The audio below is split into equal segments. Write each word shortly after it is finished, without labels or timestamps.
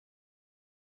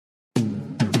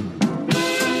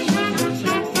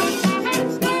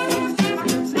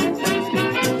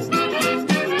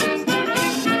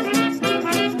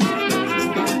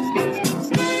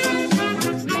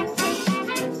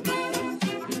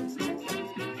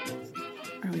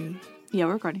Yeah,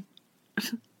 we're recording.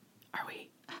 Are we?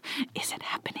 Is it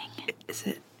happening? Is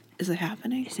it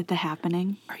happening? Is it the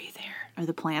happening? Are you there? Are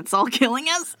the plants all killing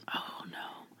us? Oh,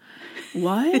 no.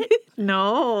 What?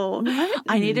 No. What?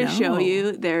 I need to show No.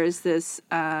 you. There's this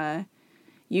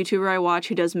YouTuber I watch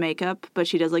who does makeup, but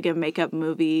she does like a makeup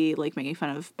movie, like making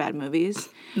fun of bad movies.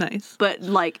 Nice. But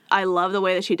like, I love the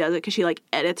way that she does it because she like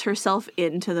edits herself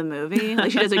into the movie.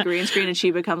 Like she does a green screen and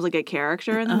she becomes like a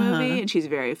character in the movie, and she's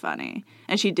very funny.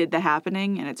 And she did The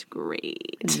Happening, and it's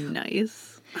great.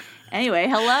 Nice. Anyway,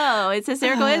 hello. It's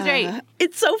Hysterical History.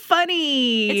 It's so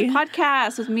funny. It's a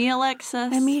podcast with me, Alexis.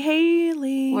 And me,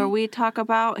 Haley. Where we talk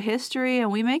about history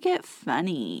and we make it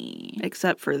funny.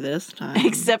 Except for this time.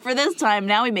 Except for this time.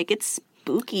 Now we make it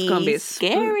spooky. It's gonna be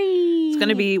scary. It's going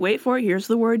to be, wait for it, here's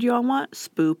the word you all want,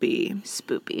 spoopy.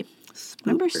 Spoopy.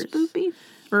 Remember Spoopers. Spoopy?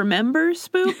 Remember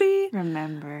spoopy?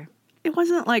 Remember. It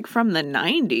wasn't like from the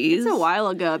 90s. It's a while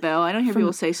ago, though. I don't hear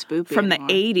people say spoopy From anymore.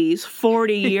 the 80s,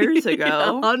 40 years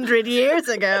ago. 100 years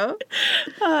ago.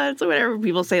 So whenever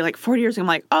people say like 40 years ago, I'm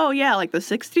like, oh yeah, like the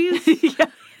 60s? Yeah.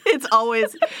 It's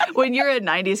always, when you're a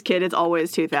 90s kid, it's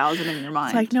always 2000 in your mind.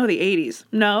 It's like, no, the 80s.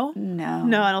 No. No.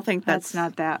 No, I don't think That's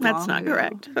not that That's long not ago.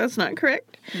 correct. That's not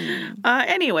correct.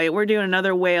 Anyway, we're doing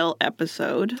another whale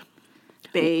episode.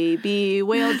 Baby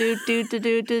whale, do do do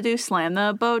do do do, slam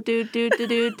the boat, do do do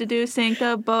do do do, sink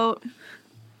the boat,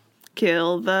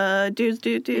 Kill the dudes,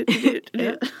 do.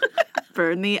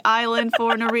 burn the island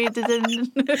for no reason.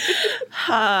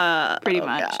 Pretty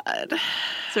much. God.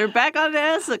 So we're back on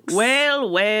Essex. Whale.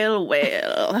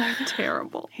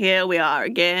 Terrible. Here we are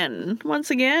again.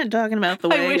 Once again, talking about the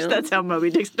whale. I wish that's how Moby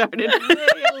Dick started.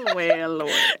 Whale.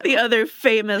 The other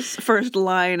famous first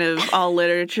line of all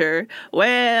literature.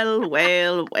 Whale.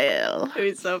 It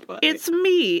was so funny. It's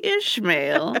me,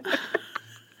 Ishmael.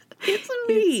 It's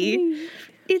me.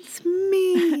 It's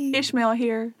me. Ishmael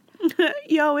here.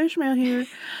 Yo, Ishmael here.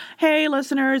 Hey,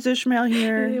 listeners, Ishmael Hey,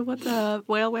 here. what's up?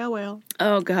 Whale.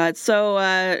 Oh, God.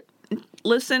 So,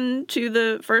 listen to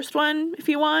the first one if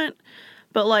you want.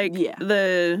 But, like, Yeah.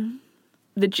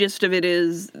 the gist of it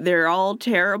is they're all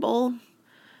terrible,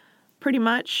 pretty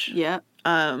much. Yep.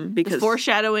 Because The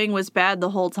foreshadowing was bad the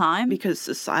whole time. because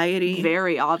society.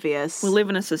 Very obvious. We live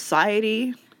in a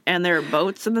society, and there are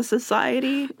boats in the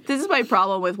society. This is my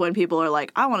problem with when people are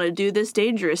like, I want to do this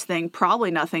dangerous thing. Probably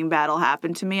nothing bad will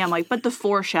happen to me. I'm like, but the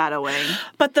foreshadowing.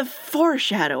 But the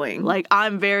foreshadowing. Like,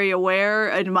 I'm very aware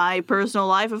in my personal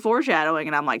life of foreshadowing.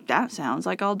 And I'm like, that sounds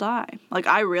like I'll die. Like,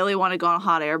 I really want to go on a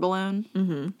hot air balloon.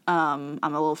 Mm-hmm. I'm a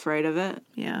little afraid of it.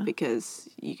 Yeah. Because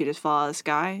you could just fall out of the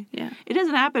sky. Yeah. It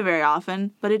doesn't happen very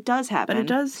often, but it does happen. But it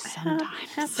does sometimes.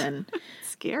 happen. It's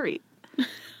scary.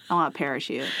 I want a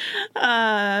parachute.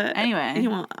 Anyway.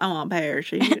 Anyway. I want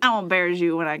parachute. I want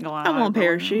parachute when I go on a I hot want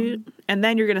air balloon. parachute. And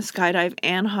then you're going to skydive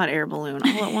and hot air balloon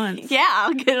all at once. Yeah,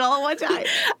 I'll get it all at one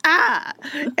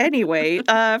time. Anyway,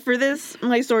 for this,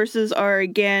 my sources are,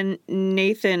 again,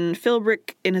 Nathan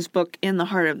Philbrick in his book In the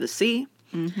Heart of the Sea.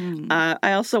 Mm-hmm.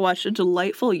 I also watched a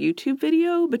delightful YouTube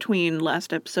video between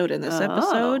last episode and this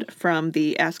episode from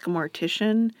the Ask a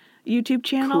Mortician YouTube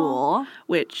channel. Cool.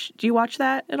 Which, do you watch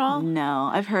that at all?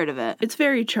 No, I've heard of it. It's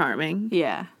very charming.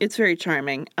 Yeah. It's very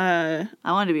charming. I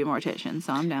wanted to be a mortician,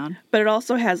 so I'm down. But it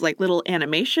also has like little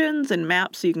animations and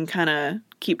maps so you can kind of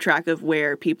keep track of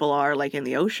where people are like in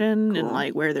the ocean and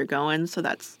like where they're going. So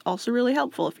that's also really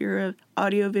helpful if you're an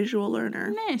audiovisual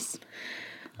learner. Nice.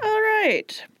 All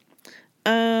right.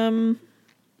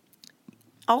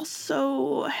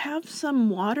 Also have some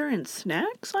water and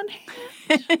snacks on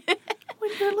hand. When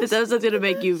you're This episode's going to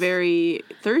make you very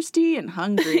thirsty and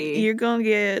hungry. You're going to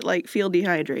get, like, feel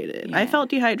dehydrated. Yeah. I felt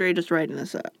dehydrated just writing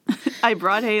this up. I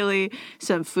brought Haley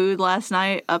some food last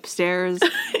night upstairs,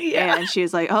 Yeah. and she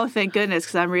was like, oh, thank goodness,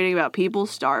 because I'm reading about people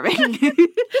starving.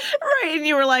 Right, and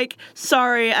you were like,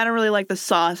 sorry, I don't really like the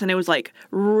sauce. And it was, like,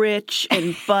 rich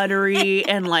and buttery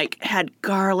and, like, had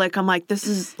garlic. I'm like, this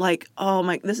is, like, oh,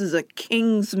 my, this is a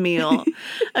king's meal.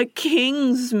 A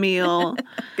king's meal.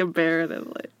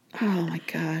 Comparatively. Oh, my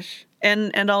gosh.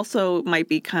 And also might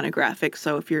be kind of graphic,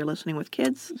 so if you're listening with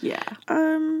kids, Yeah.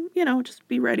 Just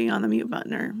be ready on the mute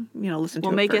button or, listen to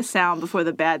We'll it make a first. sound before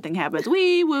the bad thing happens.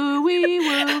 Wee woo, wee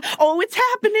woo. Oh, it's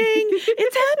happening!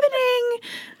 It's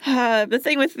happening! The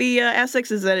thing with the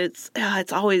Essex is that it's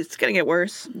going to get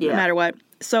worse, no Yeah. matter what.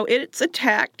 So it's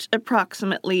attacked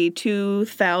approximately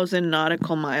 2,000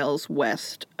 nautical miles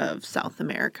west of South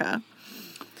America.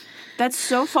 That's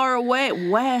so far away.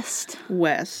 West.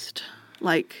 West.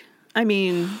 Like, I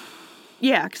mean,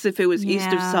 yeah, because if it was east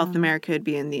of Yeah. South America, it'd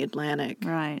be in the Atlantic.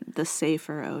 Right. The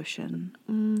safer ocean.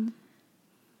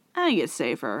 I think it's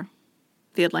safer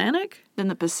The Atlantic? than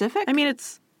the Pacific. I mean,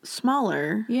 it's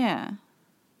smaller. Yeah.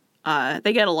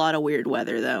 They get a lot of weird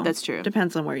weather, though. That's true.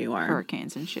 Depends on where you are.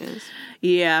 Hurricanes and shiz.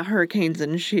 Yeah, hurricanes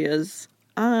and shiz.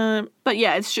 But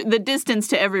yeah, the distance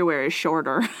to everywhere is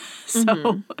shorter.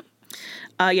 So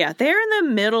Yeah, they're in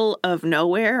the middle of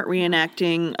nowhere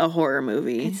reenacting a horror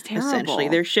movie. It's terrible. Essentially,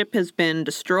 their ship has been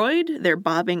destroyed. They're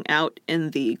bobbing out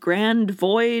in the grand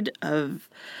void of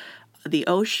the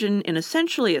ocean in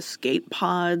essentially escape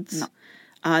pods. No.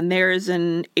 And there's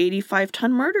an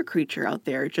 85-ton murder creature out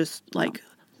there just, like,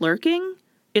 lurking.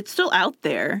 It's still out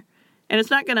there. And it's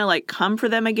not going to, like, come for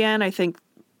them again. I think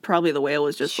probably the whale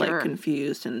was just, Sure. like,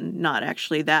 confused and not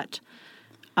actually that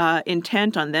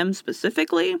intent on them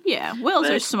specifically. yeah, whales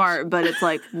are smart, but it's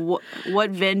like,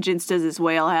 what vengeance does this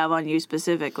whale have on you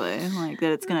specifically? Like,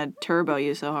 that it's going to turbo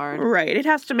you so hard. Right. It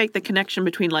has to make the connection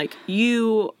between, like,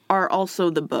 you are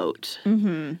also the boat,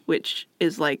 which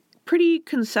is, like, pretty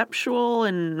conceptual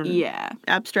and Yeah.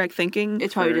 abstract thinking.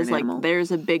 It's probably for just an like, animal.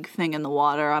 there's a big thing in the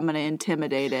water. I'm going to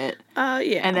intimidate it.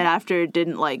 Yeah. And then after it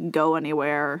didn't, like, go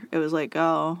anywhere, it was like,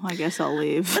 oh, I guess I'll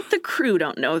leave. But the crew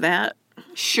don't know that.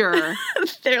 Sure.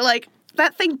 They're like,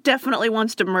 that thing definitely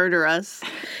wants to murder us.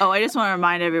 Oh, I just want to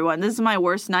remind everyone, this is my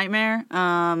worst nightmare.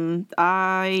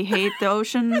 I hate the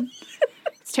ocean.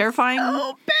 It's terrifying.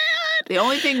 Oh, bad. The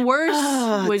only thing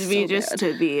worse would it's be so just bad.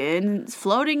 to be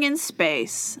floating in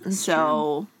space.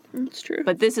 So, It's true.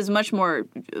 but this is much more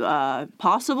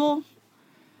possible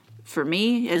for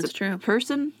me as It's a true.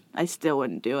 person. I still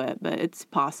wouldn't do it, but it's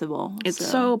possible. It's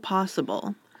so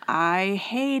possible. I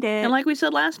hate it. And like we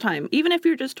said last time, even if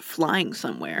you're just flying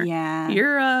somewhere, Yeah.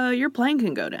 your plane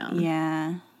can go down.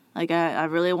 Yeah. Like, I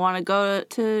really want to go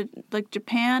to, like,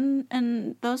 Japan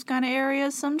and those kind of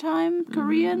areas sometime,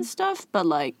 Korea and stuff, but,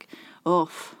 like,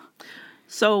 oof,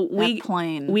 So that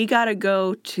plane. we gotta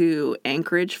go to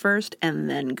Anchorage first and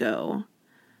then go.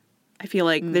 I feel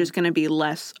like there's going to be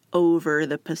less over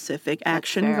the Pacific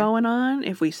action fair. going on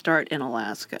if we start in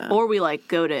Alaska. Or we, like,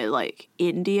 go to, like,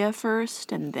 India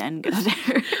first and then go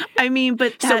there. I mean,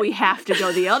 but So we have to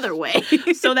go the other way.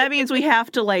 so that means we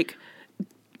have to, like,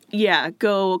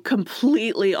 go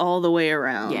completely all the way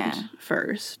around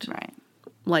first. Right.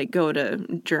 Like, go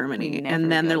to Germany. Never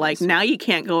And then go they're like, this way. now you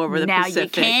can't go over the Now you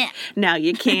Pacific. can't. Now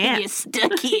you can't. You're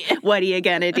stuck here. What are you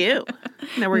going to do?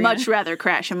 Now we're Much rather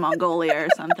crash in Mongolia or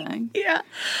something. Yeah.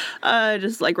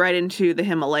 Just, like, right into the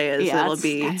Himalayas. Yeah,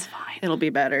 That's fine. It'll be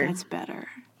better. That's better.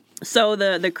 So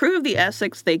the crew of the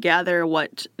Essex, they gather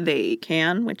what they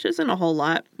can, which isn't a whole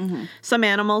lot. Mm-hmm. Some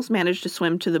animals manage to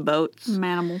swim to the boats.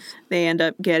 Manimals. They end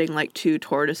up getting like 2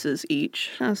 tortoises each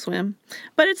swim.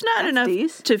 But it's not That's enough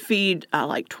decent. to feed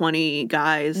like 20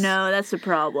 guys No, that's the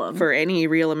problem. for any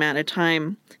real amount of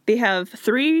time. They have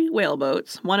 3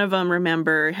 whaleboats. One of them,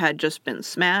 remember, had just been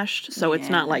smashed, so it's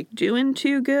not Yeah. like doing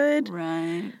too good.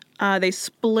 Right. They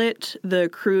split the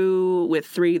crew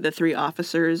with the 3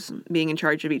 officers being in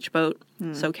charge of each boat.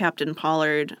 So Captain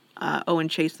Pollard, Owen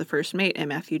Chase, the first mate, and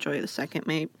Matthew Joy, the second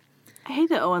mate. I hate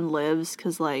that Owen lives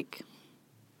because, like,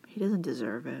 he doesn't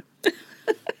deserve it.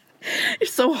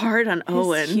 It's so hard on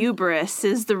Owen. His hubris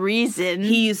is the reason.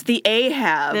 He's the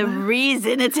Ahab. the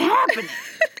reason it's happening.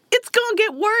 It's gonna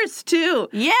get worse, too.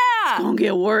 Yeah. Gonna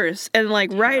get worse. And,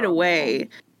 like, right away,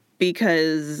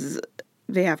 because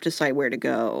they have to decide where to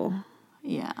go.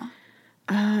 Yeah.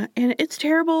 And it's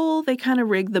terrible. They kind of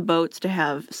rig the boats to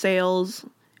have sails,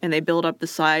 and they build up the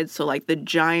sides so, like, the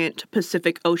giant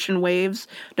Pacific Ocean waves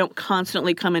don't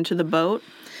constantly come into the boat.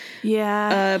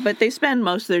 Yeah. But they spend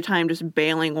most of their time just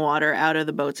bailing water out of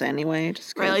the boats anyway.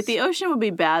 Just 'cause- Right, like the ocean would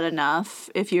be bad enough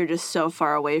if you're just so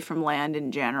far away from land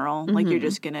in general. Like you're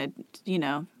just gonna,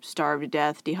 starve to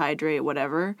death, dehydrate,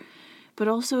 whatever. But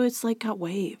also it's like got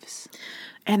waves.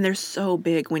 And they're so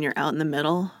big when you're out in the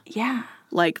middle. Yeah.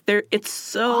 Like, it's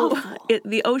so... awful.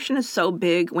 The ocean is so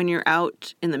big when you're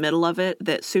out in the middle of it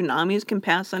that tsunamis can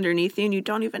pass underneath you and you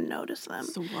don't even notice them.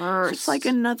 It's the worst. It's like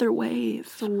another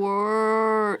wave. the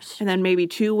worst. And then maybe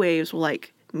 2 waves will,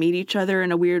 like, meet each other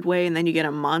in a weird way, and then you get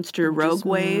a monster rogue Just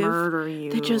wave murder you.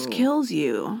 that just kills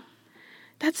you.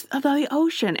 That's the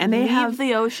ocean. And they Leave have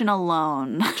the ocean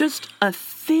alone. just a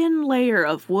thin layer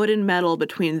of wood and metal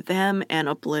between them and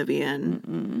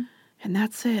oblivion. And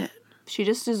that's it. She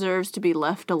just deserves to be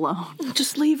left alone.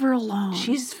 Just leave her alone.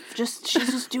 She's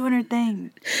just doing her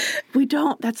thing.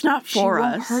 That's not for she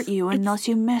us. won't hurt you unless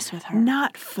you mess with her.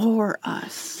 Not for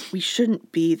us. We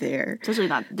shouldn't be there. Especially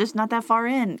not that far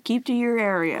in. Keep to your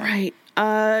area. Right.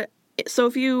 So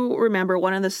if you remember,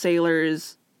 one of the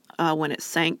sailors, when it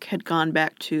sank, had gone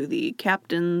back to the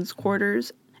captain's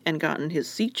quarters and gotten his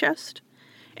sea chest.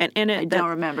 And in it, I don't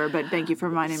remember, but thank you for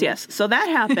reminding me. yes. So that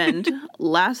happened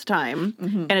last time,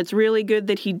 and it's really good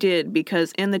that he did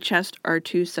because in the chest are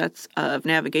 2 sets of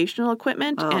navigational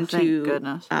equipment and thank 2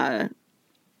 goodness.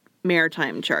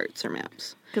 maritime charts or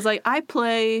maps. Because, like, I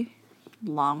play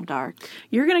Long Dark.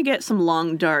 You're gonna get some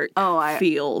long dark I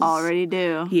feels. already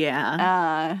do.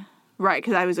 Yeah. Right,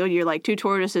 because you're like 2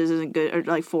 tortoises isn't good, or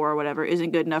like 4 or whatever,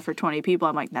 isn't good enough for 20 people.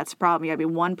 I'm like, that's the problem. You gotta be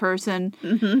 1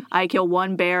 person. I kill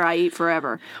 1 bear, I eat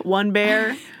forever. 1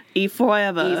 bear, eat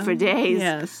forever. Eat for days.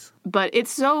 Yes. But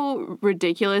it's so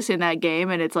ridiculous in that game,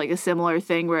 and it's like a similar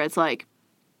thing where it's like,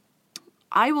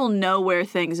 I will know where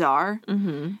things are.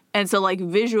 Mm-hmm. And so, like,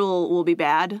 visual will be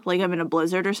bad. Like, I'm in a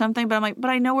blizzard or something, but I'm like, but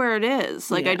I know where it is.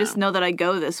 Like, I just know that I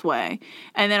go this way.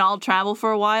 And then I'll travel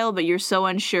for a while, but you're so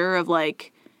unsure of,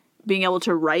 like, being able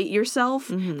to write yourself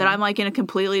that I'm, like, in a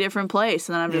completely different place.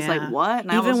 And then I'm just like, what?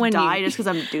 And I almost die just because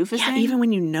I'm doofusing. Yeah, even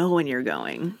when you know when you're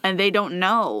going. And they don't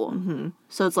know. Mm-hmm.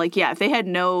 So it's like, if they had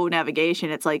no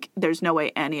navigation, it's like there's no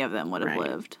way any of them would have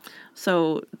lived.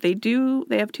 So they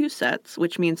have 2 sets,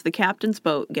 which means the captain's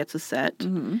boat gets a set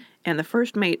and the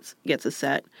first mate's gets a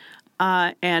set.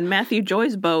 And Matthew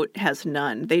Joy's boat has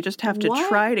none. They just have to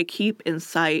try to keep in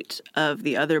sight of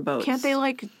the other boats. Can't they,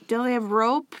 like, don't they have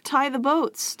rope? Tie the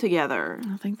boats together. I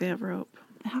don't think they have rope.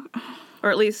 Or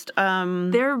at least,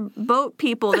 they're boat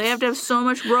people. They have to have so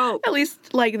much rope. At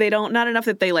least, like, they don't, not enough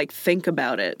that they, like, think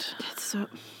about it. It's so...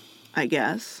 I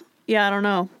guess. Yeah, I don't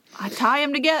know. I tie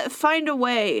them together, find a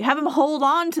way. Have them hold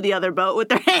on to the other boat with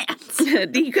their hands.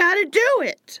 You gotta do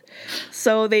it.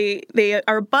 So they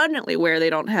are abundantly aware they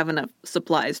don't have enough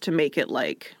supplies to make it,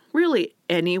 like, really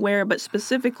anywhere, but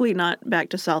specifically not back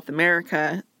to South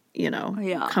America,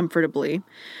 comfortably.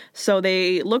 So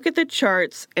they look at the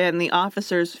charts, and the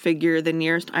officers figure the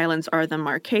nearest islands are the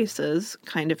Marquesas,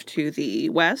 kind of to the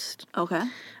west. Okay.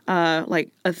 Like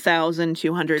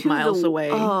 1,200 miles away.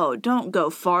 Oh, don't go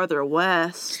farther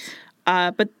west.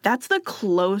 But that's the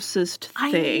closest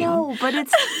thing. I know, but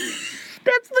it's...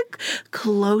 That's the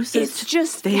closest It's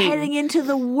just thing. heading into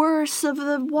the worst of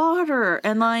the water.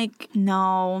 And, like,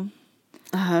 no...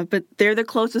 But they're the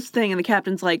closest thing, and the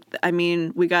captain's like, I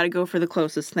mean, we got to go for the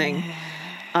closest thing.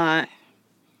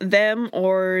 Them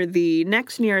or the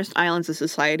next nearest islands, the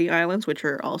Society Islands, which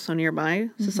are also nearby.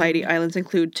 Mm-hmm. Society Islands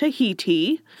include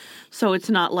Tahiti, so it's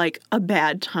not like a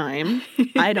bad time,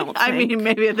 I don't think. I mean,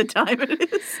 maybe at the time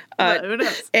it is, but who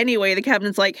knows? Anyway, the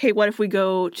captain's like, hey, what if we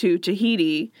go to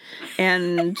Tahiti?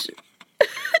 And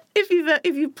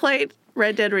if you've played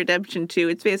Red Dead Redemption 2,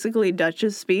 it's basically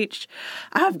Dutch's speech.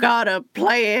 I've got a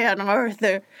plan,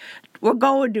 Arthur. We're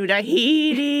going to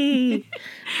Tahiti.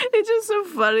 It's just so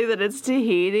funny that it's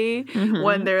Tahiti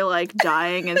when they're, like,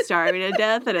 dying and starving to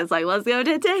death, and it's like, let's go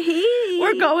to Tahiti.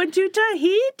 We're going to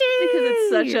Tahiti.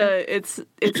 Because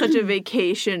it's such a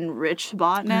vacation-rich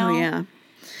spot now. Oh, yeah.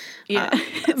 Yeah.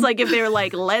 It's like if they were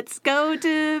like, let's go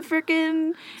to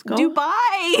frickin'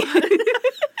 Dubai.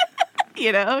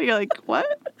 You're like, what?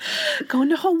 Going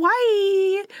to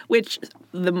Hawaii. Which,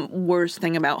 the worst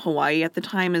thing about Hawaii at the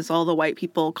time is all the white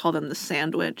people call them the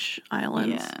Sandwich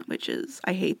Islands. Yeah. Which is,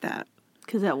 I hate that.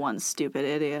 Because that one stupid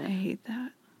idiot. I hate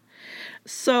that.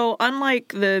 So,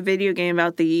 unlike the video game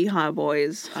about the Yeehaw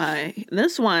Boys,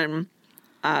 this one...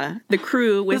 the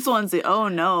crew with... This one's the Oh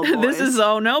No Boys. This is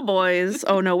Oh No Boys.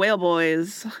 Oh No Whale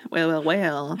Boys.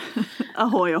 Whale.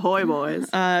 Ahoy, ahoy, boys.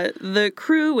 The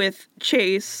crew with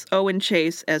Owen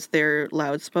Chase, as their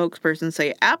loud spokesperson,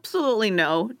 say absolutely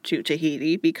no to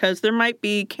Tahiti because there might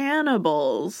be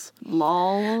cannibals.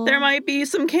 Lol. There might be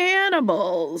some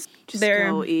cannibals. Just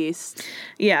go east.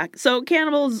 Yeah, so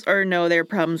cannibals or no, there are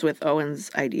problems with Owen's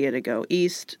idea to go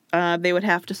east. They would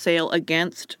have to sail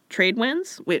against trade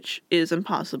winds, which is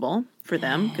impossible for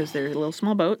them because they're little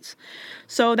small boats.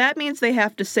 So that means they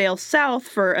have to sail south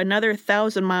for another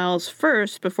 1,000 miles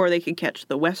first before they can catch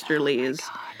the westerlies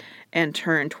and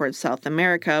turn towards South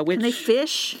America. Which Can they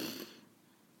fish?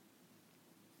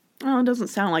 Oh, it doesn't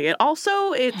sound like it.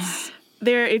 Also, it's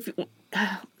there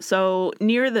so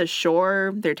near the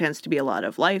shore there tends to be a lot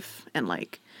of life and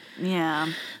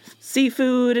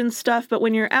seafood and stuff, but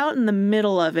when you're out in the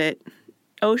middle of it,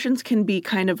 oceans can be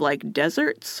kind of like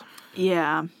deserts.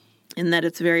 Yeah. In that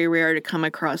it's very rare to come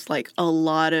across like a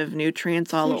lot of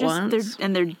nutrients all at once.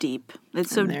 They're deep.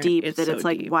 It's so deep that it's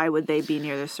like, why would they be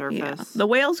near the surface? Yeah. The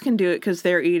whales can do it because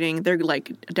they're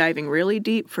like diving really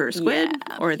deep for squid,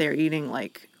 or they're eating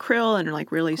like krill and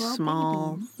like really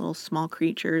little small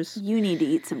creatures. You need to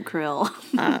eat some krill.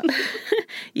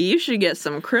 You should get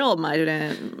some krill,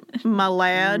 my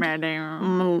lad,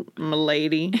 my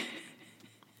lady.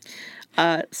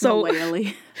 So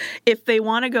Whaley. if they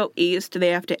want to go east, they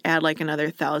have to add like another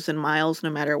 1,000 miles no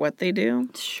matter what they do.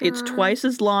 Sure. It's twice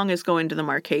as long as going to the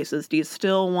Marquesas. Do you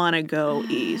still want to go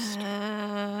east?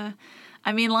 I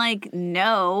mean, like,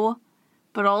 no.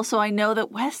 But also, I know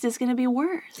that west is going to be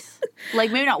worse.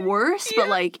 Like, maybe not worse, but,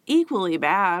 like, equally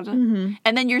bad. Mm-hmm.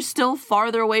 And then you're still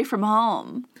farther away from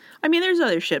home. I mean, there's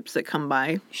other ships that come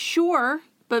by. Sure.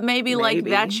 But maybe, like,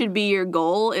 that should be your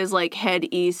goal, is, like, head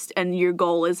east, and your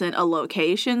goal isn't a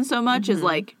location so much as,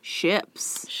 like,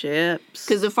 ships. Ships.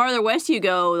 Because the farther west you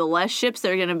go, the less ships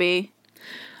there are going to be.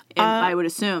 I would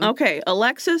assume. Okay,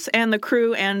 Alexis and the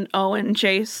crew and Owen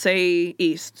Chase say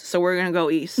east, so we're going to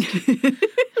go east.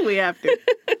 We have to.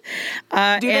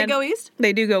 Do they go east?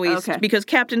 They do go east. Okay. Because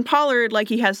Captain Pollard, like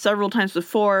he has several times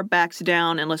before, backs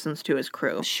down and listens to his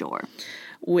crew. Sure.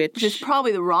 Which is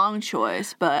probably the wrong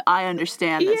choice, but I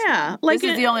understand this one. Like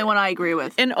this is the only one I agree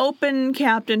with. An open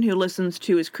captain who listens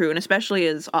to his crew, and especially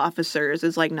his officers,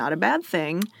 is like not a bad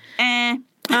thing.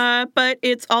 But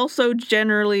it's also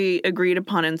generally agreed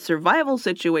upon in survival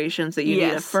situations that you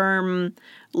need a firm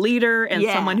leader and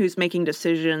someone who's making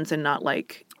decisions and not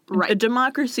like... Right. A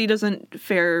democracy doesn't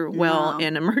fare well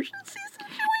in emergency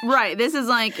situations. Right. This is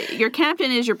like, your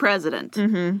captain is your president.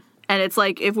 Mm-hmm. And it's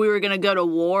like, if we were going to go to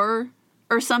war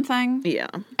or something. Yeah.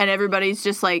 And everybody's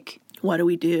just like... What do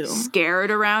we do?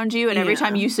 Scared around you, and every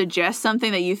time you suggest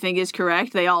something that you think is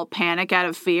correct, they all panic out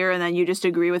of fear, and then you just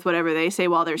agree with whatever they say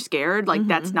while they're scared. Like,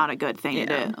 that's not a good thing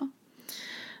to do.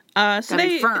 So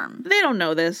they don't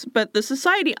know this, but the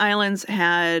Society Islands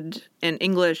had an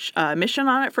English mission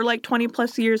on it for like 20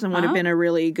 plus years and would have been a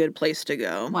really good place to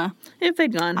go. Well, if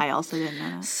they'd gone. I also didn't know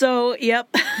that. So, yep.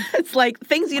 It's like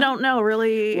things you don't know,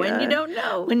 really. When you don't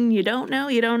know. When you don't know,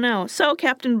 you don't know. So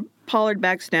Captain Pollard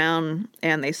backs down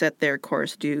and they set their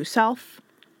course due south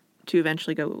to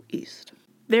eventually go east.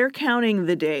 They're counting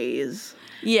the days.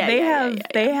 They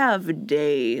have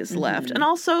days left. And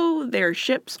also their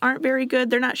ships aren't very good.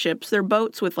 They're not ships. They're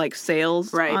boats with like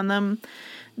sails on them.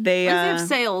 They have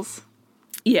sails.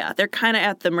 Yeah, they're kind of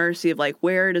at the mercy of like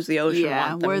where does the ocean want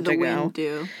them to go. where the wind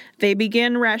do. They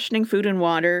begin rationing food and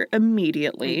water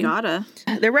immediately. You gotta.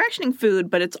 They're rationing food,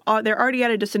 but they're already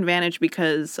at a disadvantage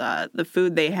because the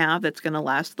food they have that's going to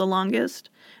last the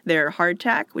longest, their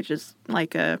hardtack, which is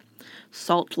like a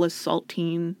saltless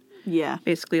saltine. Yeah.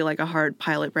 Basically like a hard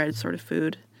pilot bread sort of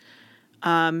food,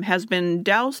 has been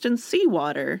doused in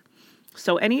seawater.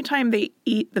 So anytime they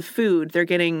eat the food, they're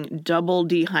getting double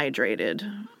dehydrated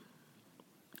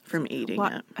from eating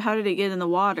it. How did it get in the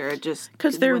water? It just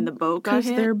when the boat got hit?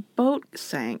 Because their boat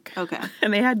sank. Okay.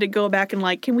 And they had to go back and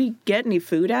like, can we get any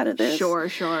food out of this?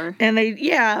 Sure. And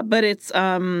but it's,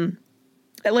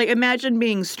 like imagine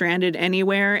being stranded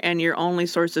anywhere and your only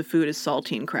source of food is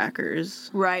saltine crackers.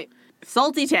 Right.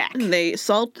 Salty tack. They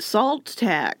salt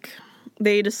tack.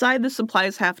 They decide the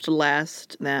supplies have to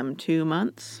last them 2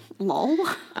 months. Lol.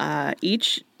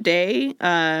 Each day,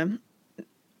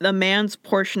 the man's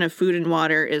portion of food and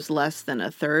water is less than a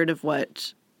third of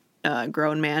what a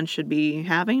grown man should be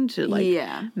having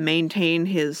to maintain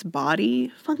his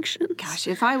body function. Gosh,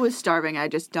 if I was starving,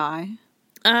 I'd just die.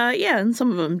 And some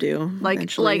of them do.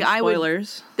 Eventually. I would.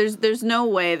 Spoilers. There's no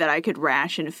way that I could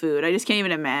ration food. I just can't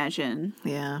even imagine.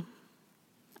 Yeah.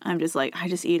 I'm just like, I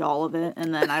just eat all of it,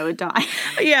 and then I would die.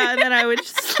 And then I would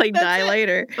just die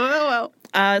later. Oh,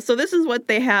 well. So this is what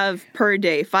they have per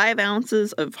day. 5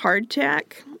 ounces of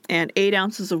hardtack and 8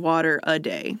 ounces of water a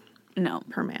day. No.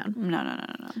 Per man. No.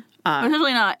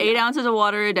 Especially not 8 ounces of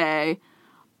water a day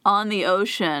on the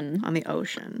ocean.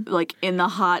 Like in the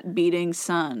hot beating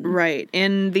sun. Right.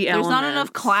 In the elements. There's not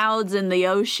enough clouds in the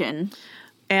ocean.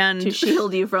 And to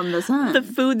shield you from the sun. The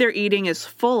food they're eating is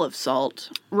full of salt.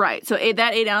 Right. So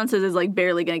that 8 ounces is like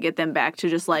barely going to get them back to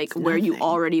just like where you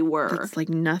already were. It's like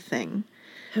nothing.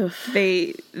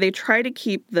 They try to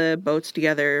keep the boats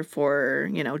together for,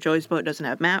 Joey's boat doesn't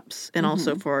have maps and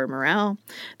also for morale.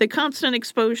 The constant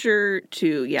exposure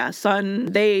to, sun,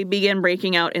 they begin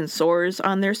breaking out in sores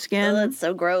on their skin. Oh, that's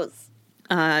so gross.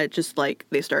 Just like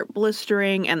they start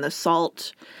blistering and the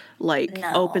salt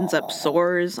opens up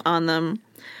sores on them.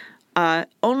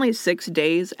 Only 6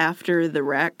 days after the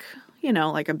wreck,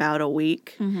 about a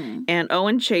week. Mm-hmm. And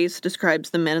Owen Chase describes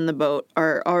the men in the boat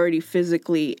are already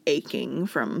physically aching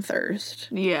from thirst.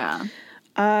 Yeah.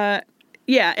 And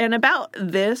about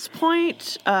this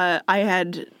point, I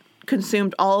had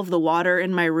consumed all of the water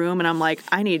in my room, and I'm like,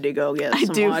 I need to go get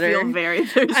some water. I do feel very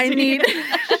thirsty.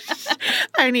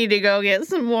 I need to go get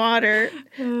some water.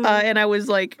 And I was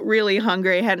like really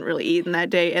hungry. I hadn't really eaten that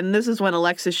day. And this is when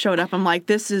Alexis showed up. I'm like,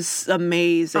 this is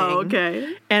amazing. Oh,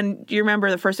 okay. And you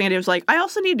remember the first thing I did was like, I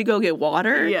also need to go get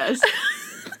water. Yes.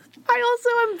 I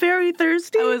also am very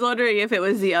thirsty. I was wondering if it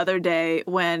was the other day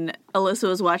when Alyssa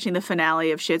was watching the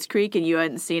finale of Schitt's Creek and you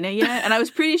hadn't seen it yet. And I was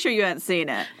pretty sure you hadn't seen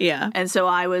it. Yeah. And so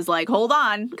I was like, hold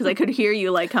on, because I could hear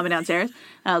you like coming downstairs.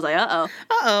 And I was like, uh-oh.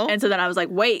 Uh-oh. And so then I was like,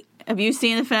 wait, have you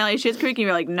seen the finale of Schitt's Creek? And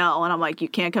you're like, no. And I'm like, you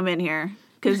can't come in here.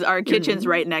 Because our kitchen's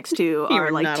right next to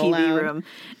our like TV allowed. room.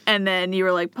 And then you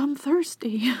were like, I'm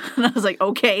thirsty. And I was like,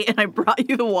 okay. And I brought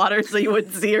you the water so you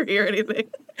wouldn't see or hear anything.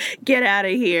 Get out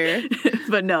of here.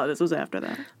 But no, this was after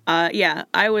that. Yeah,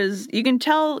 you can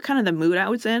tell kind of the mood I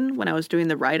was in when I was doing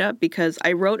the write-up because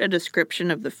I wrote a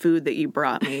description of the food that you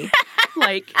brought me,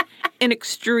 like in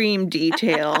extreme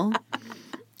detail.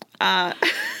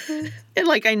 And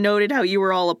like I noted how you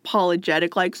were all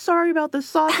apologetic, like, sorry about the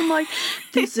sauce. I'm like,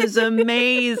 this is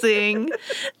amazing.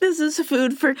 This is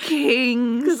food for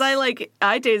kings. Because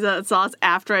I tasted that sauce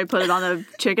after I put it on the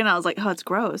chicken. I was like, oh, it's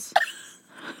gross.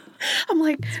 I'm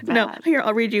like, no, here,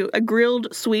 I'll read you. A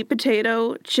grilled sweet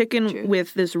potato chicken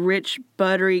with this rich,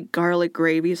 buttery garlic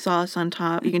gravy sauce on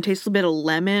top. You can taste a bit of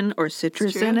lemon or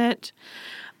citrus in it.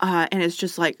 And it's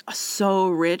just like so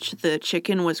rich. The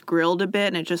chicken was grilled a bit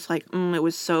and it just like, it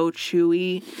was so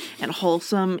chewy and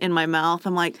wholesome in my mouth.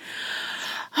 I'm like,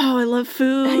 oh, I love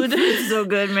food. It's so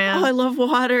good, man. Oh, I love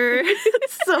water.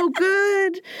 It's so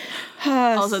good.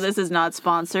 Also, this is not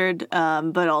sponsored,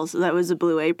 but also that was a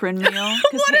Blue Apron meal.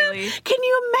 Haley, can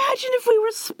you imagine if we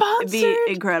were sponsored? it'd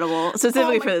be incredible,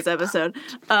 specifically for this episode.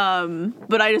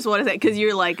 But I just want to say, because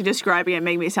you're like describing it,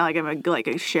 make me sound like I'm like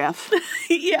a chef.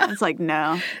 Yeah. It's like,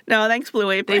 no, thanks, Blue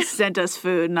Apron. they sent us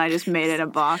food and I just made it in a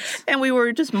box. And we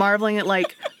were just marveling at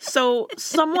like, so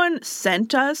someone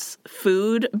sent us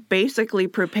food basically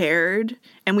prepared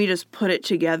and we just put it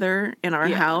together in our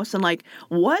house and like,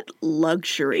 what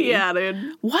luxury. Yeah,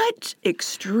 dude. What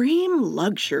extreme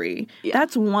luxury. Yeah.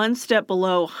 That's one step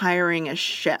below hiring a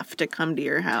chef to come to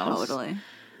your house. Totally.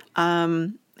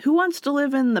 Who wants to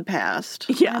live in the past?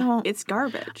 Yeah, it's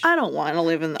garbage. I don't want to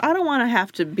live in I don't want to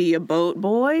have to be a boat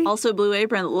boy. Also, Blue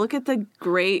Apron, look at the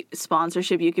great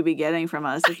sponsorship you could be getting from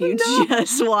us if you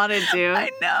just wanted to. I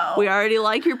know. We already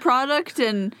like your product,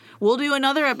 and we'll do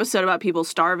another episode about people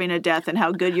starving to death and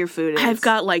how good your food is. I've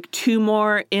got like 2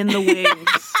 more in the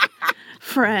wings.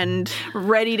 Friend.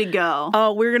 Ready to go.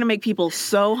 Oh, we're going to make people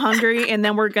so hungry, and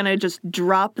then we're going to just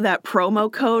drop that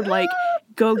promo code, like,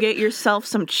 go get yourself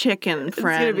some chicken,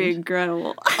 friend. It's going to be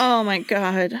incredible. Oh, my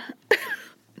God.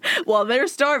 While they're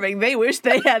starving, they wish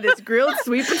they had this grilled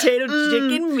sweet potato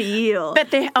chicken meal.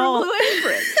 Bet they... Blue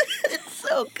Apron. It's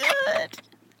so good.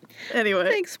 Anyway.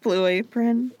 Thanks, Blue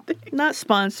Apron. Not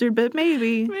sponsored, but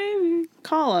maybe. Maybe.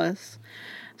 Call us.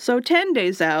 So 10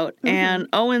 days out, and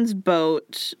Owen's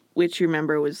boat, which you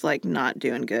remember was like not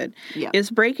doing good, is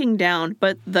breaking down,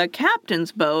 but the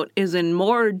captain's boat is in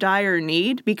more dire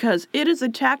need because it is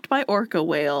attacked by orca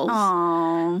whales.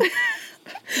 Aww.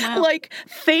 Wow. Like,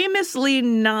 famously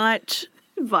not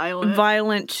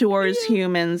violent towards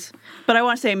humans, but I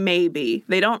want to say maybe.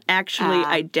 They don't actually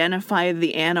identify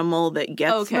the animal that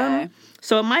gets them.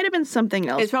 So it might have been something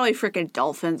else. It's probably frickin'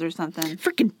 dolphins or something.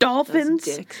 Frickin' dolphins.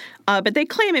 Those dicks. But they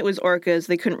claim it was orcas.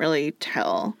 They couldn't really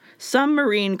tell. Some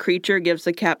marine creature gives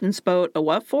the captain's boat a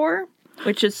what for?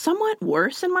 Which is somewhat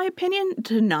worse, in my opinion,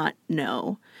 to not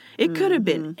know. It could have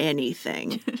been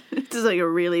anything. This is like a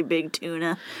really big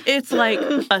tuna. It's like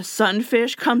a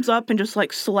sunfish comes up and just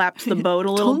like slaps the boat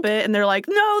a little bit, and they're like,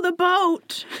 no, the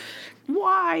boat!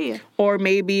 Why? Or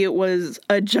maybe it was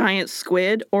a giant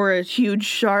squid or a huge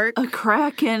shark. A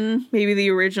kraken. Maybe the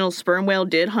original sperm whale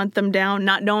did hunt them down.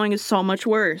 Not knowing is so much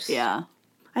worse. Yeah.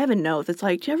 I have a note that's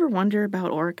like, do you ever wonder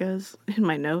about orcas in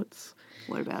my notes?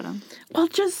 What about them? Well,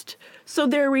 so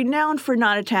they're renowned for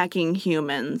not attacking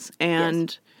humans.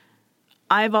 And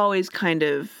I've always kind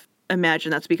of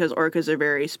imagined that's because orcas are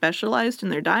very specialized in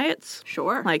their diets.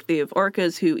 Sure. Like, they have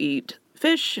orcas who eat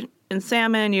fish and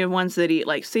salmon. You have ones that eat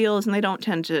like seals, and they don't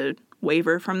tend to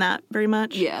waver from that very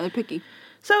much. Yeah, they're picky.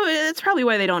 So it's probably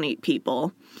why they don't eat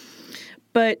people.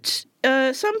 But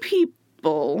some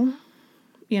people,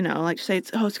 like say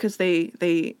it's because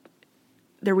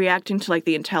they're reacting to like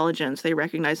the intelligence. They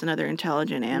recognize another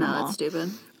intelligent animal. No, that's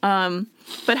stupid.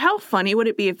 But how funny would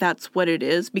it be if that's what it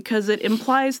is? Because it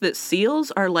implies that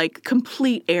seals are like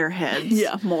complete airheads.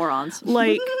 Yeah, morons.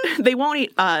 Like, they won't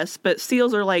eat us, but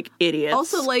seals are like idiots.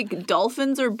 Also, like,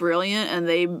 dolphins are brilliant and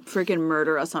they freaking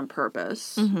murder us on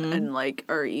purpose and, like,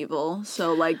 are evil.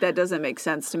 So, like, that doesn't make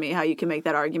sense to me how you can make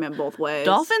that argument both ways.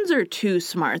 Dolphins are too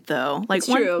smart, though. Like,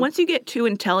 true. Once you get too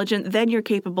intelligent, then you're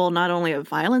capable not only of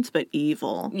violence, but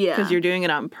evil. Yeah. Because you're doing it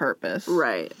on purpose.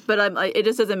 Right. But it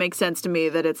just doesn't make sense to me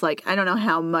that it's like, I don't know. know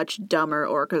how much dumber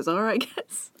orcas are, I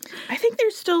guess. I think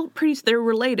they're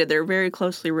related. They're very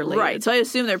closely related. Right, so I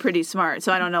assume they're pretty smart,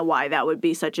 so I don't know why that would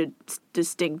be such a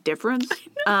distinct difference.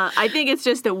 I think it's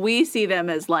just that we see them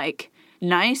as, like,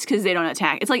 nice because they don't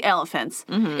attack. It's like elephants.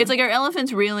 It's like, our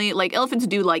elephants really, like, elephants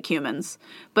do like humans,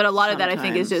 but a lot of that I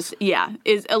think is just,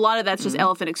 is a lot of that's just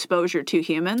elephant exposure to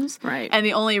humans. Right. And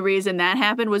the only reason that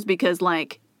happened was because,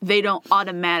 like, they don't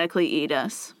automatically eat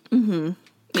us.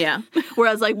 Yeah.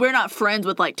 Whereas, like, we're not friends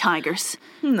with, like, tigers.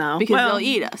 No. Because they'll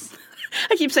eat us.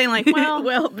 I keep saying, like,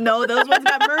 well, no, those ones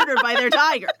got murdered by their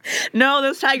tiger. no,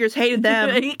 those tigers hated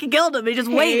them. He killed them. He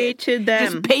just waited. Hated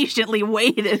them. Just patiently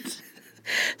waited.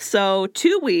 So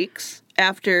 2 weeks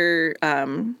after,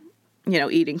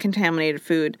 eating contaminated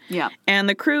food. Yeah. And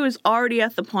the crew is already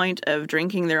at the point of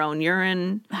drinking their own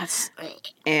urine.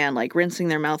 And, like, rinsing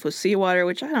their mouth with seawater,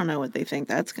 which I don't know what they think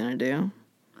that's going to do.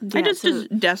 Yeah,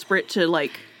 just desperate to,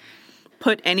 like,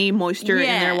 put any moisture in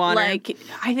their water. Like,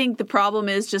 I think the problem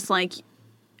is just, like,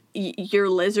 your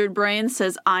lizard brain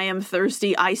says, I am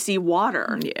thirsty, I see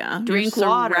water. Yeah. Drink You're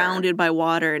water. surrounded by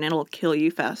water, and it'll kill you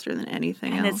faster than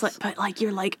anything else. And it's like, but, like,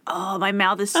 you're like, oh, my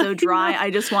mouth is so dry, I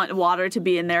just want water to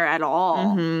be in there at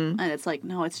all. And it's like,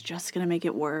 no, it's just going to make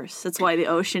it worse. That's why the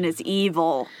ocean is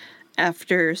evil.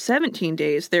 After 17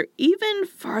 days, they're even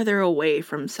farther away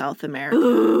from South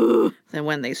America than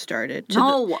when they started.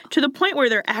 To the point where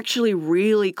they're actually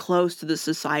really close to the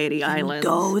Society Islands.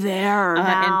 Go there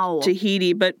now. And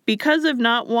Tahiti. But because of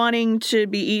not wanting to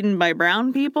be eaten by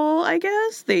brown people, I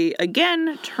guess, they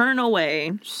again turn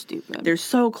away. Stupid. They're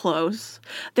so close.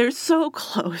 They're so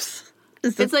close.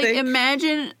 It's like,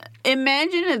 imagine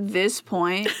at this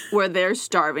point where they're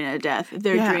starving to death.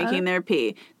 They're drinking their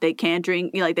pee. They can't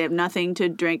drink, like, they have nothing to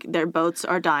drink. Their boats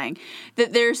are dying.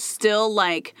 That they're still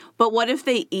like, but what if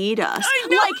they eat us?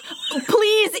 Like,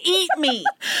 please eat me.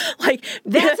 Like,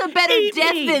 that's a better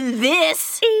death than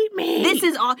this. Eat me. This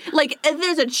is like, if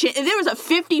there was a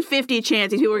 50-50 chance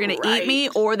these people were going to eat me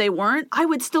or they weren't, I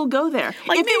would still go there.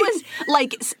 Like, if it was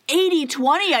like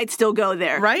 80-20, I'd still go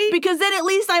there. Right. Because then at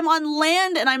least I'm on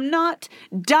land and I'm not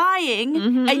dying.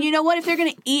 And you know what? If they're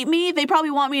going to eat me, they probably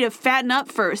want me to fatten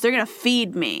up first. They're going to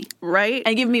feed me. Right.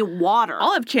 And give me water.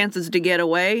 I'll have chances to get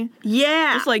away.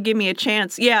 Yeah. Just, like, give me a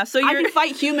chance. Yeah, so I can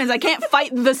fight humans. I can't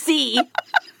fight the sea.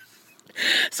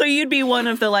 So you'd be one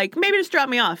of the, like, maybe just drop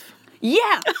me off.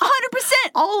 Yeah, 100%.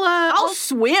 I'll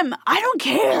swim. I don't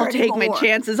care. I'll take my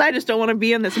chances. I just don't want to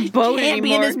be in this boat anymore. Can't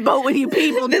be in this boat with you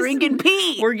people drinking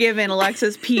pee. We're giving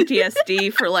Alexis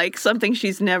PTSD for, like, something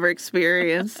she's never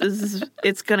experienced.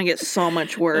 It's gonna get so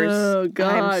much worse. Oh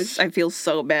gosh, I feel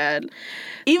so bad.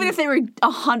 Even if they were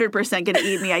 100% gonna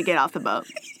eat me, I'd get off the boat.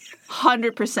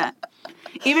 100%.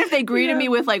 Even if they greeted me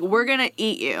with, like, we're gonna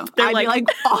eat you, I'd be like,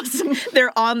 awesome.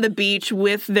 They're on the beach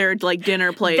with their, like,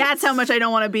 dinner plates. That's how much I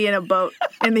don't want to be in a boat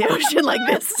in the ocean like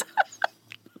this.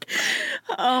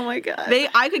 Oh my god.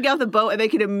 I could get off the boat and they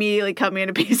could immediately cut me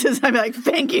into pieces. I'd be like,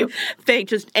 thank you.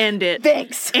 Just end it.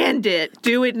 Thanks. End it.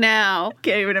 Do it now.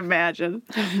 Can't even imagine.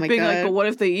 Oh my Being god. like, but what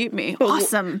if they eat me?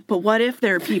 Awesome. But what if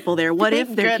there are people there? What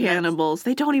if they're cannibals?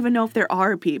 They don't even know if there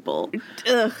are people.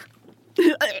 Ugh.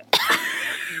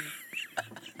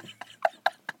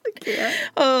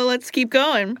 Oh, let's keep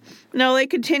going. No, they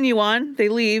continue on. They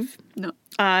leave. No.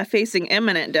 Facing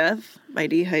imminent death by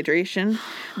dehydration.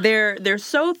 They're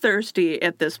so thirsty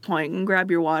at this point. And grab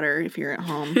your water if you're at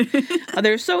home.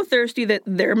 They're so thirsty that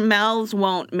their mouths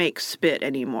won't make spit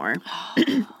anymore,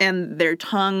 and their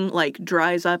tongue, like,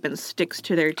 dries up and sticks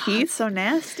to their teeth. It's so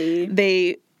nasty.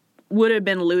 They would have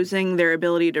been losing their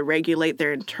ability to regulate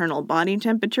their internal body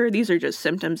temperature. These are just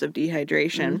symptoms of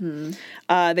dehydration.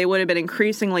 They would have been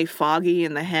increasingly foggy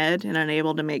in the head and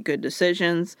unable to make good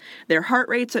decisions. Their heart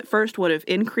rates at first would have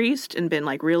increased and been,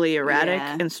 like, really erratic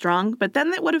and strong, but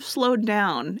then that would have slowed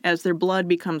down as their blood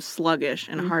becomes sluggish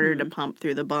and harder to pump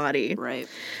through the body. Right.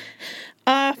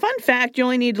 Fun fact, you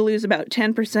only need to lose about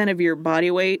 10% of your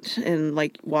body weight in,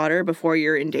 like, water before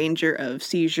you're in danger of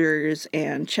seizures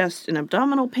and chest and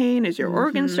abdominal pain as your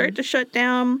organs start to shut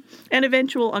down, and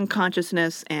eventual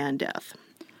unconsciousness and death.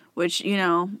 Which, you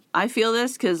know, I feel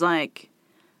this because, like,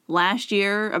 last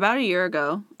year, about a year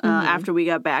ago, after we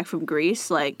got back from Greece,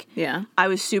 like, I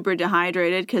was super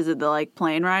dehydrated because of the, like,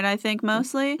 plane ride, I think,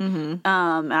 mostly. And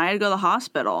I had to go to the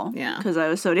hospital because I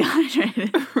was so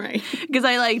dehydrated. Right. Because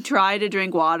I, like, tried to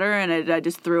drink water and I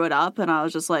just threw it up, and I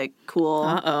was just like, cool.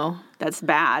 Uh-oh. That's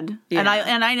bad. Yeah.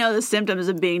 And I know the symptoms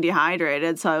of being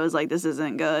dehydrated, so I was like, this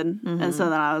isn't good. And so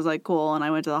then I was like, cool, and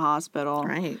I went to the hospital.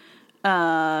 Right.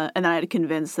 And then I had to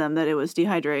convince them that it was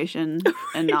dehydration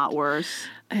and not worse.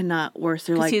 And not worse.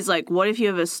 They're Because like, he's like, what if you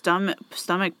have a stomach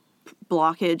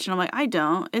blockage. And I'm like, I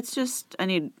don't. It's just, I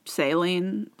need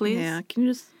saline, please. Yeah, can you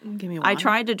just give me water? I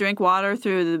tried to drink water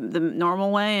through the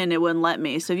normal way, and it wouldn't let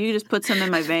me. So if you could just put some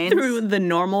in my veins. Through the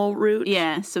normal route?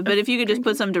 Yeah. So, but if you could just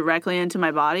put some directly into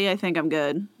my body, I think I'm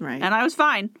good. Right. And I was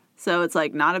fine. So it's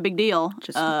like not a big deal.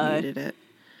 Just needed it.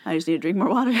 I just need to drink more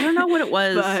water. I don't know what it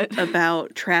was But-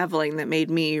 about traveling that made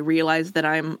me realize that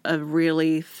I'm a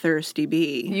really thirsty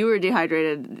bee. You were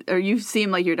dehydrated, or you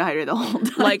seemed like you were dehydrated the whole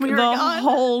time. Like we the were gone.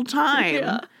 whole time.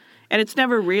 Yeah. And it's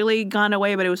never really gone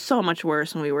away, but it was so much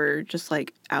worse when we were just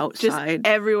like Just outside.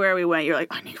 everywhere we went, you're like,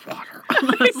 I need water. I'm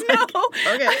like, no.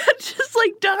 Okay. Just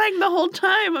like dying the whole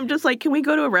time. I'm just like, can we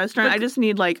go to a restaurant? I just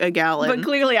need like a gallon. But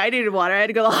clearly, I needed water. I had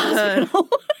to go to the hospital.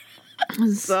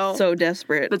 so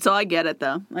desperate. But so I get it,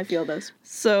 though. I feel this.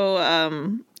 So,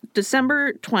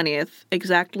 December 20th,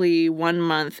 exactly 1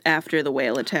 month after the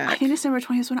whale I attack. think December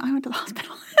 20th is when I went to the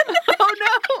hospital. Oh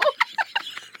no!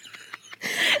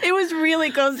 It was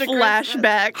really close to Christmas.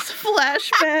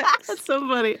 Flashbacks. That's so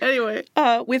funny. Anyway.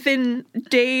 Within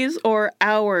days or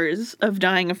hours of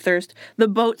dying of thirst, the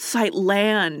boats sight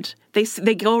land.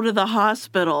 They go to the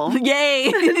hospital.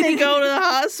 Yay! They go to the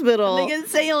hospital. They get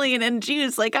saline and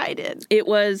juice like I did. It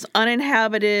was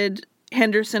uninhabited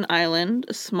Henderson Island,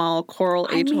 a small coral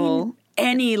atoll.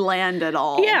 Any land at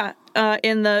all. Yeah,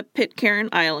 in the Pitcairn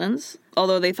Islands.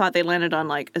 Although they thought they landed on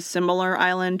like a similar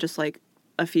island, just like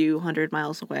a few hundred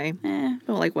miles away.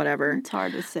 But like whatever. It's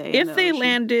hard to say. If they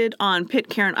landed on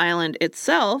Pitcairn Island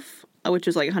itself, which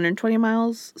is like 120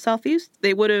 miles southeast,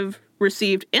 they would have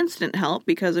received instant help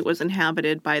because it was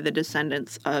inhabited by the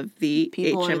descendants of the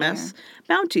People are HMS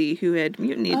Bounty, who had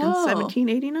mutinied in Oh.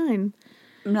 1789.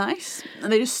 Nice.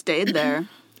 And they just stayed there.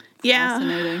 Yeah,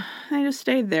 Fascinating. they just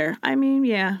stayed there. I mean,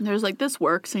 yeah. There's like, this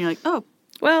works. And you're like, oh,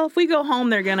 Well, if we go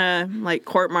home, they're gonna like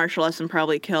court-martial us and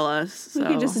probably kill us. So we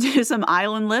could just do some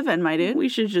island living, my dude. we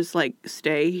should just like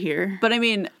stay here. But I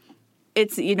mean,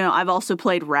 it's, I've also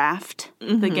played Raft,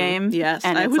 the game. Yes,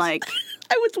 And I it's was- like,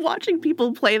 I was watching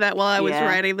people play that while I was Yeah.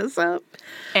 writing this up.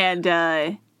 and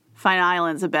Fine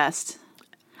Island's the best.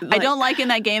 I don't like in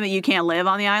that game that you can't live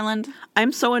on the island.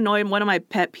 I'm so annoyed. One of my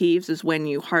pet peeves is when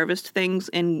you harvest things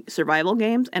in survival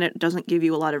games and it doesn't give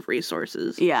you a lot of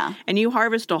resources. Yeah. And you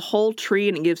harvest a whole tree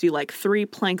and it gives you like 3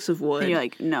 planks of wood. And you're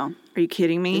like, no, Are you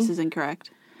kidding me? this is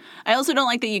incorrect. I also don't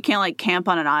like that you can't like camp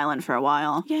on an island for a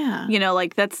while. Yeah.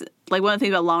 Like that's like one of the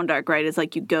things about Long Dark, right? Is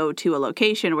like you go to a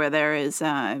location where there is,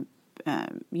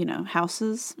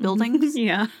 houses, buildings,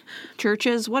 Yeah.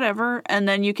 churches, whatever, and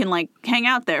then you can like hang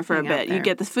out there for Hang a out bit. You there.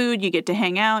 get the food, you get to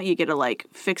hang out, you get to like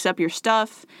fix up your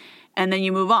stuff, and then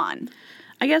you move on.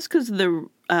 I guess because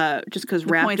just because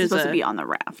The Raft point is is supposed to be on the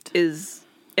raft.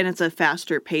 and it's a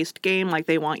faster paced game, like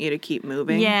they want you to keep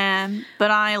moving. Yeah,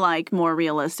 but I like more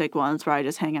realistic ones where I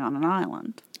just hang out on an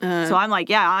island. So I'm like,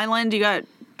 yeah, island, you got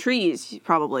trees,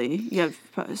 probably. You have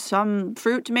some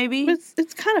fruit, maybe. It's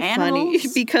kind of funny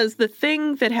Animals? because the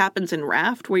thing that happens in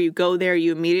Raft, where you go there,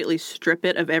 you immediately strip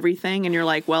it of everything, and you're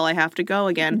like, "Well, I have to go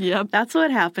again." Yep. That's what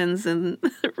happens in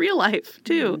real life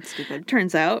too. Stupid.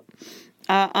 Turns out,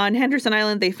 on Henderson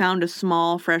Island, they found a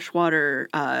small freshwater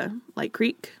like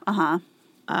creek Uh-huh.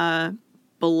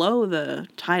 below the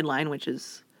tide line, which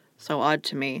is so odd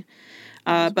to me.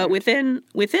 But within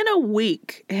a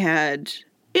week, had,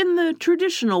 in the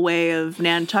traditional way of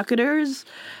Nantucketers,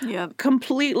 Yep.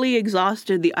 completely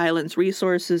exhausted the island's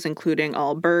resources, including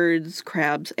all birds,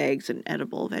 crabs, eggs, and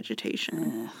edible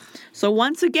vegetation. So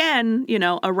once again,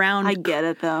 around I get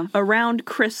it, though. around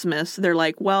Christmas, they're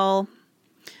like, well,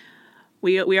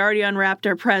 we already unwrapped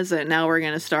our present. Now we're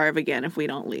going to starve again if we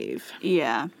don't leave.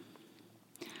 Yeah.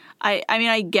 I mean,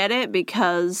 I get it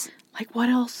because... Like, what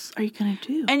else are you going to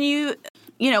do? And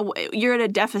you're at a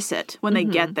deficit when they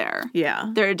get there.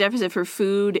 Yeah. They're at a deficit for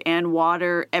food and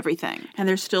water, everything. And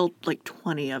there's still like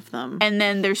 20 of them. And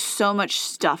then there's so much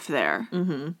stuff there.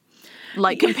 Mm-hmm.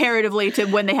 Like, comparatively to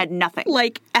when they had nothing.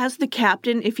 Like, as the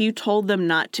captain, if you told them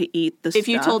not to eat the stuff, If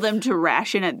you told them to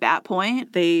ration at that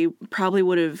point, they probably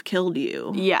would have killed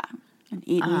you. yeah. And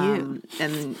eaten you.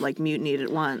 And, like, mutinied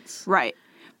at once. Right.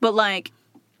 But, like,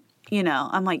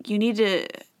 I'm like, you need to...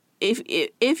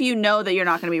 If you know that you're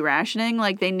not going to be rationing,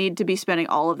 like, they need to be spending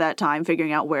all of that time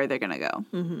figuring out where they're going to go.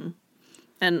 Mm-hmm.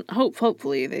 And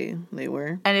hopefully they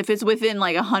were. And if it's within,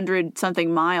 like,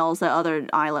 100-something miles, that other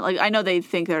island... Like, I know they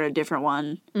think they're at a different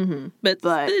one. Mm-hmm. But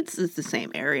it's the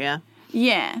same area.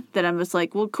 Yeah. That I'm just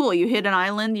like, well, cool. You hit an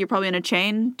island. You're probably in a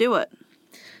chain. Do it.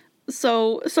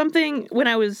 So when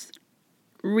I was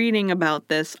reading about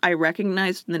this, I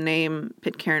recognized the name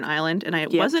Pitcairn Island, and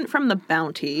it wasn't from the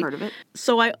Bounty. Heard of it?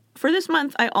 So for this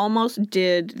month, I almost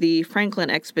did the Franklin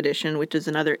Expedition, which is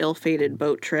another ill-fated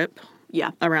boat trip.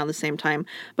 Yeah. around the same time.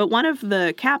 But one of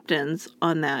the captains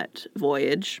on that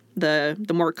voyage, the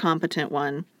more competent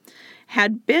one,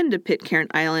 had been to Pitcairn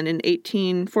Island in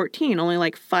 1814, only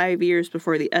like 5 years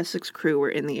before the Essex crew were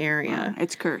in the area.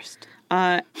 It's cursed.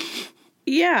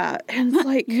 Yeah, and it's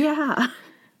like Yeah.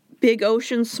 big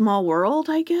ocean, small world,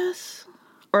 I guess,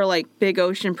 or like big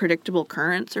ocean, predictable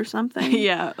currents or something.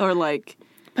 Yeah, or like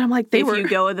But I'm like, if you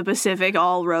go in the Pacific,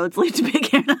 all roads lead to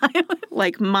Pitcairn Island.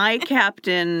 like my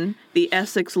captain, the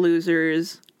Essex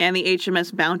losers, and the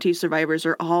HMS Bounty survivors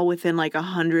are all within like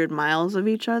 100 miles of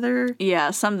each other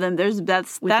Yeah, some of them.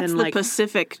 That's the like-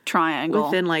 Pacific Triangle.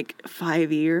 within like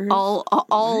 5 years.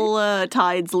 all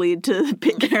tides lead to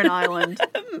Pitcairn Island.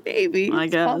 Maybe I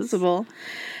it's guess. possible.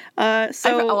 And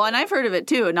I've heard of it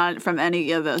too, not from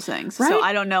any of those things. Right? So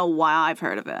I don't know why I've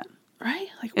heard of it. Right?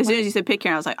 Like As soon as you said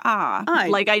Pitcairn, I was like,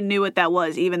 like I knew what that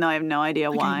was, even though I have no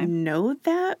idea I why. know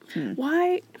that.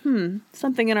 Why?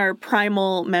 Something in our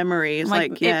primal memories,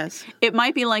 like yes. It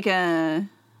might be like the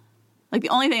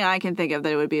only thing I can think of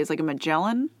that it would be is like a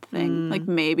Magellan thing, like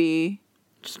maybe.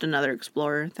 Just another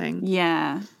explorer thing.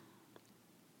 Yeah.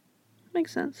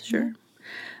 Makes sense, sure.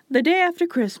 The day after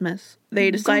Christmas,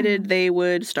 they decided they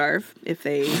would starve if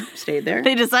they stayed there.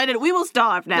 They decided we will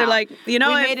starve now. They're like, we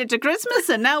made it to Christmas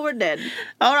and now we're dead.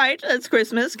 all right, it's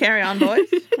Christmas. Carry on, boys.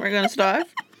 We're going to starve.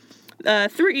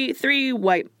 Three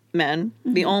white men,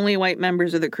 the only white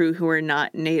members of the crew who were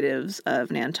not natives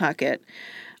of Nantucket.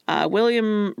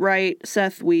 William Wright,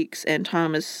 Seth Weeks, and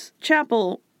Thomas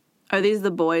Chappell. Are these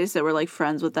the boys that were like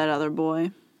friends with that other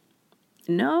boy?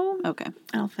 No, Okay.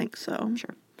 I don't think so.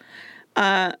 Sure.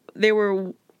 They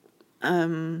were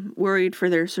worried for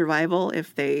their survival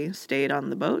if they stayed on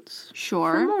the boats. For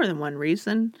Sure. more than one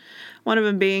reason. One of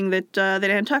them being that the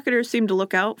Nantucketers seem to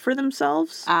look out for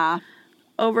themselves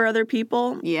over other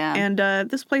people. Yeah. And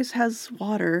this place has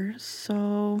water,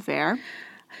 so Fair.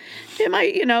 it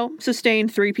might, sustain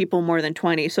 3 people more than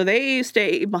 20. So they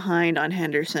stay behind on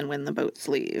Henderson when the boats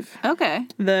leave. Okay.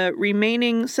 The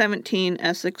remaining 17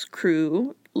 Essex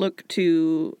crew took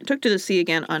to the sea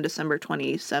again on December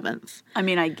 27th. I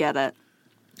mean, I get it.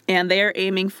 And they're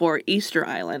aiming for Easter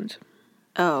Island,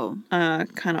 Oh,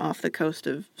 kind of off the coast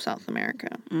of South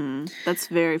America. that's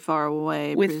very far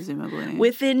away, presumably.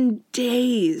 Within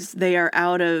days, they are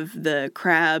out of the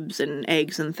crabs and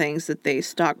eggs and things that they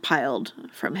stockpiled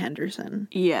from Henderson,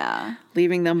 Yeah.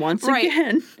 leaving them once Right.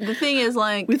 again The thing is,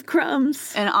 like, with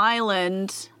crumbs. an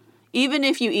island, even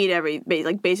if you eat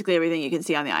basically everything you can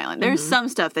see on the island, there's some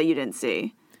stuff that you didn't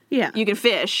see. Yeah. You can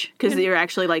fish because you're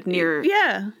actually like near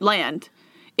Yeah. land.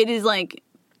 It is like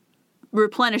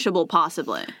replenishable,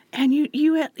 possibly. And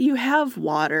you have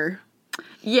water.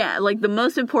 Yeah, like the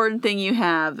most important thing you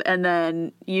have, and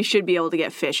then you should be able to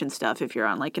get fish and stuff if you're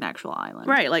on like an actual island.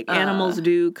 Right, like animals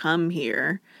do come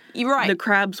here. You're right. The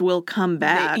crabs will come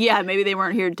back. Yeah, maybe they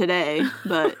weren't here today,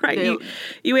 but Right.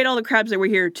 You ate all the crabs that were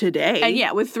here today. and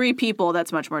yeah, with 3 people,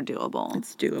 that's much more doable.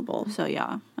 It's doable. So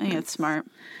yeah, I think it's smart.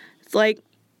 It's like,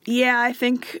 yeah, I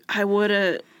think I would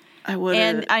have.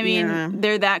 And I mean,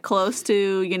 they're that close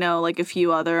to, like a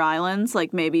few other islands.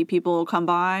 Like maybe people will come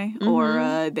by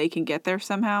or they can get there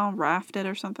somehow, raft it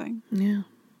or something. yeah.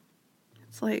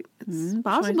 It's like, it's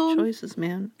possible. choices,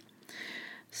 man.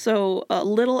 So a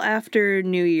little after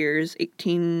New Year's,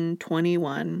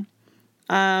 1821,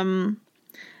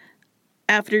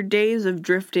 after days of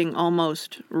drifting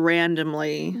almost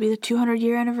randomly. It'll be the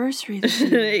 200-year anniversary this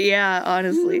year. Yeah,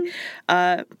 honestly.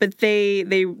 But they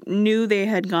knew they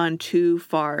had gone too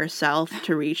far south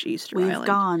to reach Easter We've Island.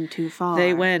 gone too far.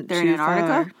 They went They're too in Antarctica?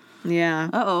 far. Yeah.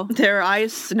 Uh-oh. They're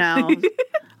ice now.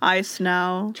 Ice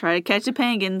now. Try to catch the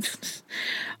penguins.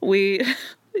 We're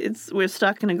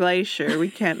stuck in a glacier. We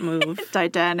can't move.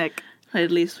 Titanic. At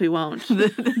least we won't.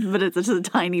 But it's just a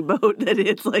tiny boat that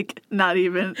it's like not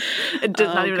even a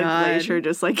glacier,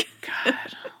 just like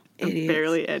Idiots.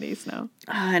 barely any snow.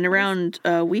 And around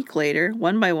a week later,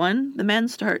 one by one, the men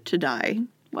start to die.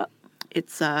 Well, It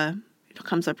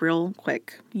comes up real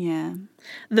quick. yeah.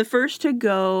 The first to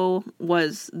go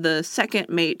was the second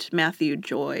mate, Matthew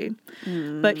Joy.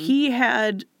 But he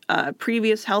had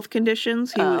previous health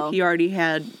conditions. He already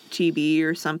had TB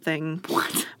or something.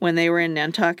 What? When they were in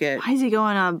Nantucket. Why is he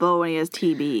going on a boat when he has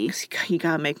TB? You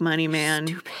gotta make money, man.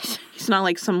 Stupid. He's not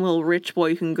like some little rich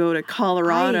boy who can go to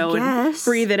Colorado I and guess.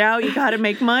 breathe it out. You gotta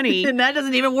make money. And that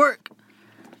doesn't even work.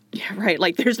 Yeah, right.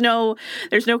 Like there's no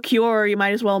cure. You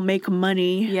might as well make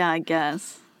money. Yeah, I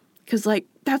guess. Because like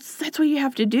that's what you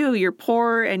have to do. You're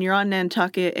poor and you're on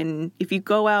Nantucket, and if you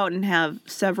go out and have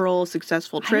several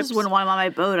successful I trips, just wouldn't want him on my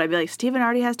boat. I'd be like, Steven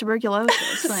already has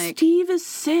tuberculosis. Like, Steve is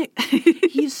sick.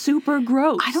 He's super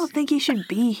gross. I don't think he should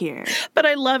be here. But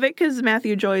I love it because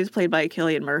Matthew Joy is played by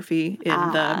Cillian Murphy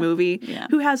in the movie, yeah.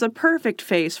 who has a perfect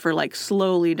face for like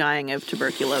slowly dying of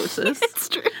tuberculosis. It's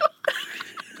true.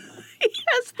 He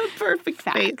has the perfect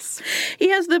Facts. face. He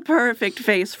has the perfect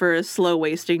face for a slow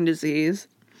wasting disease.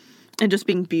 And just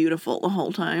being beautiful the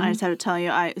whole time. I just have to tell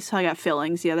you, I got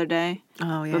fillings the other day.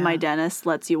 Oh, yeah. But my dentist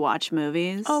lets you watch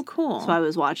movies. Oh, cool. So I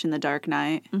was watching The Dark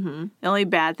Knight. Mm-hmm. The only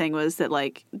bad thing was that,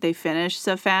 like, they finished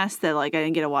so fast that, like, I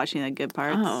didn't get to watch any of the good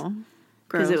parts. Oh,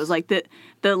 because it was, like,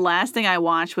 the last thing I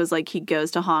watched was, like, he goes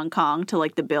to Hong Kong to,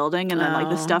 like, the building, and then, like,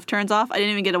 the stuff turns off. I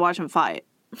didn't even get to watch him fight.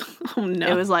 Oh, no.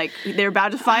 It was, like, they were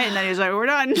about to fight, and then he was like, we're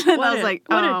done. And I was like,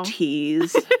 what oh. a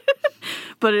tease.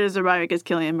 But it is surviving because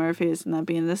Cillian Murphy is not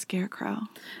being the Scarecrow.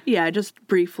 Yeah, just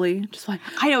briefly. Just like,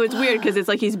 I know, it's weird because it's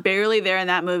like he's barely there in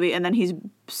that movie, and then he's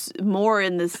more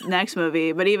in this next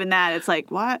movie. But even that, it's like,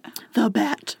 what? the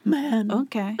Batman.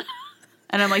 Okay.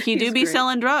 And I'm like, he do He's be great.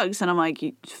 selling drugs. And I'm like,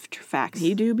 facts.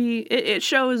 He do be, it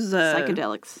shows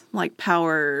Psychedelics. like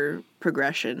power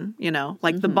progression, you know?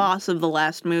 Like the boss of the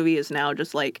last movie is now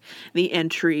just like the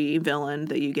entry villain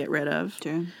that you get rid of.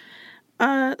 True.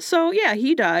 So yeah,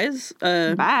 he dies.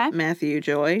 Bye. Matthew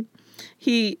Joy.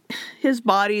 His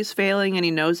body's failing and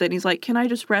he knows it. And he's like, can I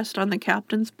just rest on the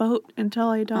captain's boat until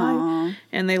I die? Aww.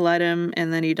 And they let him,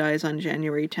 and then he dies on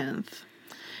January 10th.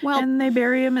 Well, And they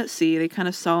bury him at sea. They kind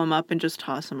of sew him up and just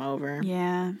toss him over.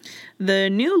 yeah. The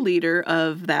new leader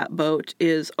of that boat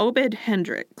is Obed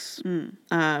Hendricks.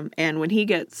 And when he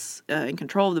gets in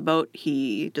control of the boat,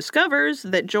 he discovers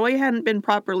that Joy hadn't been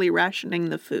properly rationing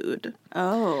the food.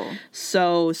 Oh,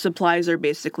 So supplies are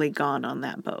basically gone on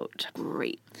that boat.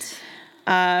 great.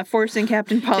 Forcing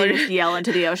Captain They Pollard. just yell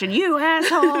into the ocean, you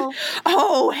asshole!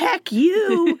 Oh, heck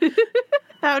you!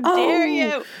 How dare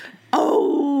you!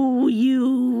 Oh,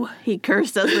 you! He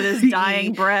cursed us with his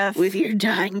dying breath. With your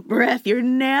dying breath, your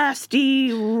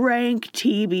nasty, rank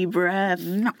TB breath.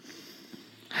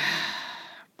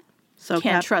 So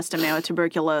Can't trust a man with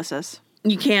tuberculosis.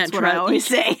 You can't That's what I always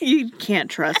say. You can't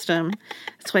trust them.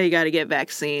 That's why you got to get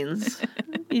vaccines.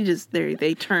 You just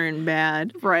they turn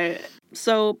bad. Right.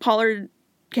 So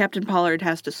Captain Pollard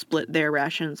has to split their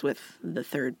rations with the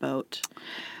third boat,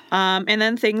 and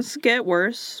then things get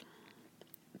worse.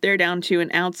 They're down to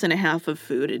 1.5 ounces of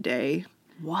food a day.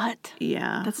 What?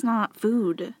 Yeah, That's not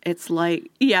food. it's like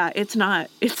it's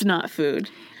not food.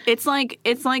 It's like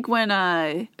when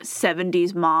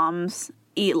 70s moms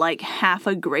eat like half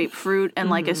a grapefruit and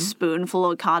like a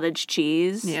spoonful of cottage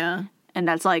cheese. Yeah, And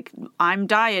that's like, I'm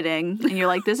dieting. And you're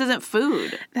like, this isn't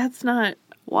food. that's not.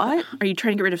 What? Are you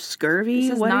trying to get rid of scurvy?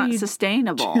 This is what not are you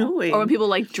sustainable. doing? Or when people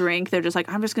like drink, they're just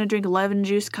like, I'm just going to drink lemon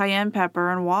juice, cayenne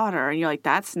pepper, and water. And you're like,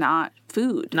 that's not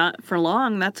food. Not for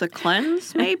long. That's a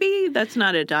cleanse, maybe. That's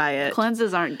not a diet.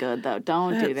 Cleanses aren't good though.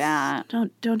 Don't do that.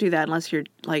 Don't do that unless you're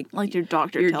like Like your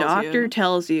doctor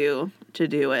tells you to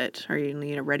do it, or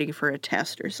you're ready for a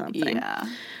test or something. Yeah.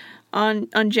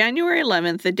 On January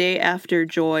 11th, the day after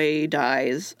Joy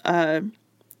dies,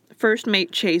 first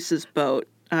mate chases boat.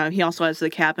 He also has the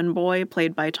cabin boy,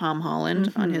 played by Tom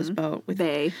Holland, on his boat.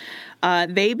 They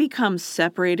become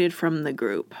separated from the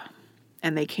group,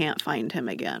 and they can't find him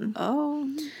again. Oh.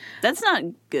 That's not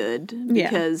good Yeah.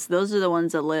 because those are the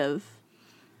ones that live,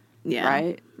 Yeah,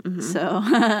 right? So,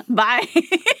 bye.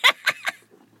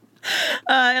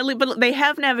 But they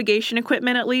have navigation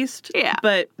equipment at least. Yeah.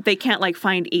 But they can't like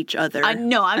find each other.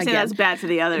 No, I'm saying again. that's bad for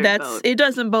the other boat. It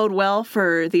doesn't bode well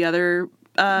for the other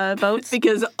boats.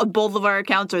 Because both of our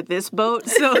accounts are this boat,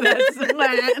 so that's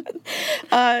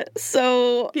bad.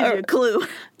 So Gives you a clue.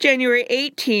 January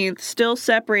 18th, still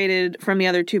separated from the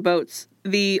other two boats,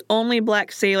 the only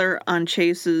black sailor on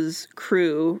Chase's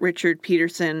crew, Richard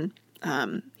Peterson,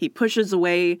 he pushes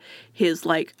away his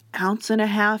 1.5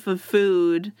 ounces of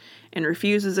food and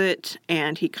refuses it,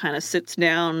 and he kind of sits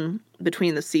down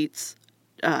between the seats,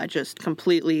 just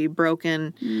completely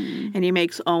broken, and he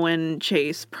makes Owen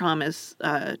Chase promise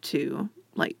to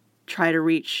try to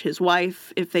reach his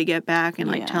wife if they get back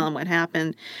and tell him what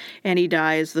happened, and he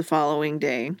dies the following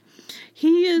day.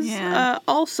 He is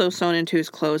also sewn into his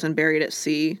clothes and buried at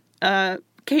sea.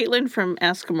 Caitlin from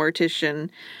Ask a Mortician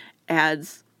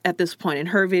adds at this point in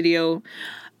her video,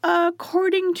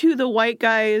 according to the white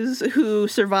guys who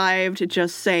survived,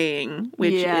 just saying,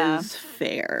 which is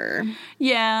fair.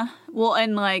 Yeah. Well,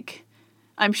 and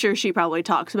I'm sure she probably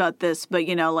talks about this, but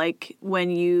when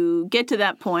you get to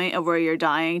that point of where you're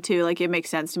dying too, it makes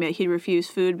sense to me that he'd refuse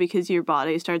food because your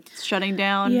body starts shutting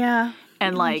down. Yeah.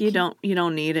 And like you don't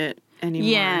need it anymore.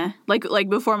 Yeah, like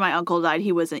before my uncle died,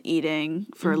 he wasn't eating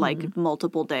for like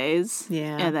multiple days.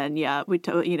 Yeah. And then we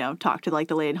talked to like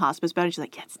the lady in hospice about it. She's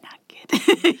like, yeah, it's not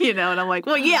good. And I'm like,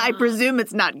 well, yeah, I presume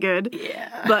it's not good.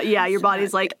 Yeah. But yeah, your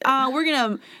body's like, we're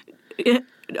gonna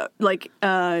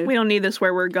we don't need this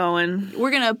where we're going.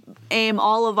 we're gonna aim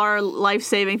all of our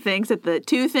life-saving things at the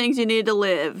two things you need to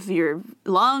live: your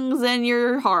lungs and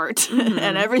your heart,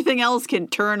 and everything else can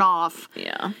turn off.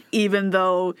 Yeah. Even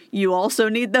though you also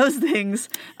need those things,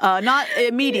 not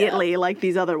immediately like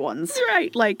these other ones.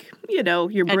 Right, like,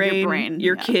 your brain,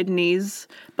 your kidneys,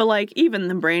 but like even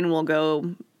the brain will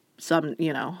go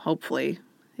hopefully,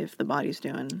 if the body's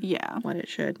doing what it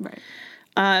should. Right.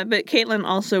 But Caitlin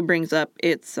also brings up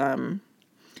it's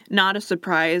not a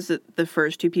surprise that the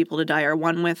first two people to die are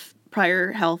one with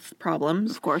prior health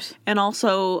problems. Of course. And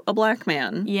also a black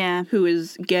man. Yeah. Who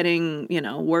is getting,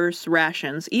 worse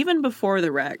rations even before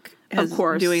the wreck. Of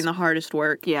course. Doing the hardest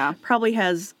work. Yeah. Probably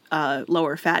has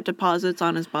lower fat deposits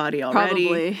on his body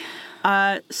already.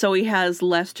 Probably. So he has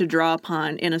less to draw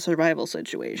upon in a survival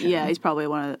situation. Yeah, he's probably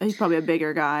a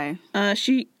bigger guy.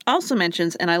 She also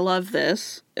mentions, and I love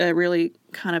this, really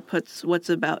kind of puts what's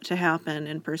about to happen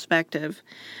in perspective,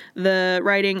 the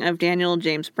writing of Daniel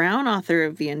James Brown, author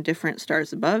of The Indifferent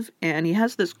Stars Above, and he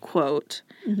has this quote,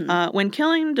 when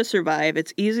killing to survive,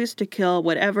 it's easiest to kill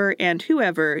whatever and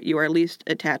whoever you are least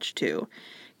attached to.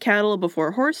 Cattle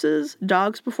before horses,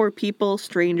 dogs before people,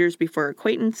 strangers before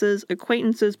acquaintances,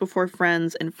 acquaintances before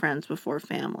friends, and friends before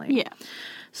family. Yeah.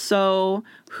 So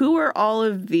who are all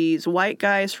of these white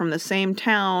guys from the same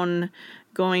town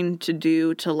going to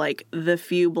do to, like, the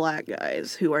few black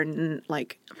guys who are,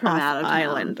 like, From out of town.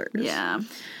 islanders? Yeah.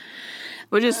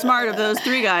 Which is smart of those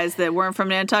three guys that weren't from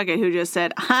Nantucket who just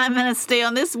said, I'm going to stay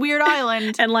on this weird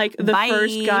island. And, like, the Bye.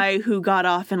 first guy who got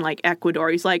off in, like, Ecuador,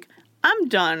 he's like, I'm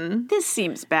done. This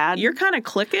seems bad. You're kind of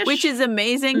cliquish. Which is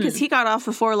amazing because he got off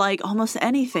before, like, almost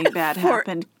anything bad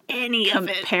happened. Any of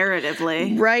it.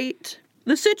 Comparatively. Right.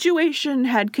 The situation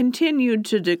had continued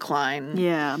to decline.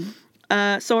 Yeah.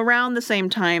 So around the same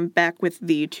time, back with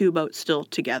the two boats still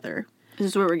together. Is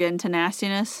this where we're getting to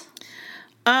nastiness?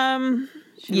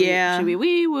 Yeah. Should we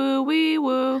wee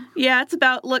woo? Yeah,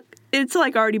 it's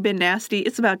like already been nasty.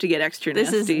 It's about to get extra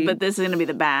nasty. But this is going to be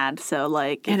the bad. So,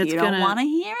 like, And if it's you don't want to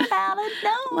hear about it,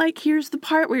 no. Like, here's the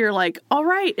part where you're like, all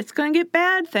right, it's going to get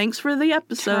bad. Thanks for the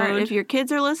episode. If your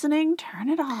kids are listening, turn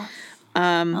it off.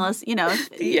 Unless,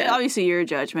 obviously your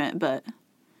judgment, but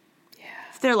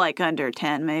if they're like under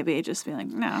 10, maybe just be like,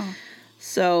 no.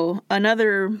 So,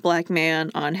 another black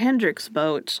man on Hendrick's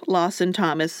boat, Lawson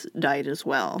Thomas, died as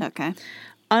well. Okay.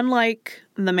 Unlike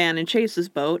the man in Chase's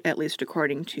boat, at least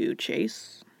according to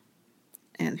Chase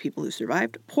and the people who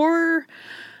survived, poor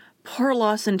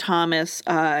Lawson Thomas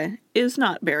is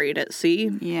not buried at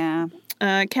sea. Yeah.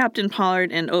 Captain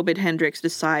Pollard and Obed Hendricks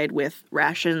decide with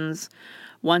rations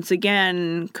once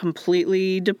again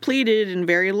completely depleted and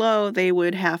very low, they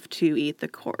would have to eat the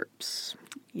corpse.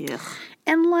 Yeah.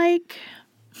 And like,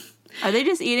 are they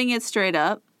just eating it straight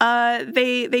up?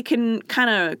 They can kind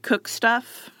of cook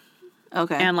stuff.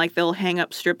 Okay. And like they'll hang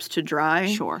up strips to dry.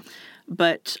 Sure.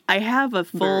 But I have a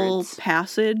full Birds.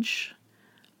 passage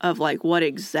of like what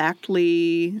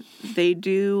exactly they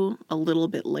do a little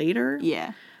bit later.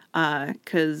 Yeah.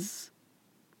 'Cause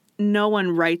no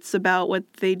one writes about what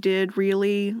they did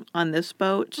really on this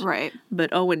boat. Right.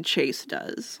 But Owen Chase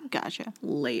does. Gotcha.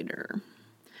 Later.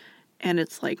 And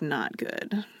it's like not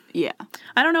good. Yeah.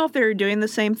 I don't know if they're doing the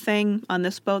same thing on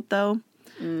this boat though.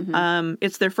 Mm-hmm.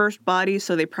 It's their first body,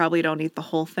 so they probably don't eat the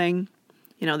whole thing.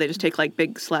 They just take like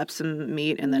big slaps of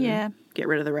meat and then get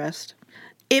rid of the rest.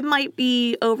 It might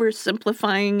be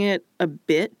oversimplifying it a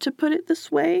bit to put it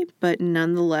this way, but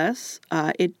nonetheless,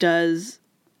 it does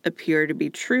appear to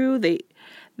be true.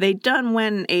 They done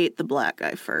went and ate the black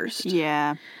guy first.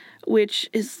 Yeah. Which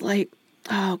is like,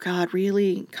 oh God,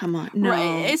 really? Come on. No.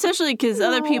 Right. Especially because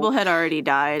other people had already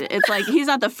died. It's like, he's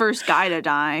not the first guy to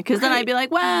die. Because then I'd be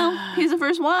like, well, he's the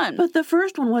first one. But the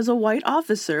first one was a white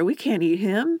officer. We can't eat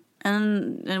him.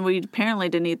 And we apparently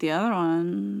didn't eat the other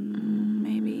one.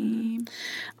 Maybe.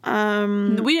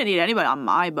 We didn't eat anybody on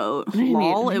my boat.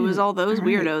 Lol. It was all those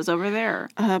weirdos over there.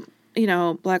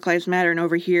 Black Lives Matter, and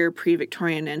over here,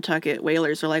 pre-Victorian Nantucket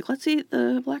whalers are like, let's eat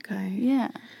the black guy.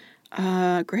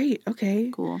 Yeah. Great.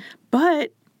 Okay. Cool.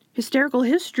 But hysterical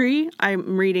history,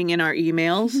 I'm reading in our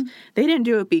emails, they didn't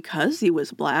do it because he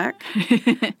was black.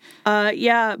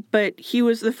 Yeah, but he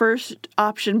was the first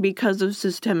option because of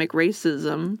systemic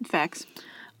racism. Facts.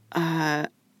 And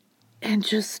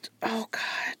just, oh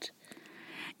God.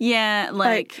 Yeah,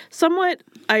 like somewhat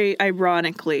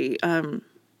ironically,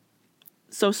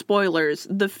 so spoilers,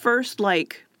 the first,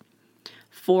 like,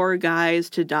 4 guys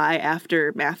to die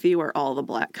after Matthew are all the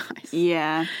black guys.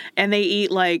 Yeah. And they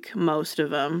eat, like, most of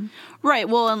them. Right.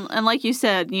 Well, and like you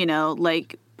said, you know,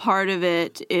 like, part of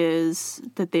it is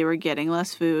that they were getting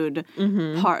less food,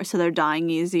 so they're dying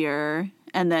easier.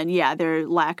 And then, yeah, their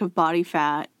lack of body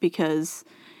fat because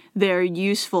they're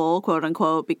useful, quote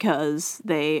unquote, because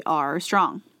they are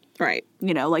strong. Right.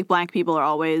 You know, like black people are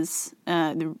always,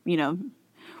 you know,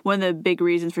 one of the big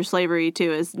reasons for slavery,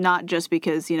 too, is not just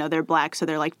because, you know, they're black, so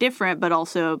they're, like, different, but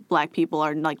also black people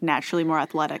are, like, naturally more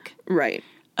athletic. Right.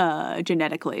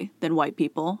 Genetically than white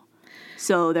people.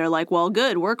 So they're like, well,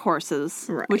 good, workhorses,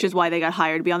 Right. which is why they got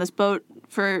hired to be on this boat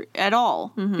at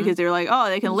all. Because they're like, oh,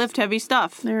 they can lift heavy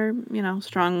stuff. They're, you know,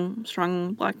 strong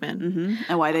black men.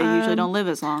 And why they usually don't live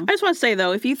as long. I just want to say,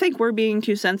 though, if you think we're being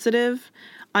too sensitive,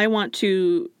 I want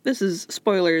to, this is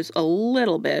spoilers a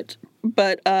little bit,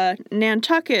 but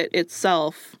Nantucket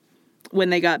itself, when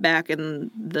they got back and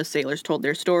the sailors told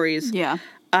their stories, Yeah.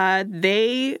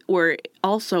 they were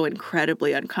also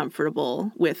incredibly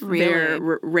uncomfortable with their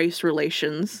race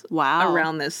relations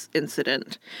around this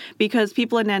incident. Because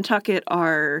people in Nantucket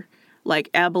are, like,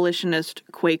 abolitionist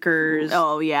Quakers.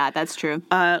 Oh, yeah, that's true.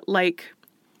 Like,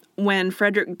 when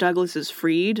Frederick Douglass is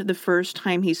freed, the first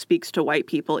time he speaks to white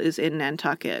people is in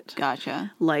Nantucket.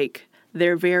 Gotcha. Like,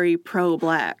 they're very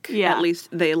pro-black. Yeah. At least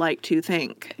they like to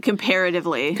think.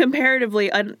 Comparatively,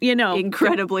 You know.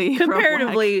 incredibly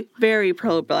Comparatively very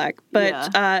pro-black.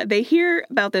 But Yeah. they hear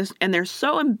about this, and they're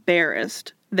so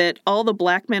embarrassed that all the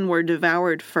black men were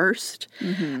devoured first,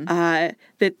 that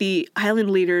the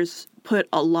island leaders put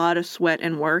a lot of sweat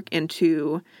and work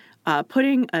into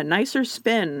putting a nicer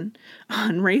spin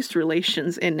on race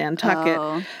relations in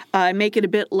Nantucket, make it a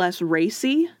bit less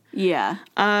racy. Yeah.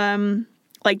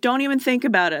 Like, don't even think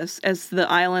about us as the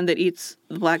island that eats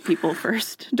the black people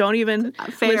first. Don't even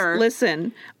Fair.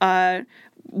 listen.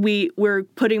 We're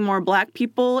putting more black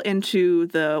people into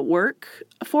the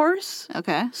workforce.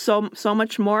 Okay. So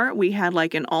much more. We had,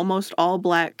 like, an almost all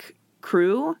black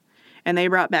crew, and they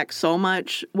brought back so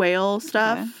much whale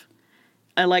stuff. Okay.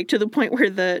 I like to the point where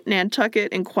the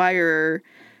Nantucket Enquirer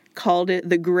called it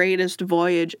the greatest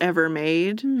voyage ever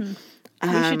made.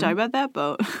 We should talk about that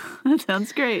boat. That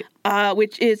sounds great.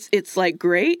 Which is, it's, like,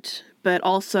 great, but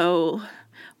also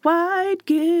white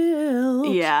guilt.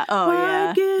 Yeah. Oh,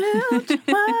 white guilt,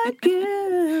 white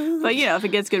guilt. But, you know, if it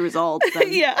gets good results,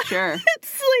 then Yeah. sure.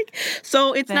 It's like,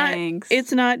 so it's Thanks.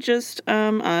 not just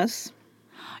us.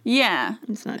 Yeah.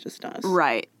 It's not just us.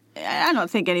 Right. I don't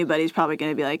think anybody's probably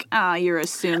going to be like, you're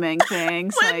assuming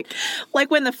things. Like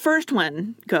when the first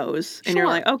one goes, and you're Sure.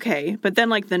 like, okay, but then,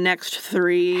 like, the next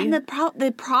 3. And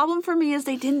the problem for me is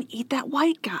they didn't eat that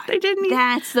white guy. They didn't eat.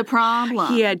 That's the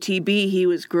problem. He had TB. He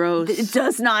was gross. It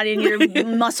does not in your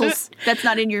muscles. That's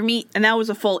not in your meat. And that was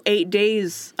a full 8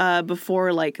 days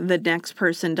before, like, the next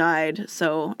person died.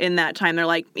 So in that time, they're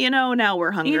like, you know, now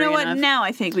we're hungry You know what? enough. Now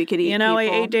I think we could eat. You know,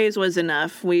 people. 8 days was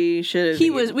enough. We should.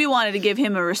 We wanted to give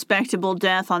him a respectable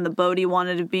death on the boat he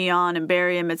wanted to be on and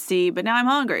bury him at sea, but now I'm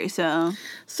hungry, so.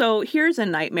 So here's a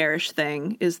nightmarish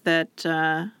thing, is that,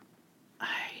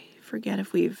 I forget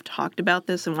if we've talked about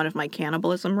this in one of my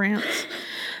cannibalism rants,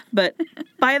 but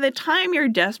by the time you're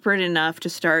desperate enough to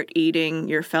start eating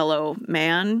your fellow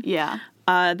man, Yeah.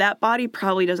 that body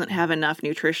probably doesn't have enough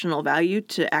nutritional value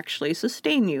to actually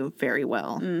sustain you very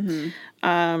well.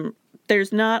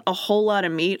 There's not a whole lot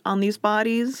of meat on these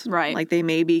bodies. Right. Like, they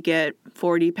maybe get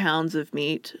 40 pounds of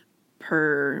meat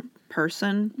per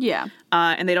person. Yeah.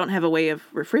 And they don't have a way of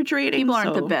refrigerating. People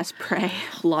aren't the so best prey.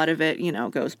 A lot of it, you know,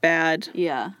 goes bad.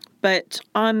 Yeah. But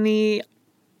on the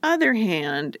other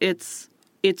hand, it's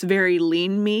very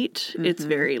lean meat. It's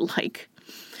very, like,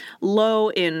 low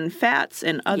in fats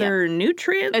and other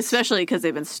nutrients. Especially because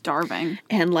they've been starving.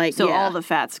 And, like, So all the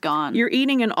fat's gone. You're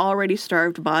eating an already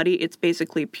starved body. It's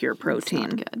basically pure It's protein.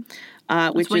 not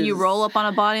good. Which When is, you roll up on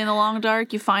a body in the long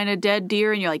dark, you find a dead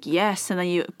deer and you're like, yes. And then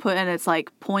you put in it's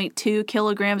like 0.2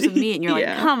 kilograms of meat. And you're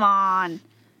Yeah. like, come on.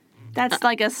 That's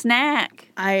like a snack.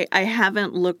 I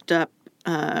haven't looked up,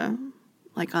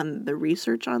 like, on the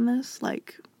research on this.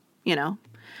 Like, you know,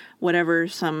 whatever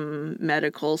some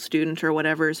medical student or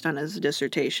whatever has done his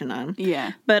dissertation on.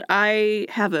 Yeah. But I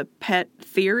have a pet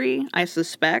theory. I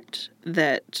suspect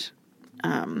that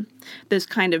this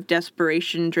kind of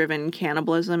desperation-driven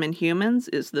cannibalism in humans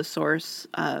is the source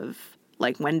of,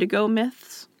 like, Wendigo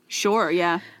myths. Sure,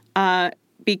 yeah.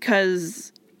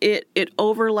 Because it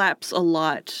overlaps a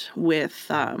lot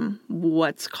with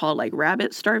what's called, like,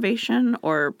 rabbit starvation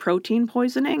or protein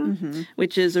poisoning,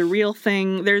 which is a real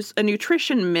thing. There's a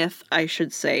nutrition myth, I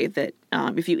should say, that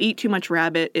if you eat too much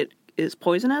rabbit, it is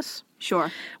poisonous.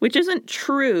 Sure. which isn't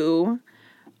true.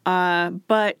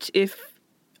 But if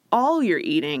all you're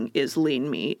eating is lean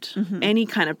meat, any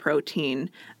kind of protein,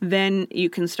 then you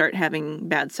can start having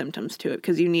bad symptoms to it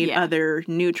because you need other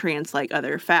nutrients like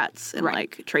other fats and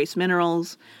like trace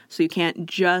minerals. So you can't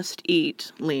just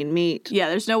eat lean meat. Yeah,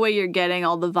 there's no way you're getting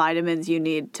all the vitamins you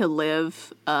need to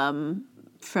live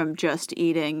from just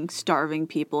eating starving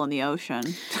people in the ocean.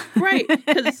 Right,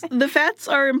 because the fats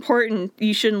are important.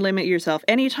 You shouldn't limit yourself.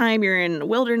 Anytime you're in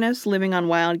wilderness, living on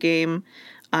wild game,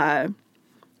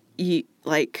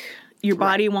 your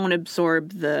body won't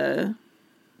absorb the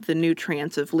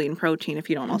nutrients of lean protein if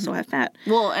you don't also have fat.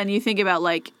 Well, and you think about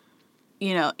like,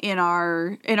 you know, in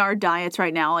our diets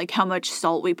right now, like how much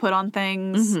salt we put on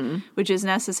things, which is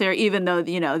necessary, even though,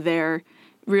 you know, they're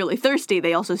really thirsty,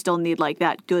 they also still need like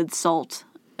that good salt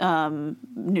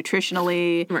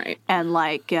nutritionally. Right. And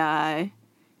like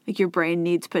your brain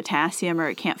needs potassium or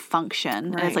it can't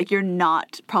function. Right. And it's like you're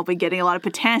not probably getting a lot of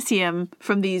potassium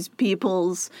from these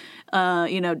people's,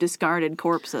 discarded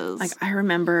corpses. Like, I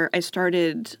remember I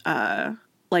started,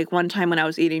 one time when I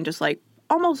was eating just, like,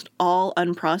 almost all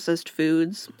unprocessed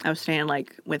foods. I was staying,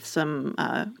 like, with some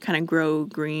kind of go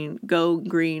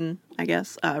green, I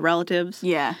guess, relatives.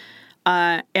 Yeah.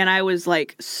 And I was,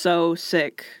 like, so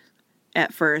sick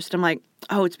at first. I'm like,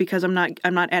 oh, it's because I'm not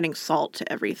adding salt to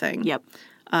everything. Yep.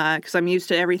 Because I'm used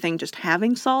to everything just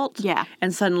having salt. Yeah.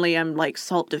 And suddenly I'm, like,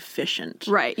 salt deficient.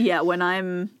 Right. Yeah. When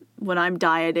I'm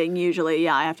dieting, usually,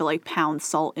 I have to like pound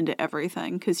salt into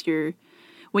everything because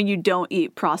when you don't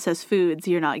eat processed foods,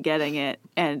 you're not getting it.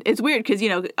 And it's weird because, you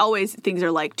know, always things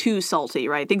are like too salty,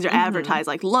 right? Things are advertised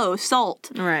like low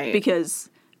salt. Right. Because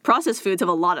processed foods have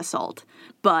a lot of salt.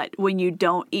 But when you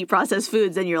don't eat processed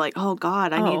foods, then you're like, oh,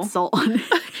 God, I need salt.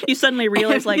 You suddenly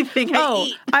realize, like, I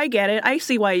eat. I get it. I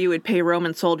see why you would pay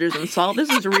Roman soldiers in salt. This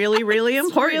is really, really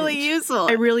important. It's really useful.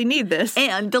 I really need this.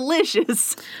 And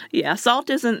delicious. Yeah,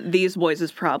 salt isn't these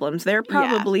boys' problems. They're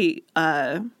probably,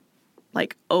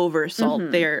 over salt.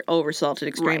 They're over-salted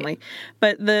extremely. Right.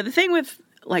 But the thing with,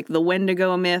 like, the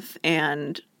Wendigo myth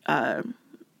and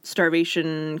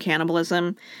starvation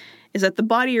cannibalism is that the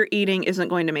body you're eating isn't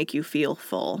going to make you feel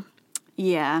full.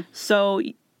 Yeah. So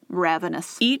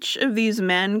Ravenous. each of these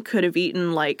men could have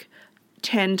eaten like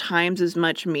 10 times as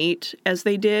much meat as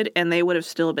they did, and they would have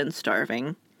still been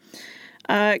starving.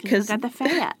 Because got the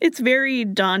fat. It's very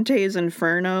Dante's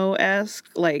Inferno-esque.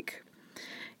 Like,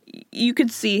 you could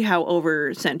see how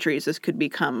over centuries this could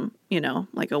become, you know,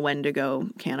 like a Wendigo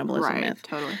cannibalism myth.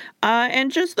 Totally. And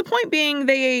just the point being,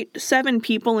 they ate 7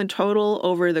 people in total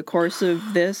over the course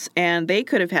of this, and they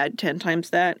could have had 10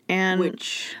 times that and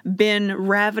been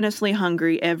ravenously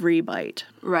hungry every bite.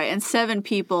 Right, and 7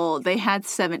 people, they had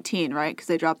 17, right? Because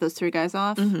they dropped those 3 guys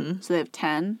off. Mm-hmm. So they have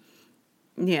 10.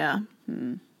 Yeah.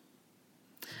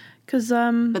 Because,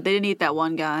 But they didn't eat that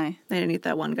one guy. They didn't eat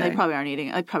that one guy. They probably aren't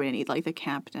eating. I probably didn't eat like the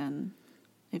captain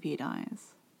if he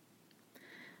dies.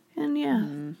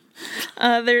 And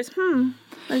there's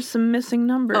some missing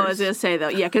numbers. Oh, I was gonna say though,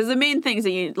 yeah, because the main things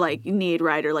that you like need,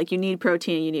 right, are like you need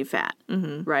protein, you need fat,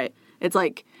 right? It's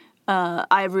like I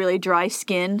have really dry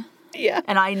skin,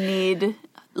 and I need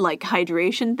like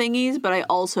hydration thingies, but I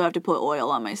also have to put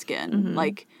oil on my skin.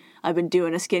 Like I've been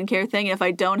doing a skincare thing, and if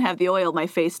I don't have the oil, my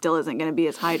face still isn't going to be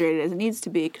as hydrated as it needs to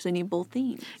be because I need both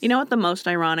things. You know what the most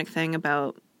ironic thing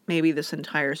about maybe this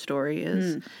entire story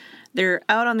is? They're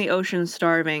out on the ocean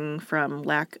starving from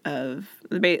lack of,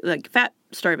 like, fat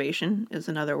starvation is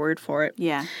another word for it.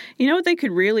 Yeah. You know what they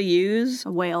could really use?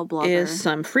 A whale blubber. Is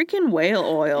some freaking whale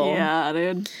oil. Yeah,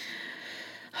 dude.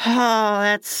 Oh,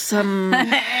 that's some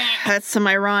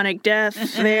ironic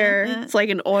death there. It's like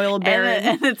an oil baron.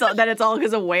 And it's all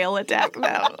because of whale attack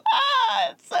now.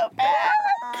 It's so bad.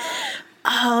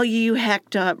 Oh, you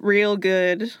hacked up real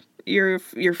good. Your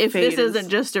if this isn't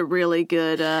just a really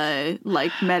good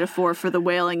metaphor for the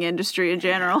whaling industry in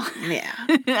general. Yeah.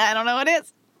 I don't know what it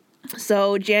is.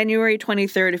 So January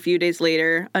 23rd, a few days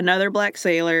later, another black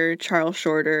sailor, Charles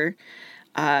Shorter,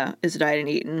 is died and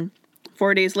eaten.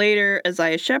 4 days later,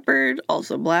 Isaiah Shepard,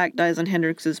 also black, dies on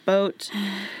Hendrix's boat.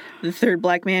 The third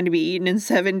black man to be eaten in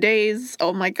 7 days.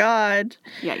 Oh my God.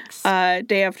 Yikes.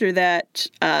 Day after that,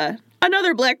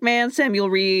 another black man, Samuel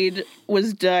Reed,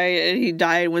 he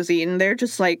died and was eaten. They're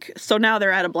just like, so now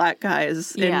they're out of black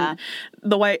guys. Yeah. And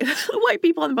the white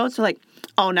people on the boats are like,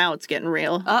 oh, now it's getting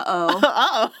real. Uh-oh.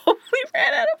 Uh-oh. We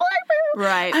ran out of black people.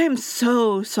 Right. I am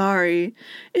so sorry.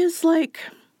 It's like,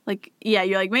 yeah,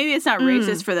 you're like, maybe it's not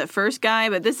racist for the first guy,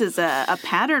 but this is a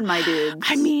pattern, my dudes.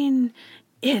 I mean,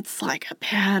 it's like a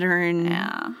pattern.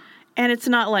 Yeah. And it's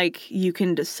not like you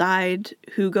can decide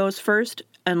who goes first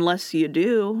unless you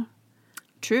do.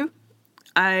 True.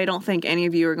 I don't think any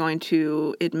of you are going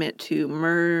to admit to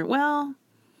murder. Well,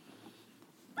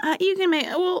 you can make.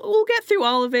 We'll get through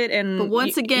all of it, and But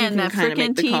once again, that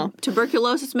freaking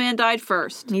tuberculosis man died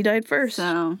first. He died first.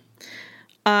 So,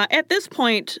 at this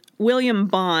point, William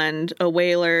Bond, a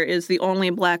whaler, is the only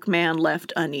black man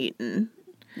left uneaten.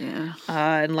 yeah.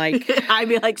 And like, I'd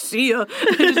be like, see ya.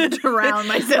 Just drown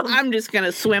myself. I'm just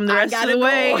gonna swim the rest of the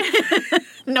way.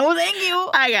 No, thank you.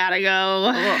 I gotta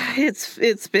go.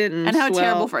 It's been And how swell.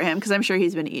 terrible for him, because I'm sure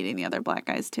he's been eating the other black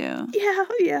guys too.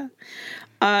 Yeah.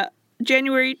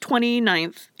 January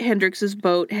 29th, Hendrix's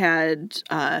boat had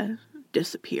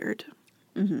disappeared.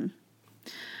 Mm-hmm.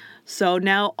 So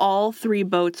now all 3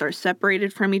 boats are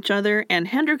separated from each other, and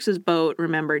Hendrix's boat,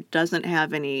 remember, doesn't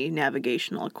have any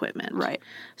navigational equipment. Right.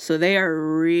 So they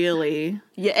are really...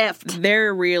 You effed.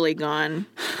 They're really gone.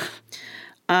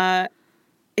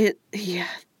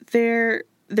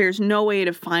 There's no way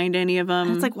to find any of them.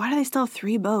 And it's like, why do they still have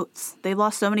 3 boats? They've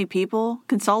lost so many people.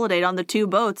 Consolidate on the 2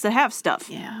 boats that have stuff.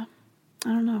 Yeah. I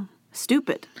don't know.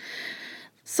 Stupid.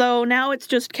 So now it's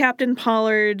just Captain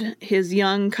Pollard, his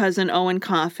young cousin Owen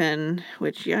Coffin,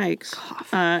 which, yikes.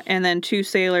 And then 2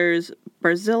 sailors,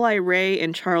 Barzillai Ray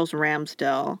and Charles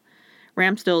Ramsdell.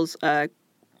 Ramsdell's a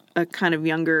kind of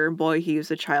younger boy. He was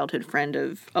a childhood friend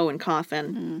of Owen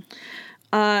Coffin.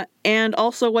 And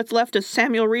also what's left of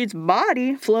Samuel Reed's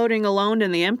body floating alone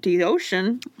in the empty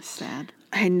ocean. Sad.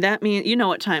 And that means, you know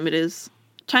what time it is.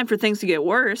 Time for things to get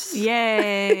worse.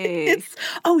 Yay.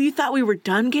 You thought we were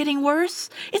done getting worse?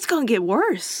 It's going to get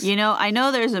worse. You know, I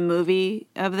know there's a movie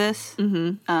of this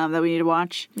that we need to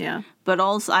watch. Yeah. But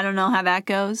also, I don't know how that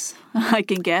goes. I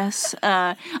can guess.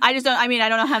 I don't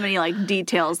know how many, like,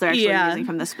 details they're actually using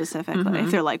from this specifically.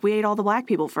 If they're like, we ate all the black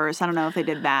people first. I don't know if they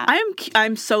did that.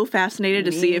 I'm so fascinated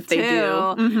to see if they do.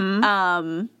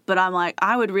 Mm-hmm. But I'm like,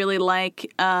 I would really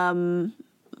like, like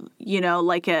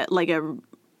a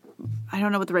I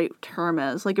don't know what the right term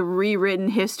is, like a rewritten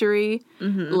history,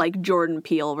 like Jordan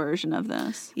Peele version of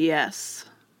this. Yes.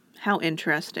 How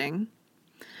interesting.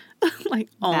 Like,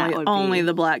 That only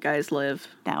the black guys live.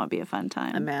 That would be a fun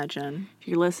time. Imagine. If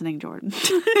you're listening, Jordan.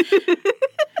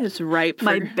 It's ripe for...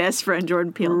 My best friend,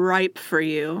 Jordan Peele. Ripe for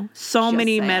you. So Just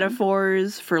many saying.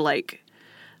 metaphors for, like,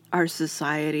 our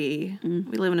society.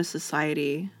 We live in a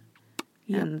society,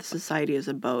 and the society is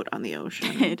a boat on the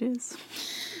ocean. It is.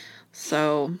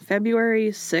 So, February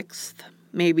 6th,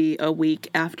 maybe a week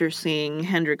after seeing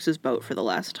Hendrix's boat for the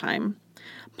last time,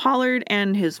 Pollard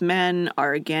and his men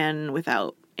are again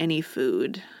without any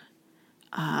food.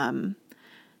 And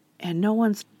no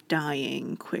one's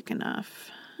dying quick enough.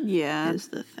 Yeah. Is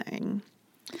the thing.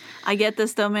 I get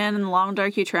this, though, man. In the long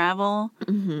dark, you travel,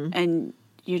 and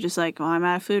you're just like, well, I'm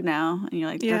out of food now. And you're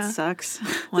like, that sucks.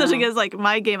 Especially because, like,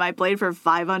 my game I played for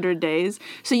 500 days.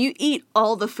 So you eat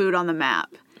all the food on the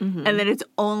map. And then it's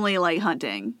only, like,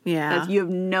 hunting. Yeah. You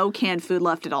have no canned food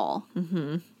left at all.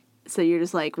 So you're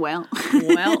just like, well,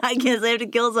 I guess I have to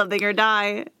kill something or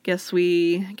die. Guess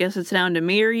it's down to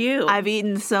me or you. I've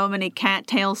eaten so many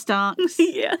cattail stalks.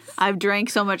 Yes. I've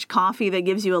drank so much coffee that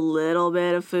gives you a little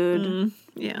bit of food.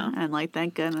 Yeah. And, like,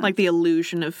 thank goodness. Like the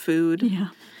illusion of food. Yeah.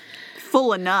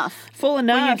 Full enough. When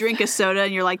you drink a soda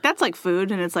and you're like, that's like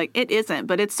food. And it's like, it isn't.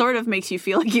 But it sort of makes you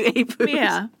feel like you ate food.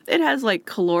 Yeah. It has, like,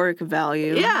 caloric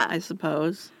value, Yeah. I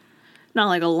suppose. Not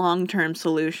like a long-term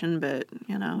solution, but,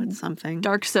 it's something.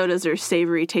 Dark sodas are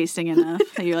savory tasting enough.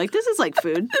 And you're like, this is like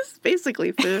food. It's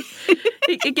basically food.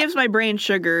 it gives my brain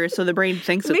sugar, so the brain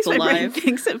thinks it's Makes alive. my brain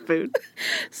thinks it's food.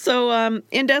 So,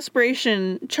 in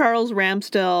desperation, Charles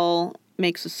Ramsdell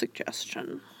makes a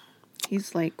suggestion.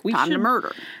 He's like, Time to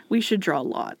murder. We should draw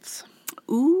lots.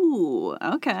 Ooh,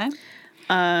 okay.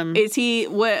 Is he,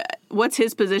 what's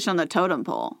his position on the totem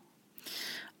pole?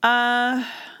 I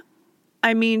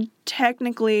mean,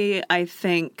 technically, I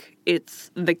think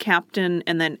it's the captain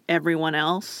and then everyone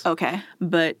else. Okay.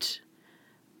 But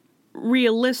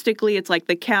realistically, it's like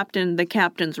the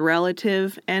captain's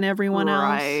relative, and everyone else.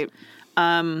 Right.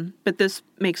 But this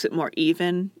makes it more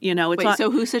even, It's Wait,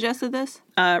 so who suggested this?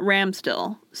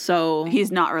 Ramsdell. So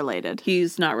He's not related.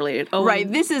 he's not related. Oh,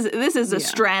 Right. This is a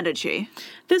strategy.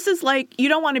 This is like, you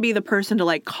don't want to be the person to,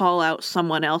 like, call out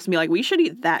someone else and be like, we should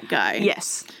eat that guy.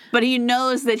 Yes. But he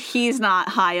knows that he's not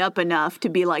high up enough to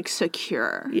be, like,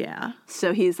 secure. Yeah.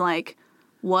 So he's like,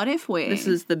 what if we This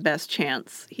is the best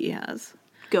chance he has.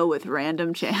 go with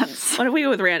random chance? What if we go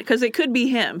with Rand? Because it could be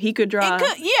him. He could draw.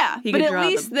 He but could at draw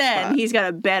least the then spot. he's got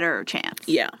a better chance.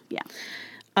 Yeah. Yeah.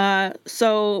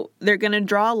 So they're going to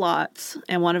draw lots,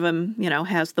 and one of them,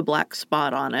 has the black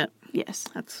spot on it. Yes.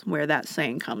 That's where that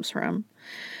saying comes from.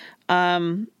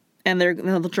 And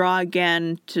they'll draw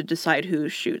again to decide who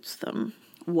shoots them.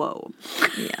 Whoa.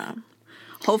 Yeah.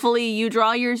 Hopefully you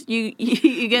draw you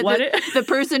get the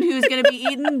person who's going to be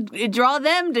eaten, draw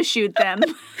them to shoot them.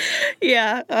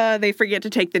 Yeah. They forget to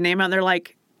take the name out. And they're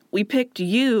like, we picked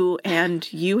you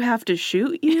and you have to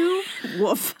shoot you?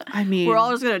 Woof. I mean, we're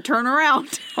all just going to turn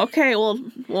around. Okay, well,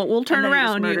 we'll turn And then you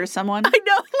around. just murder someone. I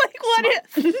know. Like, what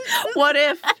if? What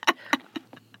if?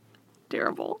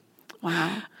 Terrible.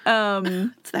 Wow.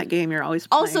 Um, It's that game you're always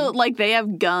playing. also, like, they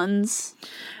have guns.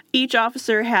 Each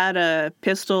officer had a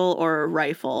pistol or a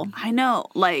rifle. I know.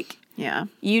 Like, Yeah.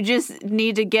 you just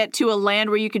need to get to a land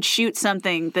where you could shoot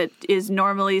something that is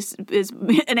normally is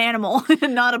an animal,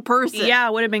 not a person. Yeah,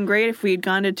 it would have been great if we'd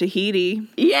gone to Tahiti.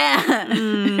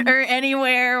 Yeah. Or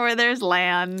anywhere where there's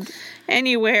land.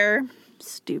 Anywhere.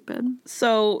 Stupid.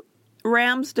 So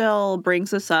Ramsdell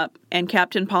brings us up, and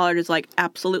Captain Pollard is like,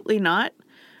 absolutely not.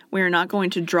 We're not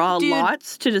going to draw Dude.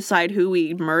 lots to decide who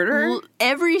we murder.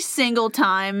 Every single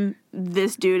time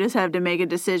this dude has had to make a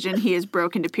decision, he is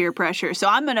broken to peer pressure. So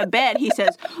I'm going to bet he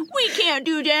says, we can't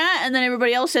do that. And then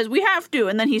everybody else says, we have to.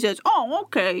 And then he says, oh,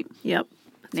 okay. Yep.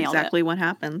 That's Nailed exactly what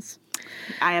happens.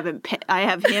 I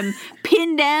have him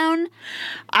pinned down.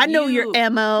 I know your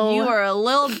MO. You are a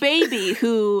little baby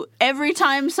who every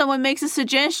time someone makes a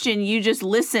suggestion, you just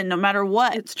listen no matter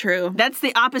what. It's true. That's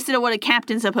the opposite of what a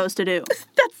captain's supposed to do.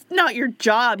 That's not your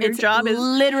job. Your job is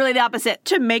literally the opposite.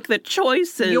 to make the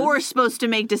choices. You're supposed to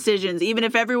make decisions, even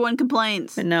if everyone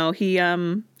complains. But no, he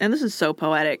and this is so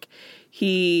poetic.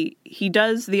 He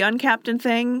does the uncaptain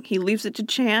thing. He leaves it to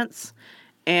chance.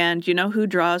 And you know who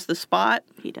draws the spot?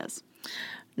 He does.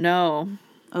 No.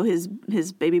 Oh, his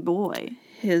baby boy.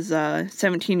 His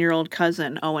 17-year-old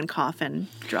cousin, Owen Coffin,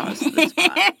 draws the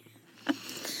spot.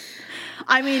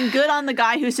 I mean, good on the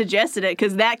guy who suggested it,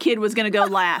 because that kid was going to go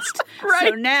last. Right.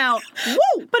 So now,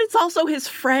 Woo! But it's also his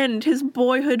friend, his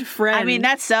boyhood friend. I mean,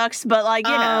 that sucks, but like,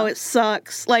 you know. Oh, it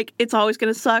sucks. Like, it's always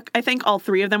going to suck. I think all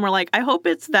three of them were like, I hope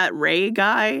it's that Ray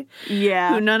guy Yeah.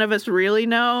 who none of us really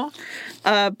know.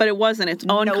 But it wasn't. It's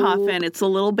Owen Nope. Coffin. It's a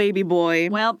little baby boy.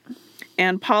 Well,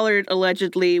 And Pollard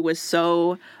allegedly was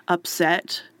so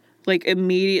upset. Like,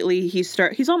 immediately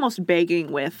he's almost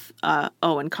begging with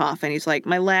Owen Coffin. He's like,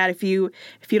 my lad, if you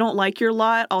don't like your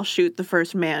lot, I'll shoot the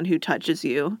first man who touches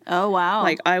you. oh, wow.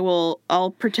 Like,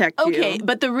 I'll protect you. Okay,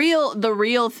 but the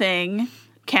real thing,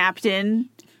 Captain,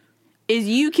 is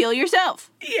you kill yourself.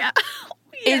 Yeah.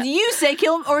 Is you say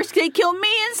kill me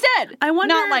instead. I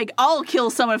wonder- Not like I'll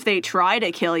kill someone if they try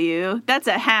to kill you. That's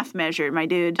a half measure, my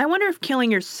dude. I wonder if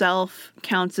killing yourself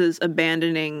counts as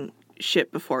abandoning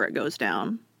ship before it goes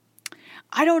down.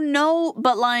 I don't know,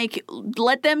 but like,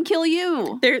 let them kill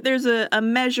you. There's a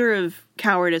measure of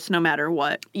cowardice no matter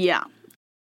what. Yeah.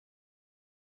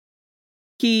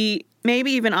 He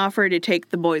maybe even offered to take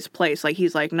the boy's place. Like,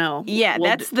 he's like, no. Yeah,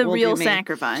 that's the we'll real do me.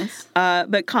 sacrifice.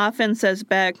 But Coffin says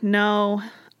back, no,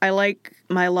 I like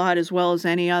my lot as well as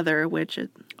any other, which at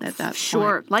that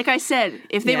Sure. point. Like I said,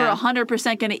 if they Yeah. were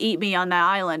 100% going to eat me on that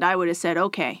island, I would have said,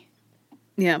 okay,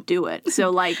 Yeah. do it.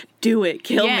 So like, Do it.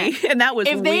 Kill Yeah. me. And that was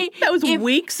if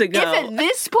weeks ago. If at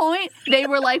this point they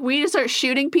were like, we need to start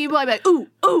shooting people, I'd be like, ooh,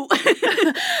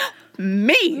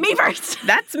 me first.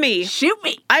 That's me. Shoot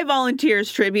me. I volunteer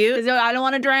as tribute. 'Cause I don't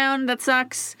want to drown. That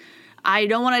sucks. I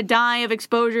don't want to die of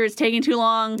exposure. It's taking too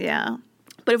long. Yeah.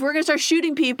 But if we're going to start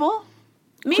shooting people,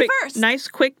 me first. Nice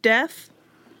quick death.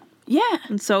 Yeah.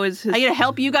 And so is his. I gotta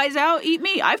help you guys out. Eat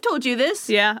me. I've told you this.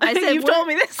 Yeah, I said you've told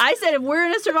me this. I said if we're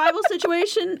in a survival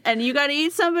situation and you gotta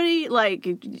eat somebody, like,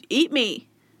 eat me.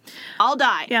 I'll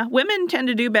die. Yeah, women tend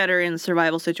to do better in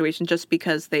survival situations just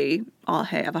because they all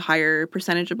have a higher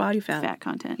percentage of body fat. Fat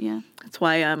content. Yeah. That's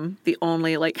why the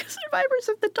only survivors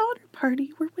of the Donner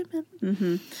Party were women.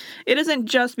 Mm-hmm. It isn't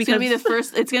just because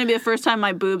It's gonna be the first time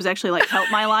my boobs actually like help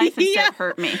my life instead Yeah. of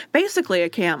hurt me. basically a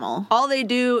camel. All they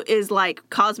do is like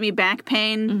cause me back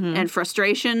pain and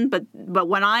frustration, but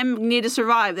when I need to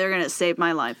survive, they're gonna save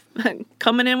my life.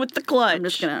 Coming in with the clutch. I'm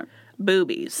just gonna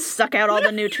boobies. suck out all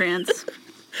the nutrients.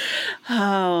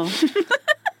 Oh.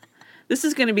 This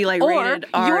is going to be like Or rated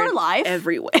R your life.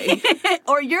 every way.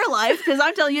 Or your life, because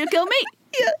I'm telling you to kill me.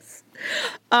 Yes.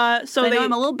 So I know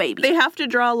I'm a little baby. They have to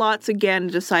draw lots again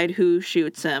to decide who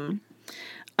shoots him.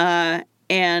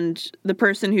 And the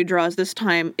person who draws this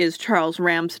time is Charles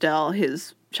Ramsdell,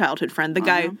 his childhood friend, the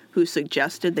guy who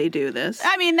suggested they do this.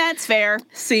 I mean, that's fair.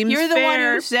 Seems You're the fair. one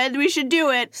who said we should do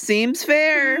it. Seems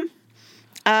fair.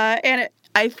 And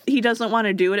he doesn't want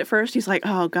to do it at first. He's like,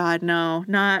 oh, God, no,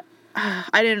 not.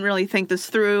 I didn't really think this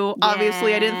through.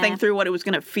 Obviously, I didn't think through what it was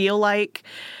going to feel like.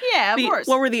 Yeah, of course.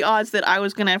 What were the odds that I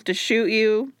was going to have to shoot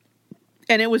you?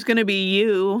 And it was going to be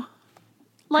you.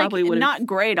 Like, probably would've- not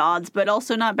great odds, but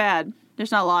also not bad.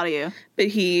 There's not a lot of you. But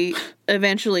he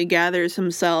eventually gathers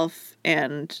himself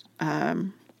and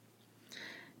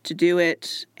to do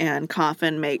it, and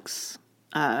Coffin makes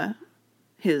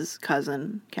his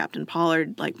cousin, Captain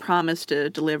Pollard, like promise to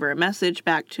deliver a message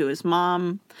back to his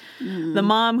mom. The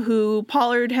mom who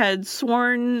Pollard had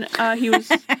sworn he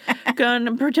was going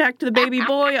to protect the baby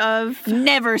boy of.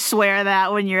 Never swear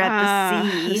that when you're at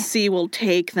the The sea. sea will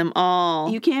take them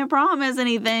all. You can't promise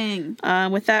anything.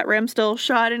 With that, Rem still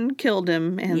shot and killed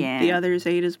him, and Yeah. the others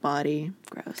ate his body.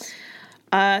 Gross.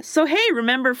 So hey,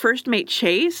 remember First Mate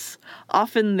Chase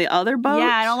off in the other boat? Yeah,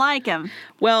 I don't like him.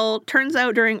 Well, turns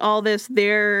out during all this,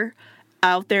 they're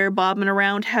out there bobbing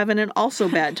around having an also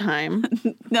bad time.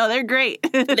 No, they're great.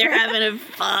 They're having a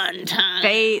fun time.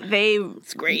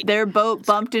 It's great. Their boat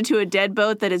bumped into a dead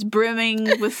boat that is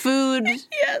brimming with food,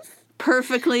 Yes.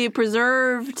 perfectly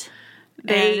preserved. And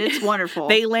it's wonderful.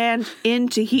 They land in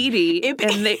Tahiti,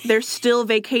 and they're still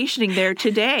vacationing there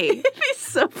today. It'd be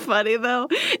so funny though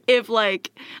if like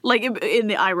in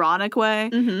the ironic way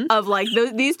of like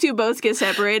these two boats get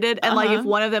separated and like if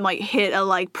one of them like hit a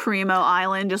like primo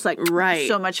island, just like Right.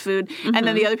 so much food, and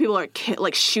then the other people are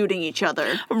like shooting each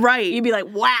other. Right. You'd be like,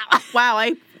 wow, Wow,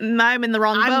 I'm in the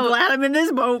wrong I'm boat. glad I'm in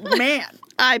this boat, man.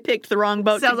 I picked the wrong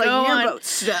boat Sounds to go like your on. boat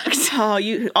sucks.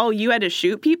 Oh, you had to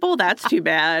shoot people? That's too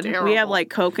bad. We have Terrible. like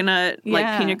coconut, like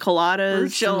Yeah. pina coladas, We're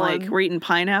and chilling. like we're eating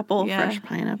pineapple, Yeah. fresh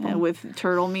pineapple. Yeah, with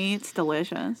turtle meat, it's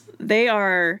delicious. They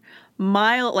are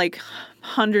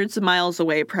hundreds of miles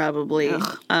away, probably.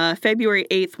 February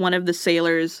 8th, one of the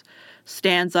sailors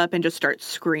stands up and just starts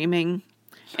screaming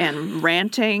and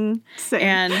ranting. Same.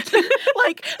 And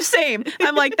same.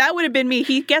 I'm like, that would have been me.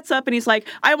 He gets up and he's like,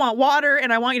 I want water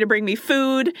and I want you to bring me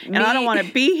food and I don't want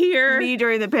to be here. Me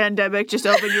during the pandemic, just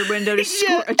open your window to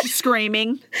just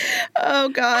screaming. Oh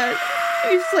God.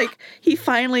 He's like, he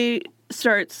finally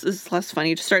starts, this is less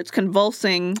funny, just starts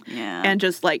convulsing Yeah. and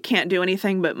just like can't do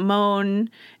anything but moan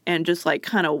and just like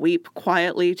kind of weep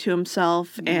quietly to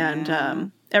himself.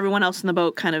 And everyone else in the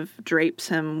boat kind of drapes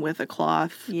him with a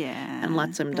cloth Yeah. and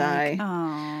lets him die.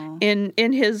 Oh.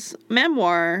 In his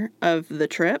memoir of the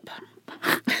trip,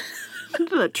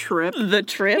 The trip.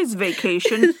 His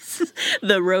vacation.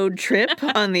 the road trip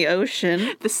on the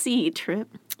ocean, The sea trip.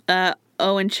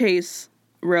 Owen Chase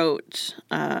wrote,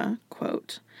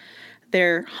 quote,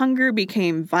 "Their hunger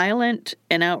became violent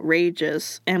and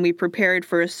outrageous, and we prepared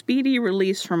for a speedy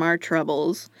release from our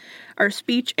troubles. Our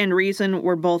speech and reason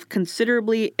were both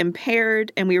considerably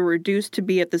impaired, and we were reduced to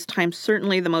be at this time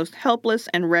certainly the most helpless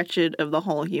and wretched of the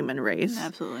whole human race."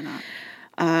 Absolutely not.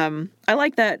 I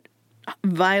like that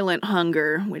violent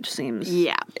hunger, which seems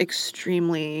Yeah.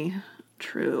 extremely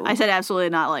true. I said absolutely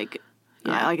not. Like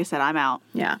I said, I'm out.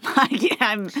 Yeah.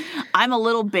 I'm a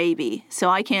little baby, so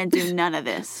I can't do none of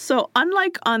this. So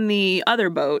unlike on the other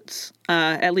boats,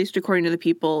 at least according to the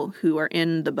people who are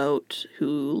in the boat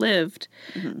who lived,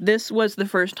 this was the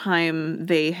first time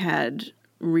they had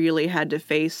really had to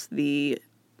face the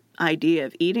idea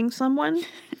of eating someone.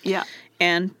 Yeah.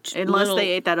 And Unless they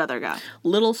ate that other guy.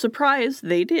 little surprise,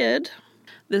 they did.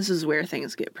 This is where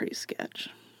things get pretty sketch.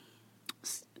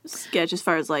 Sketch as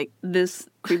far as like This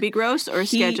creepy gross, or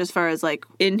sketch as far as like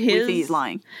in we his think he's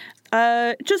lying.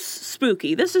 just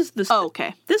spooky. This is the Oh,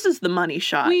 okay. This is the money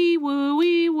shot. Wee woo,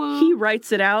 wee woo. He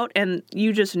writes it out, and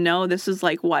you just know this is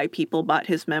like why people bought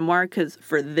his memoir, because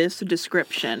for this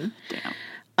description.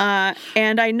 Damn.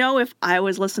 And I know if I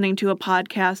was listening to a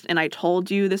podcast and I told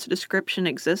you this description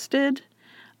existed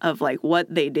of like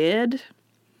what they did,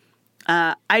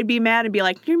 I'd be mad and be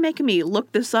like, "You're making me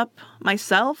look this up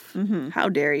myself? How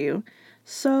dare you?"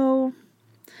 So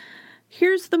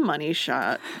here's the money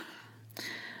shot.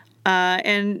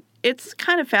 And it's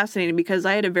kind of fascinating because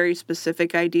I had a very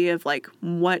specific idea of like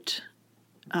what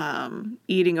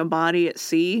eating a body at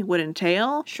sea would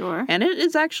entail. Sure. And it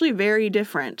is actually very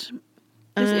different.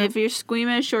 Just if you're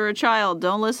squeamish or a child,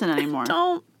 don't listen anymore.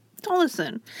 Don't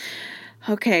listen.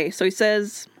 Okay, so he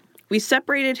says, "We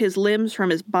separated his limbs from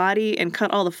his body and cut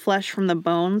all the flesh from the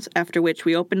bones, after which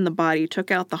we opened the body,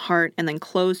 took out the heart, and then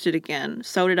closed it again,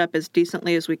 sewed it up as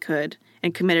decently as we could,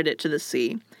 and committed it to the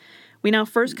sea. We now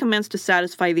first commenced to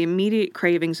satisfy the immediate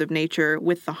cravings of nature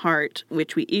with the heart,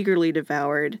 which we eagerly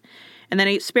devoured, and then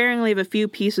ate sparingly of a few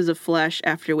pieces of flesh,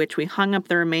 after which we hung up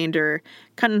the remainder,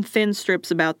 cut in thin strips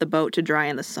about the boat to dry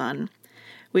in the sun.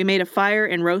 We made a fire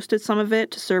and roasted some of it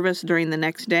to serve us during the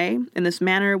next day. In this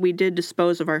manner we did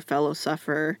dispose of our fellow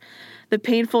sufferer, the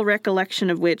painful recollection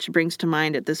of which brings to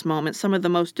mind at this moment some of the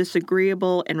most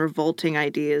disagreeable and revolting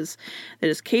ideas that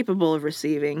is capable of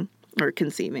receiving or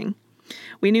conceiving.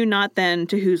 We knew not then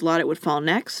to whose lot it would fall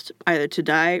next, either to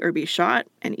die or be shot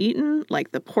and eaten,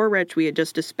 like the poor wretch we had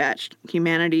just dispatched.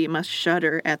 Humanity must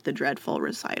shudder at the dreadful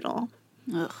recital.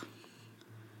 Ugh.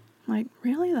 Like,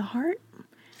 really? The heart?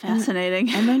 Fascinating.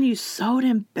 And then you sewed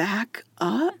him back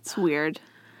up? It's weird.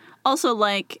 Also,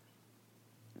 like,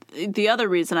 the other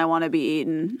reason I want to be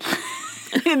eaten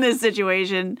in this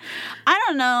situation, I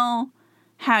don't know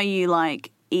how you,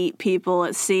 like, eat people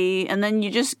at sea and then you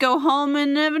just go home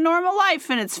and have a normal life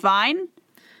and it's fine.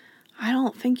 I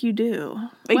don't think you do.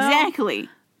 Exactly.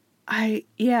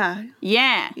 Yeah,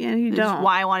 you That's don't.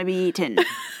 why I want to be eaten.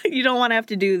 You don't want to have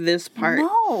to do this part.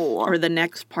 No. Or the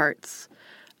next parts.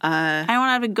 I don't want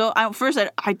to have to go. First,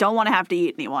 I don't want to have to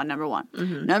eat anyone, number one.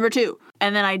 Mm-hmm. Number two,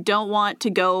 and then I don't want to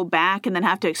go back and then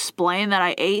have to explain that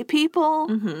I ate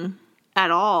people at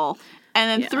all.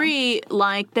 And then three,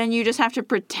 like, then you just have to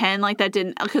pretend like that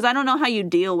didn't, because I don't know how you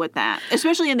deal with that.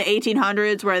 Especially in the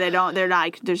 1800s where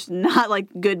there's not, like,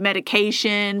 good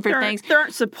medication for things. There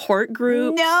aren't support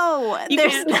groups. No. You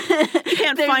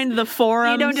can't find the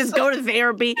forums. You don't just go to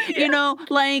therapy, you know,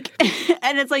 like,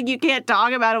 and it's like you can't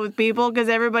talk about it with people because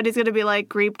everybody's going to be, like,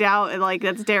 creeped out and, like,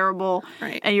 that's terrible.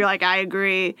 Right. And you're like, I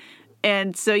agree.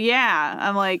 And so, yeah,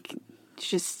 I'm like,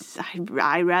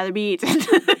 I'd rather be eaten.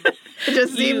 It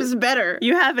just seems better.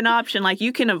 You have an option. Like,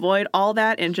 you can avoid all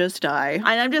that and just die. And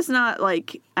I'm just not,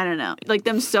 like, I don't know, like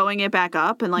them sewing it back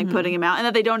up and, like, putting him out. And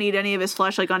that they don't eat any of his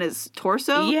flesh, like, on his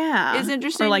torso. Yeah. Is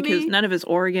interesting Or, like, to me. none of his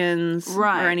organs or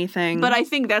anything. But I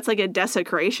think that's, like, a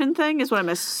desecration thing is what I'm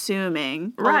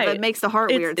assuming. Right. That makes the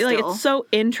heart weird still. Like, it's so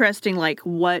interesting, like,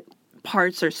 what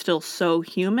parts are still so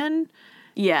human.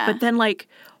 Yeah. But then, like,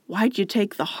 why'd you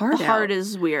take the heart out? The heart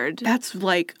is weird. That's,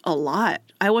 like, a lot.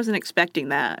 I wasn't expecting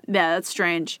that. Yeah, that's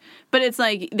strange. But it's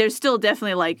like, there's still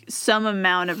definitely, like, some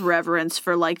amount of reverence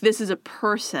for, like, this is a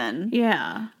person.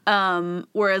 Yeah.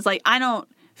 Whereas, like, I don't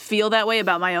feel that way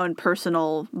about my own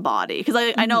personal body.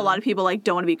 Because I know a lot of people, like,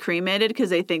 don't want to be cremated because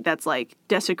they think that's, like,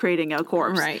 desecrating a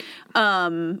corpse. Right.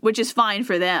 Which is fine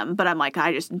for them. But I'm like,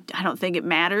 I don't think it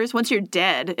matters. Once you're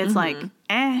dead, it's like,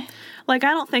 eh. Like,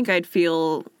 I don't think I'd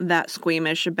feel that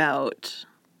squeamish about,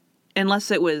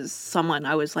 unless it was someone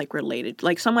I was, like, related,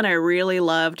 like, someone I really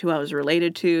loved who I was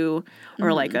related to,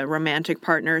 or, like, a romantic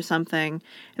partner or something.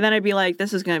 And then I'd be like,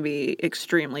 this is going to be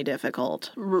extremely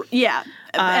difficult. Yeah.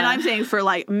 And I'm saying for,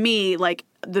 like, me, like,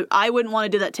 I wouldn't want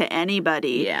to do that to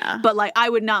anybody. Yeah. But, like, I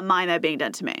would not mind that being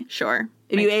done to me. Sure.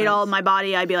 If you ate all of my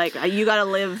body, I'd be like, you got to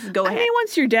live, go ahead. I mean,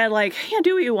 once you're dead, like, yeah,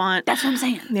 do what you want. That's what I'm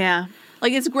saying. Yeah.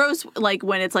 Like, it's gross, like,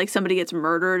 when it's, like, somebody gets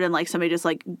murdered and, like, somebody just,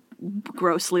 like,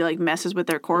 grossly, like, messes with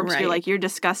their corpse. Right. You're like, you're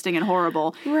disgusting and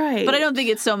horrible. Right. But I don't think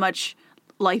it's so much,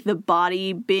 like, the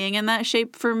body being in that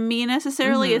shape for me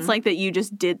necessarily. It's like that you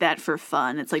just did that for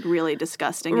fun. It's, like, really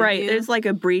disgusting. Right. There's, like,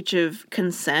 a breach of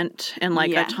consent and,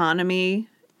 like, autonomy.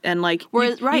 And, like,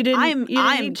 whereas, you didn't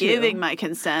I'm giving my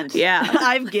consent. Yeah.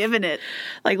 I've given it.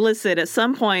 Like, listen, at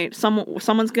some point,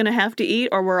 someone's going to have to eat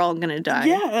or we're all going to die.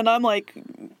 Yeah, and I'm like,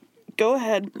 go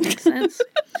ahead. Makes sense.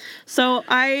 So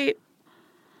I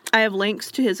have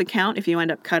links to his account if you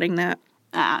end up cutting that.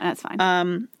 That's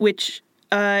fine. Which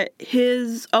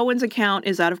Owen's account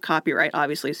is out of copyright,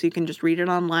 obviously, so you can just read it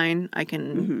online. I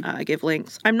can give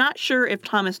links. I'm not sure if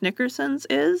Thomas Nickerson's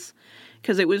is,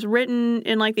 because it was written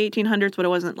in, like, the 1800s, but it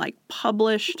wasn't, like,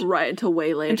 published. Right, until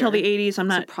way later. Until the 80s. I'm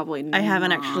not. So probably I haven't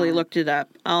not. actually looked it up.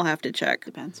 I'll have to check.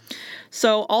 Depends.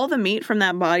 So all the meat from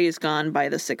that body is gone by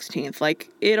the 16th. Like,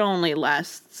 it only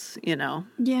lasts,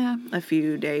 Yeah. a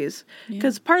few days.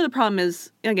 Because part of the problem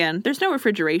is, again, there's no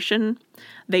refrigeration.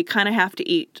 They kind of have to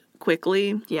eat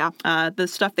quickly. Yeah. The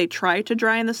stuff they try to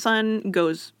dry in the sun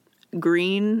goes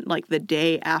green, like, the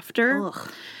day after.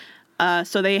 Ugh.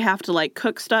 So they have to, like,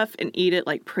 cook stuff and eat it,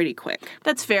 like, pretty quick.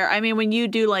 That's fair. I mean, when you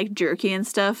do, like, jerky and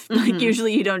stuff, like,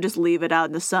 usually you don't just leave it out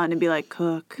in the sun and be like,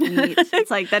 cook meat. It's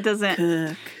like, that doesn't...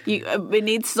 Cook. It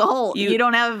needs salt. You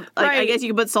don't have... Like, I guess you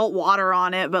can put salt water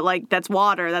on it, but, like, that's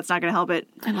water. That's not going to help it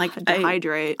And, like,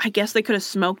 dehydrate. I guess they could have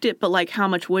smoked it, but, like, how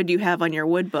much wood do you have on your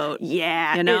wood boat?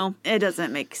 Yeah. You know? It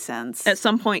doesn't make sense. At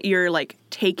some point, you're, like,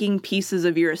 taking pieces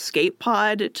of your escape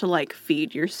pod to, like,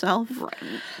 feed yourself.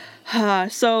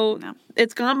 Right. So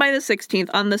it's gone by the 16th.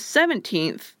 On the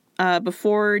 17th,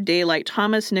 before daylight,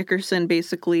 Thomas Nickerson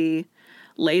basically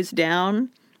lays down,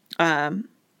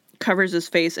 covers his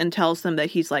face, and tells them that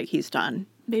he's done.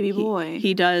 Baby boy.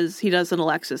 He does an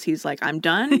Alexis. He's like, I'm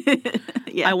done.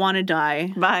 Yeah. I want to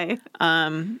die. Bye.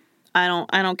 I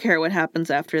don't care what happens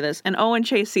after this. And Owen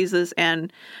Chase sees this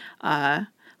and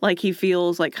like he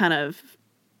feels like kind of,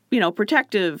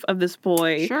 protective of this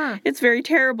boy. Sure. It's very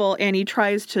terrible. And he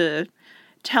tries to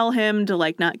tell him to,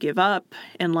 like, not give up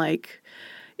and, like,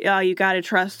 you got to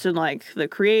trust in like the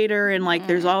creator, and like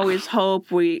there's always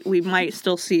hope. We might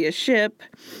still see a ship,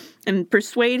 and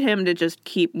persuade him to just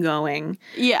keep going.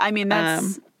 Yeah, I mean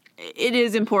it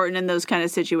is important in those kind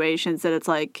of situations that it's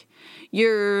like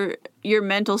your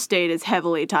mental state is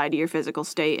heavily tied to your physical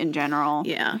state in general.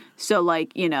 Yeah. So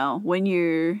like, you know, when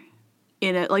you're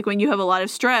in it, like when you have a lot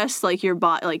of stress, like your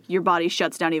body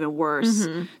shuts down even worse.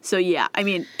 So yeah, I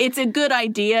mean, it's a good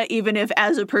idea, even if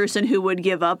as a person who would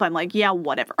give up, I'm like, yeah,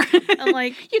 whatever. I'm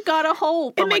like, you gotta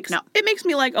hope. It makes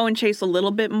me like Owen Chase a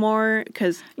little bit more,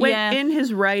 because in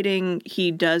his writing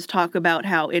he does talk about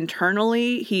how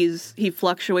internally he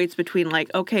fluctuates between like,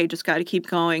 okay, just got to keep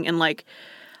going, and like,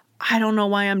 I don't know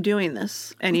why I'm doing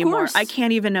this anymore. I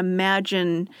can't even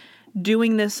imagine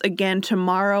doing this again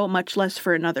tomorrow, much less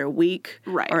for another week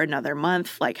or another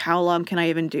month. Like, how long can I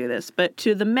even do this? But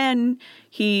to the men,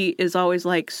 he is always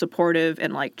like supportive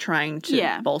and like trying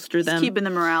to bolster them, keeping the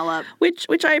morale up,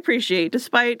 which I appreciate.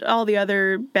 Despite all the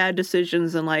other bad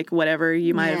decisions and like whatever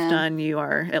you might have done, you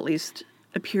are at least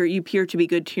you appear to be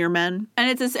good to your men,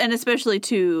 and and especially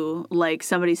to like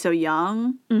somebody so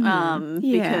young,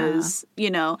 because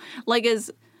you know, like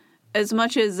as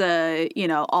much as you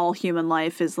know, all human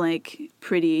life is like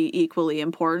pretty equally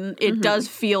important, it does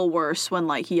feel worse when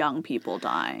like young people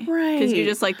die, right? Because you're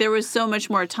just like, there was so much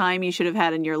more time you should have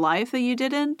had in your life that you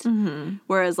didn't.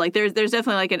 Whereas like there's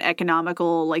definitely like an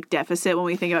economical like deficit when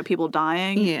we think about people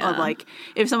dying. Of like,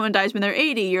 if someone dies when they're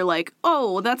 80, you're like,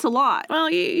 oh, well, that's a lot. Well,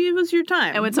 it was your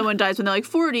time. And when someone dies when they're like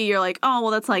 40, you're like, oh,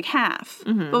 well, that's like half.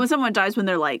 But when someone dies when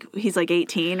they're like, he's like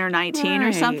 18 or 19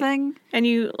 or something, and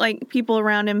you like people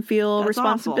around him feel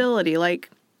responsibility. Awful. Like,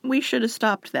 we should have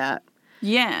stopped that.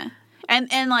 Yeah.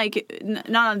 And like,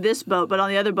 not on this boat, but on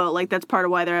the other boat, like, that's part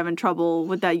of why they're having trouble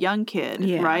with that young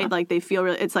kid, right? Like, they feel,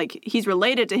 it's like, he's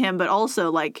related to him, but also,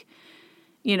 like,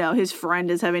 you know, his friend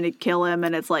is having to kill him,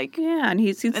 and it's like... Yeah, and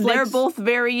he's and like, they're both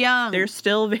very young. They're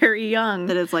still very young.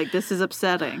 That it's like, this is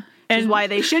upsetting. Which is why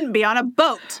they shouldn't be on a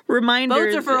boat. Reminder...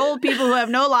 Boats are for old people who have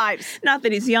no lives. Not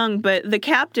that he's young, but the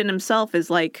captain himself is,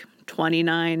 like,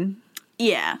 29.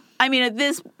 Yeah. I mean, at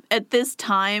this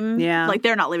time, like,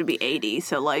 they're not living to be 80,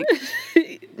 so, like...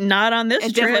 Not on this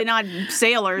trip. Definitely not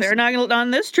sailors. They're not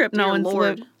on this trip. No one's Lord.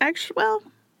 lived. Actually, well...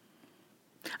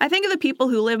 I think of the people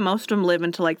who live, most of them live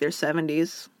into, like, their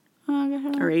 70s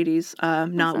or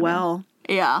 80s. Not well.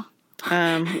 Yeah.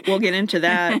 We'll get into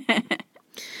that.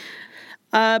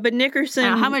 But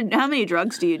Nickerson... How many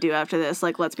drugs do you do after this?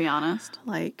 Like, let's be honest.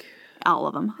 Like... all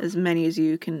of them. As many as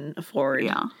you can afford.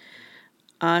 Yeah.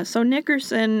 So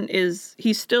Nickerson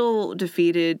he's still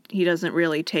defeated. He doesn't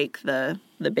really take the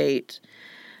bait.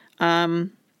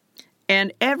 And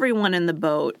everyone in the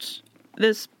boat,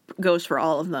 this goes for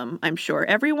all of them, I'm sure.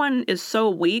 Everyone is so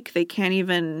weak, they can't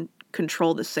even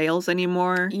control the sails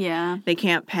anymore. Yeah. They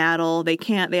can't paddle. They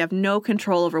have no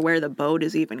control over where the boat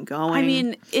is even going. I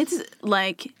mean, it's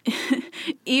like,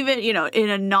 even, you know, in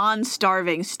a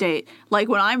non-starving state, like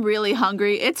when I'm really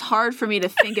hungry, it's hard for me to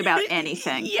think about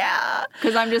anything. Yeah.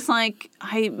 Because I'm just like,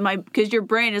 because your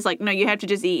brain is like, no, you have to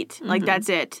just eat. Like, that's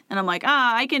it. And I'm like,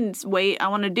 I can wait. I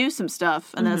want to do some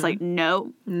stuff. And then it's like,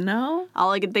 no.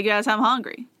 All I can think about is I'm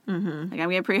hungry. Like, I'm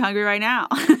getting pretty hungry right now.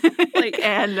 Like,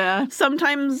 and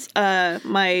sometimes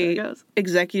my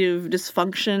executive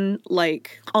dysfunction,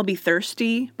 like, I'll be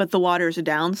thirsty, but the water's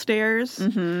downstairs.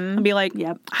 I'll be like,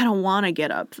 I don't want to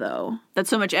get up, though. That's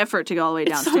so much effort to go all the way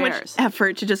downstairs. It's so much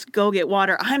effort to just go get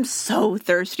water. I'm so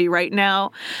thirsty right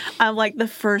now. I'm like, the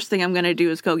first thing I'm going to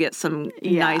do is go get some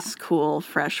nice, cool,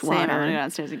 fresh water. I'm going to go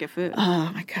downstairs and get food.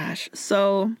 Oh, my gosh.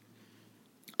 So...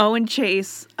 Owen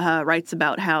Chase writes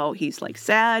about how he's, like,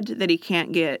 sad that he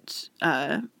can't get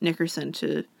Nickerson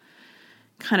to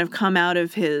kind of come out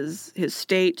of his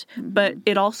state, but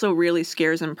it also really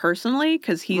scares him personally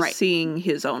because he's seeing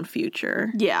his own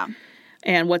future. Yeah.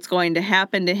 And what's going to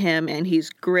happen to him, and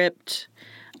he's gripped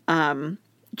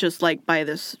just, like, by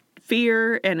this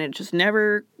fear, and it just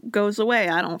never goes away,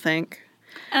 I don't think.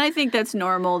 And I think that's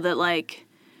normal that, like,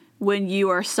 when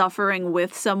you are suffering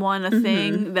with someone, a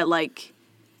thing that, like...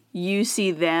 you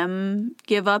see them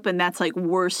give up, and that's, like,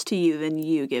 worse to you than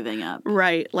you giving up.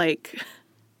 Right, like...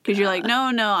 Because you're like, no,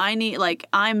 I need, like,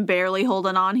 I'm barely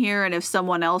holding on here, and if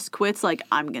someone else quits, like,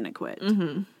 I'm gonna quit.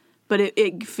 But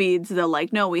it feeds the,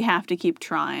 like, no, we have to keep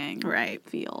trying. Right.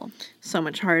 Feel. So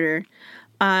much harder.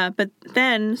 But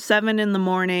then, 7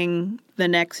 a.m. the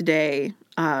next day,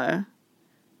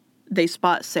 they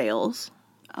spot sails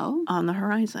on the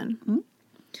horizon.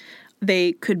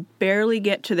 They could barely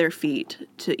get to their feet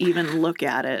to even look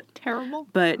at it. Terrible.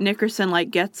 But Nickerson, like,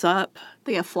 gets up.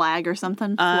 Like a flag or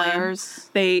something.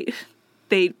 Flares. They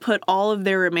put all of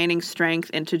their remaining strength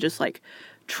into just, like,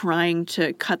 trying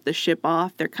to cut the ship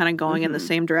off. They're kind of going in the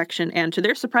same direction, and to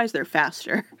their surprise, they're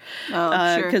faster.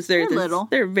 Oh, sure. Because They're little.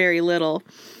 They're very little.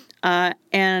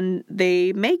 And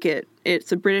they make it.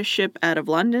 It's a British ship out of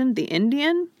London, the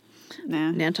Indian.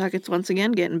 Nah. Nantucket's once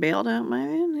again getting bailed out by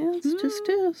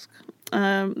Tisk.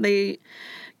 They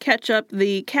catch up.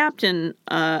 The captain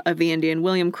of the Indian,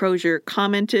 William Crozier,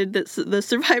 commented that the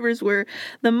survivors were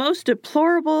the most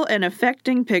deplorable and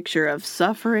affecting picture of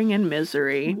suffering and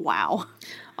misery. Wow.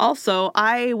 Also,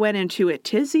 I went into a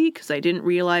tizzy because I didn't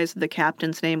realize the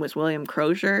captain's name was William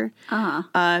Crozier.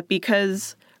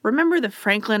 Because remember the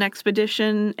Franklin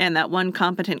expedition and that one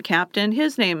competent captain?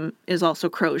 His name is also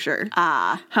Crozier.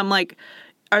 I'm like,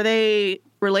 are they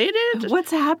related? What's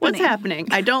happening?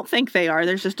 I don't think they are.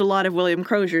 There's just a lot of William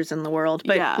Croziers in the world.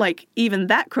 But like even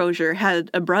that Crozier had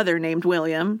a brother named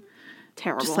William.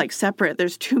 Terrible. Just like separate.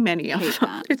 There's too many of them.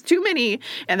 That. It's too many.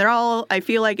 And they're all, I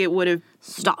feel like it would have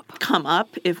come up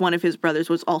if one of his brothers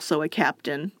was also a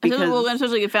captain. Because, well,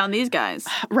 especially you found these guys.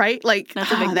 Right? Like,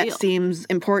 that's a big that deal. seems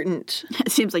important.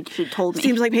 It seems like you should have told me.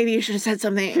 Seems like maybe you should have said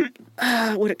something.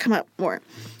 Would it come up more?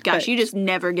 Gosh, you just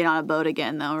never get on a boat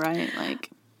again, though, right? Like,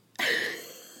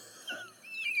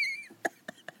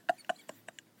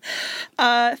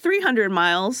 300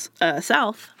 miles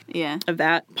south yeah. of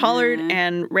that, Pollard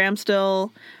and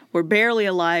Ramsdell were barely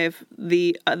alive.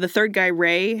 The third guy,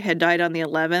 Ray, had died on the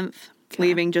 11th,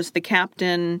 leaving just the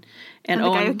captain and the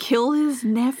Owen, guy who killed his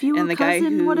nephew and or the cousin, guy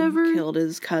who whatever. killed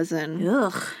his cousin.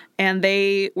 Ugh. And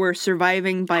they were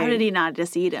surviving by... How did he not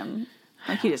just eat him?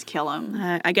 Like, he just kill him.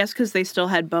 I guess because they still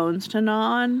had bones to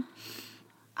gnaw on.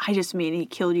 I just mean he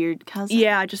killed your cousin.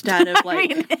 Yeah, just out of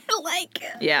like... I mean, like...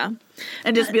 Yeah.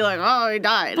 And just be like, oh, he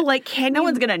died. But like, no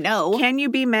one's gonna know. Can you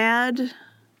be mad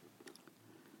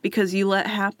because you let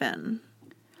happen?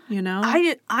 You know?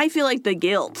 I feel like the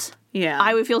guilt. Yeah.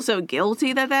 I would feel so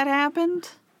guilty that happened.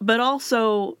 But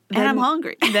also... And I'm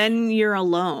hungry. Then you're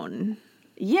alone.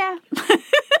 Yeah.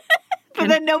 But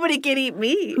then nobody can eat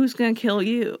me. Who's going to kill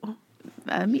you?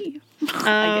 Me.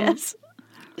 I guess.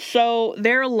 So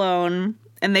they're alone,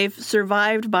 and they've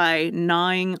survived by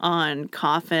gnawing on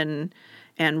Coffin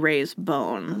and Ray's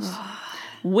bones.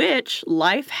 Which,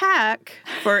 life hack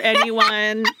for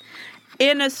anyone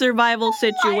in a survival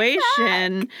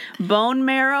situation, bone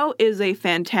marrow is a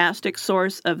fantastic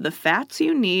source of the fats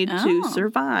you need to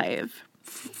survive.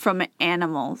 From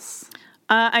animals.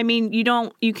 I mean, you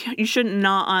shouldn't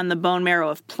gnaw on the bone marrow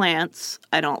of plants,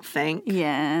 I don't think.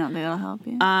 Yeah, I don't think that'll help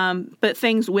you. But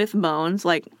things with bones,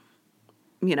 like,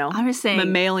 you know, I'm just saying,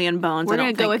 mammalian bones. We're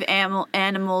going to go with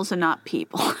animals and not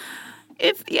people.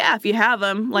 If you have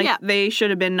them, like they should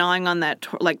have been gnawing on that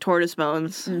tortoise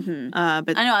bones. Mm-hmm.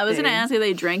 But I know. I was going to ask if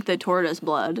they drank the tortoise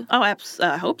blood. Oh,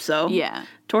 I hope so. Yeah,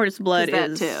 tortoise blood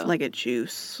is is too. like a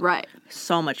juice. Right.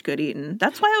 So much good eating.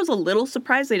 That's why I was a little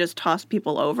surprised they just tossed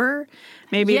people over.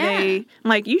 Maybe they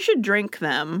you should drink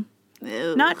them.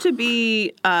 Ew. Not to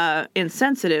be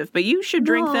insensitive, but you should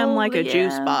drink them like a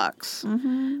juice box.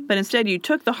 Mm-hmm. But instead, you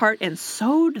took the heart and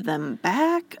sewed them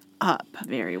back up.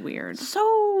 Very weird.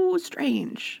 So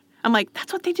strange. I'm like,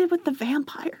 that's what they did with the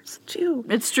vampires, too.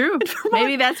 It's true.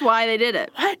 Maybe that's why they did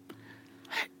it. What?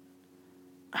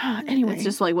 Anyway. It's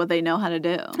just like what they know how to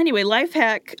do. Anyway, life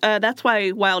hack. That's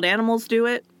why wild animals do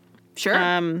it.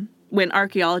 Sure. When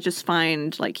archaeologists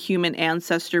find like human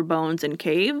ancestor bones in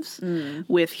caves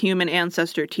with human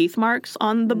ancestor teeth marks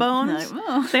on the bones,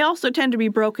 they also tend to be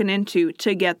broken into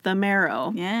to get the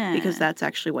marrow. Yeah. Because that's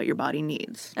actually what your body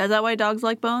needs. Is that why dogs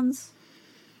like bones?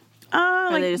 Or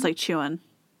are they just like chewing?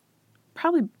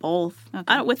 Probably both.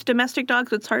 Okay. With domestic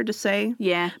dogs, it's hard to say.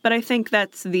 Yeah. But I think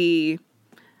that's the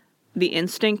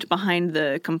instinct behind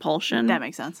the compulsion. That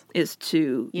makes sense. Is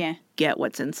to get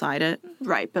what's inside it.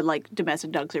 Right, but like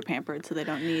domestic dogs are pampered, so they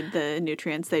don't need the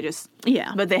nutrients. They just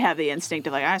but they have the instinct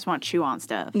of like, I just want to chew on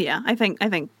stuff. Yeah, I think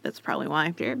that's probably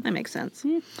why. Sure. That makes sense.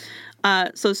 Yeah.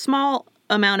 So small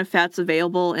amount of fats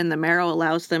available in the marrow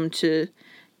allows them to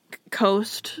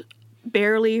coast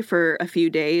barely for a few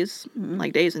days,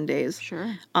 like days and days.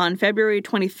 Sure. On February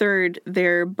 23rd,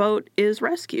 their boat is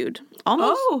rescued.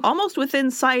 Almost within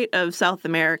sight of South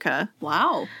America.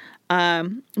 Wow.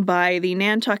 By the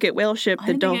Nantucket whale ship. I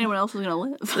didn't think anyone else was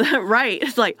going to live. Right.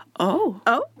 It's like, Well,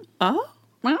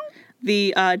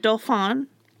 the Dauphin.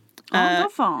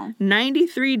 Dauphin.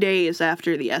 93 days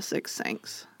after the Essex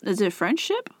sinks. Is it a French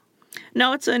ship?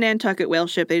 No, it's a Nantucket whale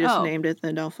ship. They just named it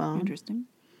the Dauphin. Interesting.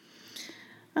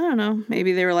 I don't know.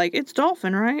 Maybe they were like, it's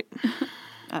dolphin, right?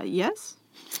 Yes.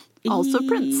 Also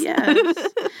Prince. Yes.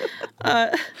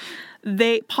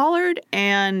 Pollard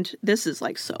and, this is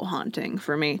like so haunting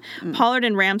for me, Pollard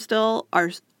and Ramsdell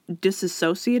are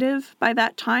disassociative by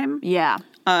that time. Yeah.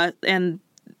 And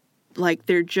like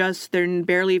they're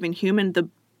barely even human. The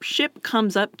ship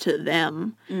comes up to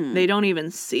them. They don't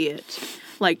even see it.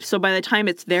 Like, so by the time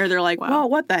it's there, they're like, whoa,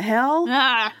 what the hell?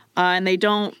 Ah. And they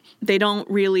don't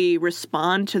really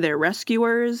respond to their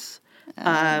rescuers.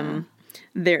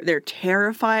 They're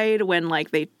terrified when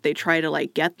like they try to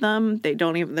like get them.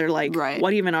 They're like, Right.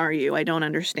 What even are you? I don't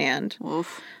understand.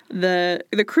 Oof. The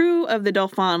crew of the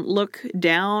Dauphin look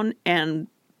down, and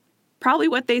probably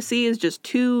what they see is just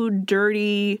two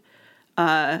dirty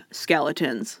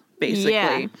skeletons,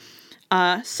 basically.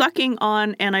 Yeah. Sucking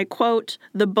on, and I quote,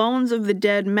 the bones of the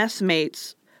dead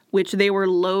messmates, which they were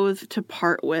loath to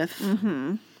part with.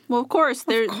 Mm-hmm. Well, of course.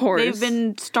 They've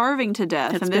been starving to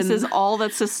death, and this is all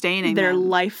that's sustaining their them.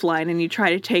 lifeline, and you try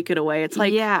to take it away. It's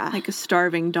like a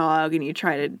starving dog, and you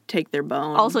try to take their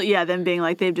bone. Also, yeah, them being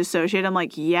like they've dissociated. I'm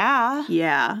like, yeah.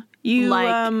 Yeah. You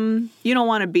you don't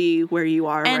want to be where you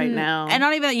are right now. And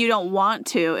not even that you don't want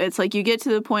to. It's like you get to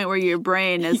the point where your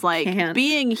brain is like, can't.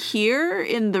 being here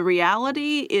in the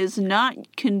reality is not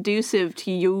conducive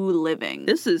to you living.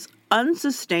 This is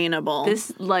unsustainable.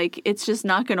 This, like, it's just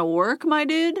not going to work, my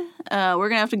dude. We're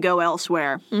going to have to go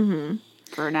elsewhere. Mm-hmm.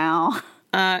 For now.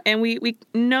 And we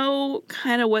know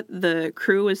kind of what the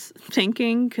crew is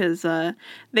thinking, because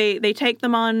they take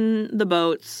them on the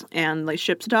boats, and the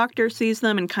ship's doctor sees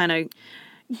them and kind of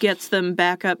gets them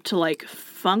back up to like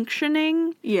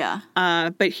functioning. Yeah.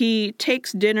 But he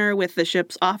takes dinner with the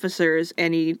ship's officers,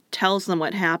 and he tells them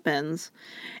what happens.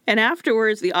 And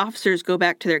afterwards, the officers go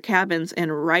back to their cabins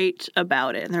and write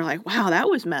about it. And they're like, wow, that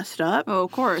was messed up. Oh,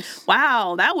 of course.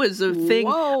 Wow, that was a thing.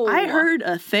 Whoa. I heard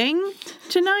a thing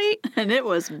tonight. And it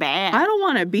was bad. I don't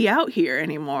want to be out here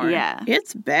anymore. Yeah.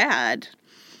 It's bad.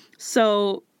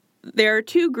 So there are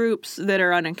two groups that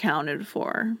are unaccounted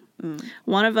for.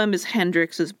 One of them is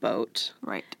Hendrix's boat.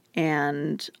 Right.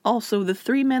 And also the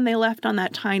three men they left on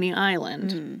that tiny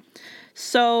island.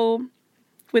 So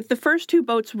with the first two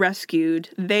boats rescued,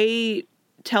 they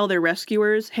tell their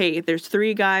rescuers, hey, there's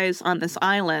three guys on this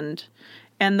island,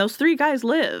 and those three guys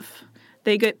live.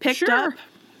 They get picked up,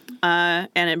 and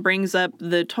it brings up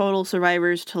the total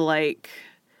survivors to like,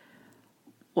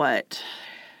 what,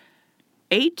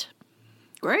 8?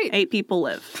 Great. 8 people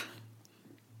live.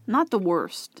 Not the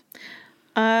worst.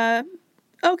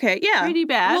 Okay, yeah. Pretty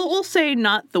bad. We'll say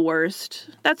not the worst.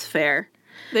 That's fair.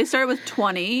 They started with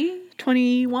 20.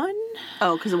 21?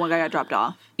 Oh, because the one guy got dropped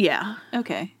off. Yeah.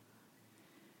 Okay.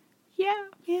 Yeah.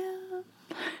 Yeah.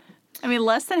 I mean,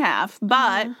 less than half,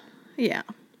 but Yeah.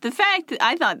 the fact that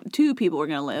I thought 2 people were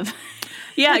going to live.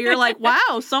 Yeah, you're like,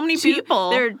 wow, so many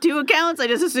people. There are 2 accounts. I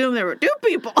just assumed there were 2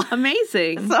 people.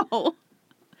 Amazing. So,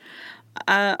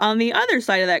 On the other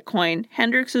side of that coin,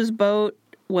 Hendrix's boat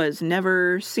was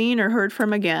never seen or heard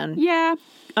from again. yeah.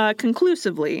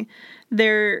 Conclusively,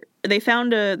 there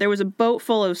was a boat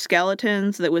full of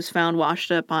skeletons that was found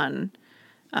washed up on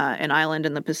an island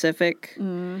in the Pacific.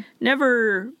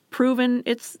 Never proven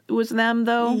it was them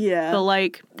though. Yeah. But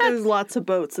like There's lots of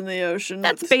boats in the ocean.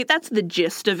 that's the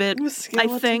gist of it. I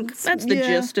think skeletons. that's the Yeah.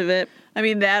 gist of it. I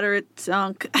mean, that or it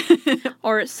sunk.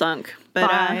 Or it sunk. But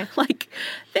Bye.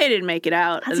 they didn't make it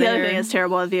out. That's the other thing that's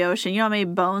terrible with the ocean. You know how many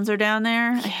bones are down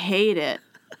there? I hate it.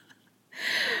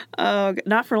 Oh,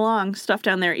 not for long. Stuff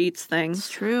down there eats things. It's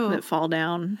true. That fall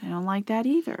down. I don't like that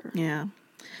either. Yeah.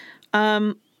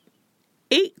 8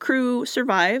 crew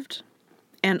survived,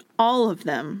 and all of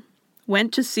them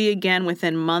went to sea again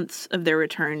within months of their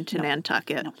return to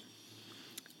Nantucket. No.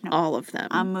 All of them.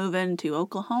 I'm moving to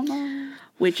Oklahoma.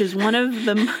 Which is one of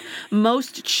the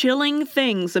most chilling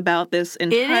things about this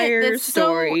entire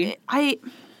story.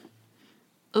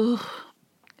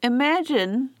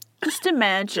 Imagine. Just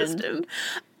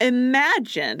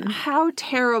Imagine. how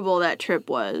terrible that trip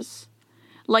was.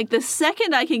 Like, the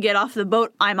second I can get off the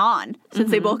boat I'm on,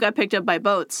 since they both got picked up by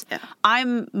boats, Yeah.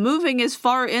 I'm moving as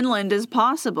far inland as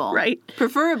possible. Right.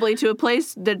 Preferably to a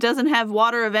place that doesn't have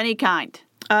water of any kind.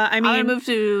 I I'm mean, going to move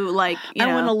to, like, I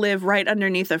want to live right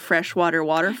underneath a freshwater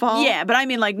waterfall. Yeah, but I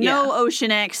mean, like, no Yeah. ocean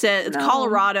access. It's No.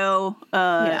 Colorado,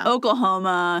 Yeah.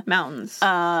 Oklahoma, Mountains.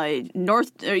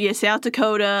 South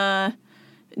Dakota,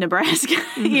 Nebraska,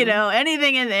 you know,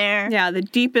 anything in there. Yeah, the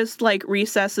deepest, like,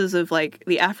 recesses of, like,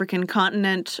 the African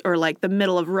continent or, like, the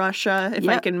middle of Russia, if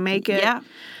I Yep. can make it. Yeah.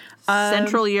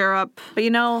 Central Europe, But,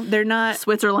 you know, they're not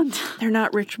Switzerland.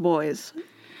 rich boys.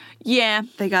 Yeah.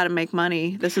 They got to make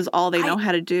money. This is all they know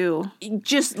how to do.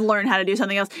 Just learn how to do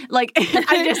something else. Like, you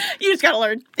just got to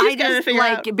learn.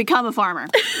 become a farmer.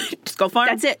 Just go farm.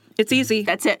 That's it. It's easy.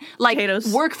 That's it. Like,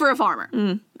 Potatoes. work for a farmer.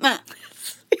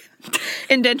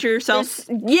 Indenture yourself.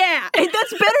 Yeah,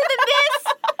 that's better than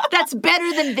this. That's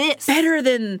better than this. Better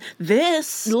than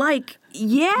this. Like,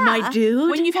 yeah, my dude.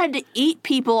 When you've had to eat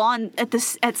people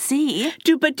at sea.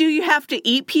 But do you have to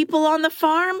eat people on the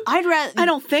farm? I'd rather. I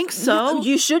don't think so.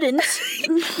 You shouldn't.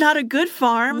 Not a good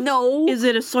farm. No. Is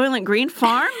it a Soylent Green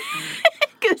farm?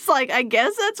 It's like, I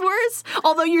guess that's worse.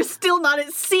 Although you're still not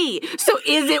at sea. So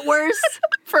is it worse?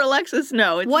 For Alexis,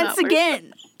 no. It's Once not worse.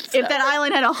 again, if that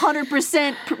island had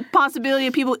 100% possibility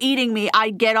of people eating me,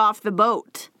 I'd get off the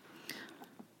boat.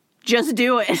 Just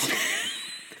do it.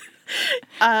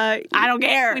 I don't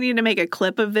care. We need to make a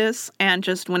clip of this, and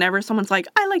just whenever someone's like,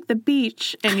 I like the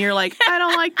beach, and you're like, I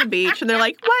don't like the beach, and they're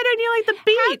like, why don't you like the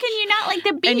beach? How can you not like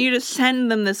the beach? And you just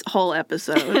send them this whole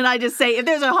episode. And I just say, if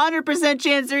there's 100%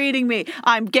 chance they're eating me,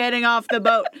 I'm getting off the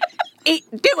boat. Do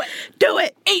it. Do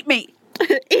it. Eat me.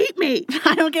 Eat me.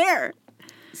 I don't care.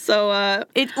 So, and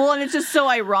it's just so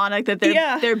ironic that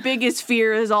their biggest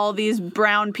fear is all these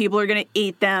brown people are going to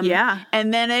eat them. Yeah.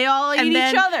 And then they all eat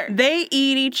each other. They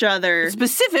eat each other.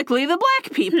 Specifically the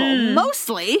black people.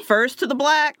 Mostly. First to the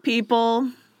black people.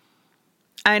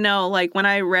 I know, like, when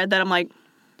I read that, I'm like,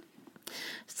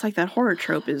 it's like that horror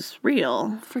trope is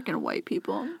real. Freaking white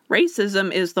people.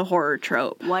 Racism is the horror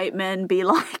trope. White men be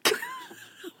like.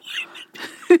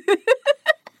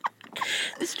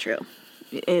 It's true.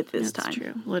 At this That's time.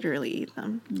 true. Literally eat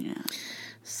them. Yeah.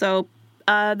 So,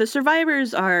 the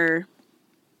survivors are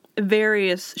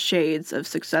various shades of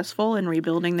successful in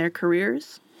rebuilding their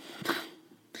careers.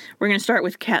 We're going to start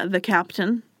with the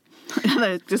captain.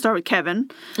 To start with Kevin.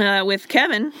 With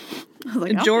Kevin, I was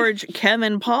like, George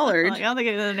Kevin Pollard. I don't think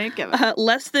it's the name Kevin.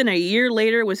 Less than a year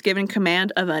later, was given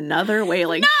command of another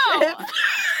whaling ship.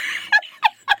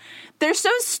 They're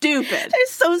so stupid. They're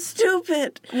so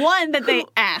stupid. One, that they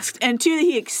asked, and two, that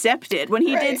he accepted when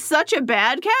he did such a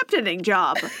bad captaining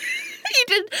job. He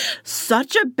did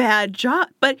such a bad job,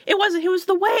 but it wasn't. It was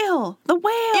the whale. The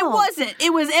whale. It wasn't.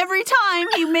 It was every time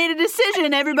he made a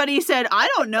decision, everybody said, I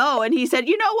don't know. And he said,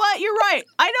 you know what? You're right.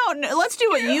 I don't know. Let's do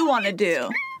what you want to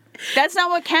do. That's not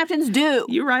what captains do.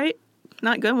 You're right.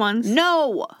 Not good ones.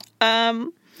 No.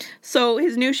 So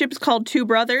his new ship is called Two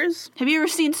Brothers. Have you ever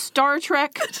seen Star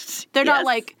Trek? They're not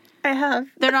like, I have.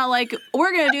 they're not like,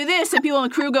 we're going to do this. And people on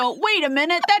the crew go, wait a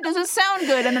minute, that doesn't sound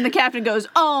good. And then the captain goes,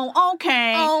 oh,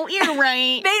 okay. Oh, you're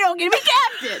right. They don't get to be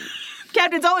captain.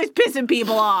 Captain's always pissing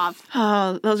people off.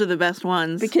 Oh, those are the best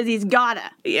ones. Because he's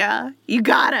gotta. Yeah, you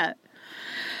gotta.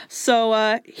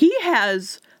 So he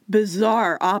has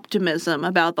bizarre optimism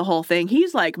about the whole thing.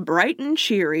 He's like bright and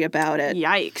cheery about it.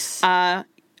 Yikes.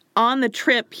 On the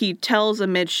trip, he tells a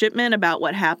midshipman about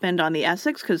what happened on the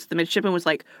Essex, because the midshipman was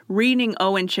like reading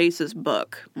Owen Chase's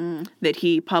book that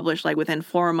he published like within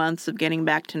 4 months of getting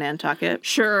back to Nantucket.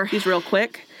 Sure. He's real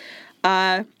quick.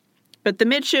 But the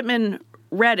midshipman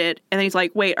read it, and then he's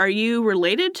like, wait, are you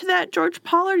related to that George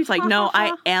Pollard? He's like, no,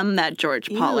 I am that George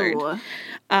Pollard. Ew.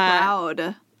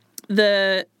 Proud.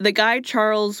 The guy,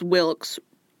 Charles Wilkes,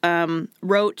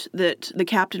 wrote that the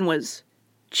captain was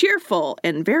cheerful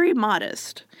and very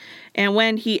modest. And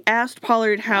when he asked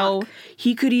Pollard how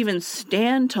he could even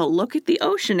stand to look at the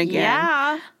ocean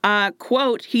again,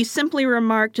 quote, he simply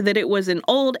remarked that it was an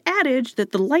old adage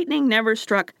that the lightning never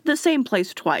struck the same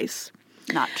place twice.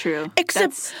 Not true.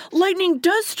 Except lightning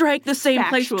does strike the same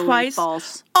place twice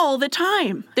false. all the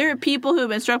time. There are people who have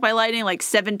been struck by lightning like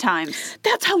 7 times.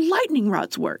 That's how lightning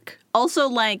rods work. Also,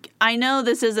 like, I know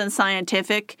this isn't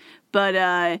scientific,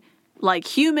 but like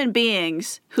human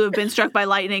beings who have been struck by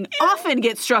lightning often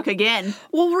get struck again.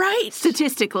 Well, right.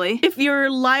 Statistically. If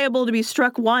you're liable to be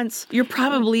struck once, you're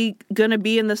probably going to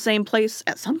be in the same place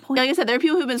at some point. Like I said, there are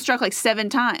people who've been struck like 7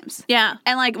 times. Yeah.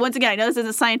 And like, once again, I know this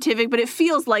isn't scientific, but it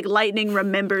feels like lightning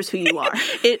remembers who you are.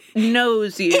 It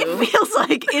knows you. It feels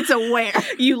like it's aware.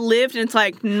 You lived and it's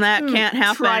like, that can't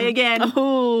happen. Try again.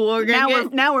 Oh, we're gonna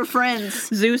now we're friends.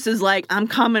 Zeus is like, I'm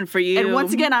coming for you. And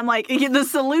once again, I'm like, the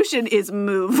solution is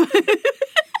move.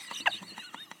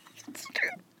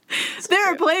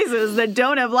 There are places that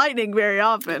don't have lightning very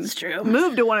often. It's true.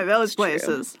 Move to one of those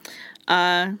places.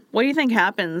 What do you think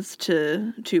happens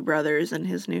to Two Brothers and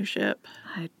his new ship?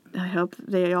 I hope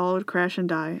they all would crash and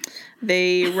die.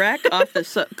 They wreck off the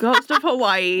coast of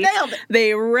Hawaii. Nailed it.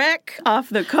 They wreck off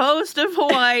the coast of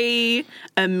Hawaii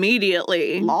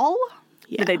immediately. Lol?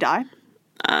 Yeah. Did they die?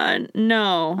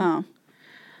 No. Oh.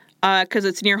 Because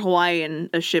it's near Hawaii and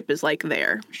a ship is like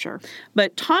there. Sure.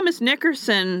 But Thomas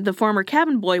Nickerson, the former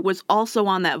cabin boy, was also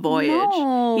on that voyage.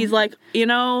 No. He's like,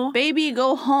 Baby,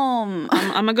 go home.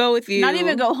 I'm going to go with you. Not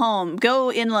even go home.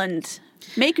 Go inland.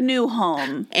 Make new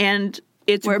home. And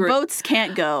it's where boats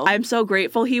can't go. I'm so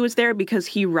grateful he was there because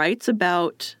he writes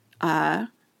about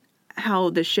how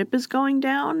the ship is going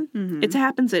down. Mm-hmm. It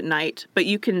happens at night, but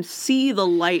you can see the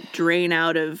light drain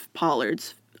out of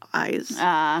Pollard's eyes.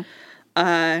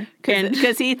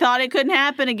 Because he thought it couldn't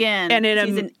happen again. And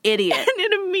he's an idiot. And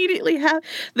it immediately happened.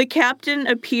 The captain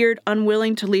appeared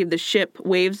unwilling to leave the ship.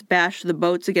 Waves bashed the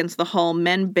boats against the hull.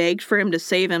 Men begged for him to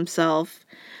save himself.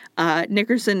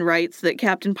 Nickerson writes that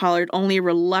Captain Pollard only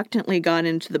reluctantly got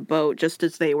into the boat just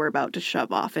as they were about to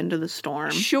shove off into the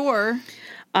storm. Sure.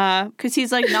 Because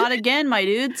he's like, not again, my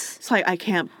dudes. It's like, I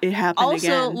can't, it happened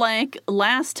again. Also, like,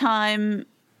 last time,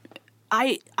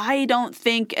 I don't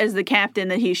think as the captain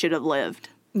that he should have lived.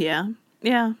 Yeah.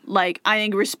 Yeah. Like, I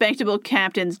think respectable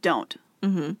captains don't.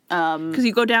 Because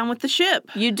you go down with the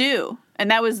ship. You do. And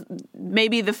that was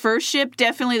maybe the first ship,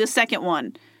 definitely the second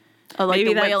one. Like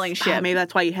Maybe the whaling ship. Maybe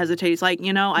that's why he hesitates. He's like,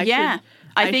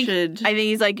 I think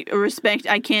he's like, respect,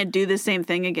 I can't do the same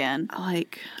thing again.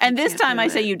 And this time I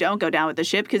say you don't go down with the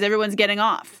ship because everyone's getting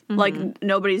off. Like,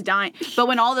 nobody's dying. But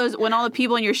when all the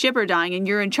people in your ship are dying and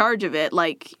you're in charge of it,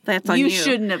 like, that's on you.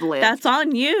 Shouldn't have lived. That's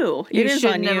on you. You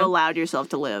shouldn't have allowed yourself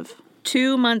to live.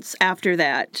 2 months after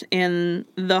that, in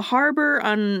the harbor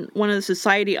on one of the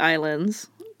Society Islands,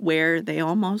 where they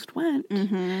almost went,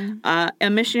 a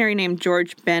missionary named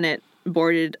George Bennett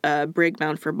boarded a brig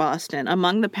bound for Boston.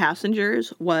 Among the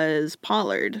passengers was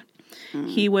Pollard.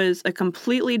 He was a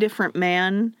completely different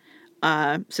man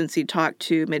since he talked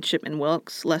to Midshipman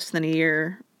Wilkes less than a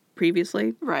year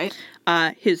previously. Right.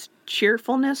 His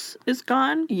cheerfulness is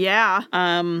gone. Yeah.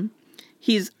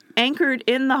 He's anchored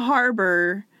in the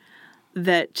harbor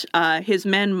that his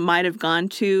men might have gone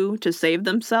to save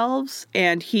themselves,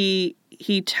 and he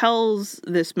tells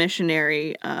this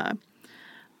missionary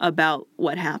about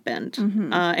what happened.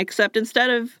 Except instead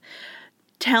of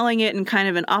telling it in kind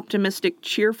of an optimistic,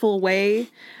 cheerful way,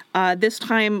 this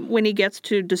time when he gets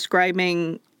to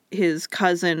describing his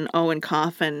cousin Owen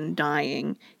Coffin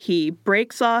dying, he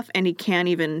breaks off and he can't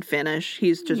even finish.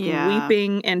 He's just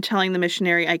weeping and telling the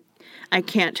missionary, I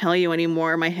can't tell you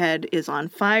anymore. My head is on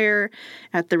fire.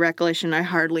 At the recollection, I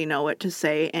hardly know what to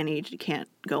say, and he can't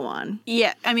go on.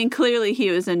 Yeah, I mean, clearly he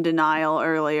was in denial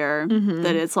earlier,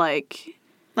 that it's like...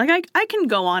 Like, I can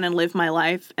go on and live my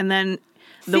life, and then...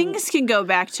 Things can go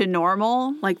back to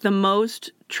normal. Like, the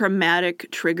most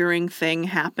traumatic, triggering thing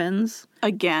happens.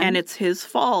 Again. And it's his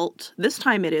fault. This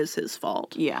time it is his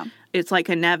fault. Yeah. It's like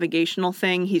a navigational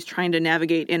thing. He's trying to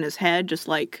navigate in his head, just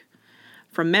like...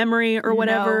 from memory or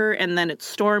whatever, and then it's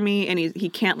stormy, and he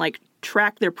can't, like,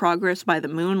 track their progress by the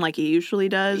moon like he usually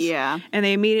does. Yeah. And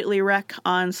they immediately wreck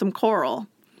on some coral.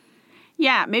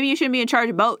 Yeah, maybe you shouldn't be in charge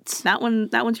of boats. That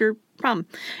one's your problem.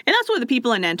 And that's what the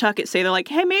people in Nantucket say. They're like,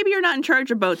 hey, maybe you're not in charge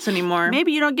of boats anymore.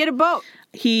 Maybe you don't get a boat.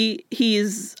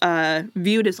 He's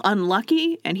viewed as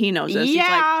unlucky, and he knows this.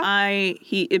 Yeah.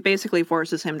 He's like, it basically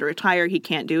forces him to retire. He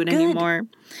can't do it anymore.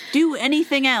 Do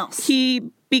anything else. He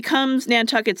becomes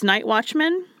Nantucket's night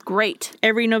watchman. Great.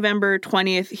 Every November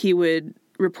 20th, he would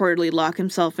reportedly lock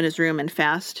himself in his room and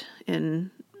fast in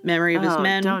memory of his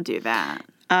men. Don't do that.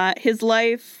 His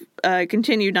life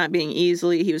continued not being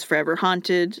easy. He was forever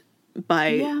haunted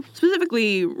by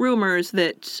specifically rumors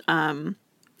that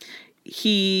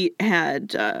he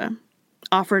had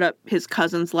offered up his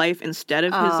cousin's life instead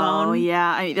of his own. Oh,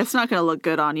 yeah. I mean, that's not going to look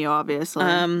good on you, obviously.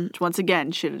 Once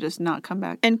again, should have just not come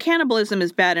back. And cannibalism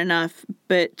is bad enough,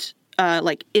 but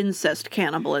like incest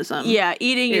cannibalism. Yeah,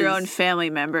 eating your own family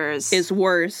members is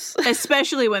worse.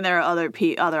 Especially when there are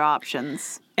other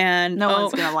options. And no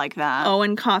one's going to like that.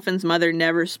 Owen Coffin's mother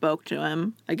never spoke to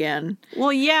him again.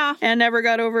 Well, yeah. And never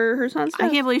got over her son's death.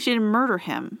 I can't believe she didn't murder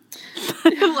him.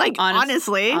 Like,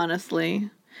 honestly.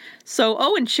 Honestly. So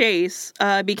Owen Chase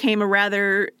became a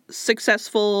rather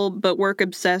successful but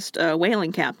work-obsessed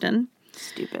whaling captain.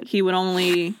 Stupid. He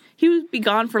would be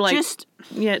gone for like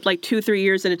 2-3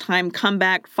 years at a time, come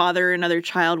back, father another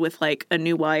child with like a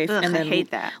new wife, and then I hate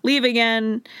that. Leave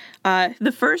again.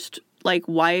 The first like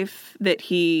wife that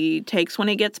he takes when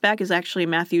he gets back is actually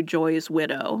Matthew Joy's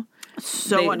widow.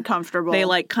 So uncomfortable. They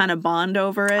like kind of bond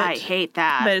over it. I hate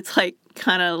that. But it's like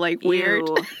kind of like weird.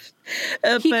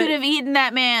 He could have eaten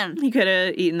that man. He could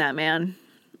have eaten that man.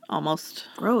 Almost.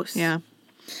 Gross. Yeah.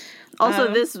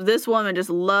 Also, this woman just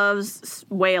loves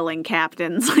whaling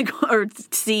captains, like, or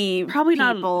sea probably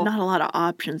people. Not a lot of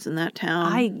options in that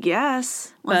town. I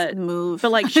guess. Let's move.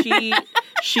 But like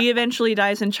she eventually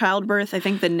dies in childbirth. I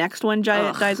think the next one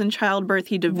dies in childbirth.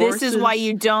 He divorces. This is why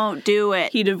you don't do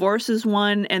it. He divorces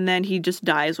one, and then he just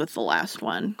dies with the last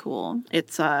one. Cool.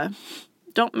 It's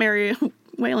don't marry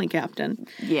whaling captain.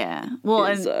 Yeah. Well,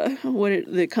 Is, what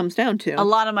it comes down to. a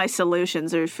lot of my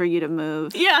solutions are for you to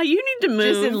move. Yeah, you need to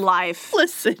move. Just in life.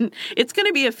 Listen, it's going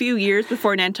to be a few years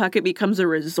before Nantucket becomes a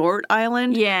resort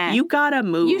island. Yeah. You gotta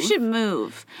move. You should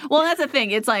move. Well, that's the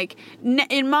thing. It's like,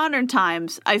 in modern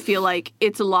times, I feel like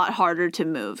it's a lot harder to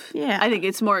move. Yeah. I think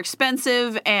it's more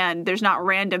expensive, and there's not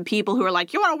random people who are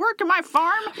like, you want to work in my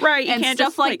farm? Right, you and can't stuff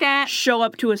just, like that. show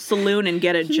up to a saloon and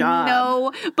get a job.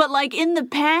 No, but like in the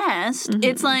past,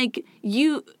 it's like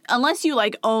unless you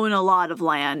like own a lot of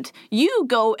land, you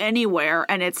go anywhere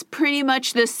and it's pretty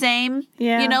much the same.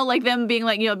 Yeah. You know, like them being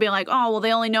like, oh, well,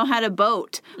 they only know how to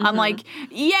boat. I'm like,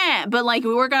 yeah, but like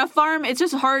we work on a farm, it's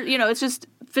just hard, it's just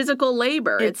physical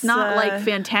labor. It's not like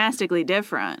fantastically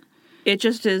different. It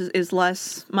just is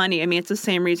less money. I mean, it's the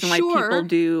same reason why Sure. people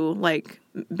do like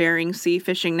Bering Sea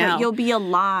fishing now. But you'll be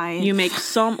alive. You make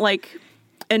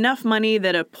enough money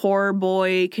that a poor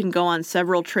boy can go on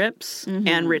several trips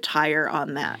and retire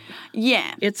on that.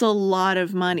 Yeah. It's a lot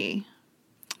of money.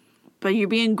 But you're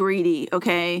being greedy,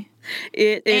 okay?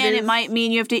 It might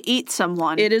mean you have to eat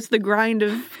someone. It is the grind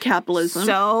of capitalism.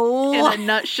 So in a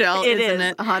nutshell, isn't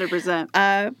it?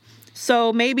 100%.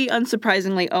 So maybe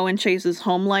unsurprisingly, Owen Chase's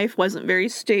home life wasn't very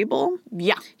stable.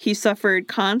 Yeah. He suffered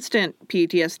constant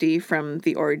PTSD from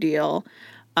the ordeal,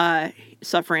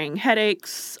 suffering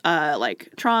headaches, like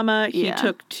trauma. He Yeah.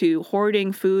 took to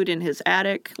hoarding food in his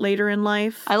attic later in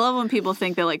life. I love when people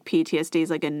think that like PTSD is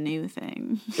like a new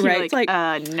thing. You're Right, it's like,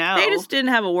 no. They just didn't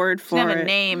have a word for They have it. a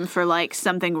name for like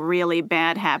something really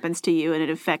bad happens to you and it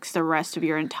affects the rest of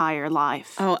your entire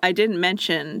life. Oh, I didn't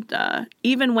mention,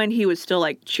 even when he was still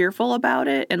like cheerful about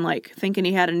it and like thinking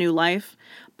he had a new life,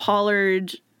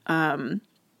 Pollard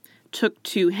took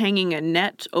to hanging a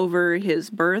net over his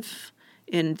berth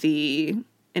in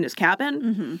his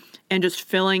cabin and just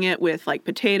filling it with like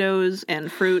potatoes and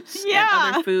fruits and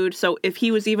other food. So if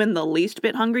he was even the least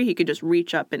bit hungry, he could just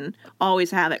reach up and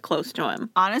always have it close to him.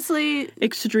 Honestly,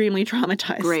 Extremely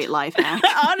traumatized. great life hack.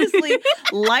 Honestly,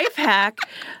 life hack,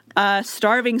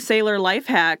 starving sailor life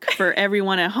hack for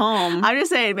everyone at home. I'm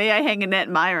just saying, maybe I hang a net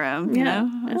in my room. You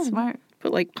know, that's smart.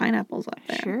 Put like pineapples up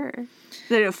there. Sure.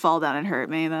 They would fall down and hurt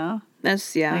me though.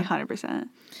 That's, Like 100%.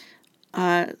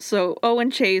 So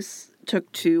Owen Chase took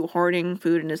to hoarding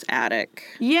food in his attic.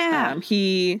 Yeah.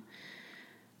 He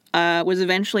was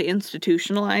eventually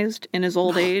institutionalized in his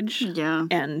old age. Yeah.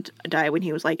 And died when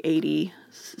he was like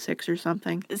 86 or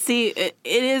something. See, it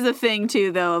is a thing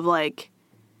too, though, of like,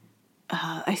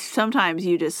 sometimes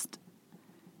you just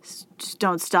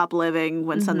don't stop living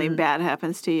when something bad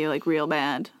happens to you, like real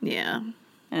bad. Yeah.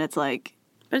 And it's like,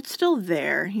 But it's still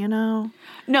there, you know?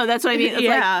 no, that's what I mean. It's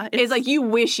Yeah, like, it's like you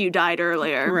wish you died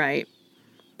earlier, Right.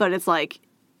 but it's like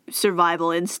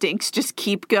survival instincts just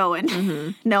keep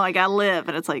going. No, I gotta live,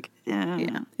 and it's like,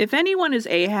 Yeah. If anyone is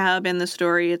Ahab in the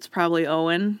story, it's probably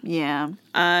Owen. yeah.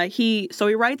 He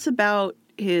writes about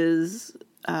his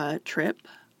trip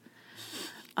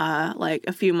like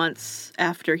a few months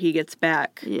after he gets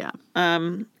back. Yeah.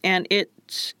 And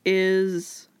it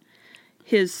is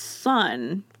his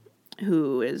son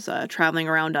who is traveling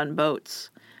around on boats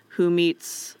who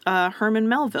meets Herman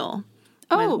Melville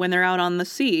when they're out on the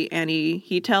sea. And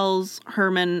he tells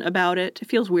Herman about it. It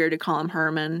feels weird to call him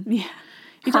Herman. Yeah.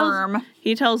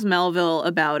 He tells Melville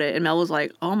about it, and Melville's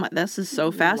like, oh my, this is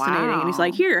so fascinating. Wow. And he's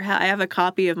like, here, I have a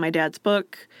copy of my dad's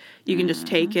book. You can just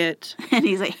take it. And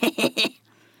he's like,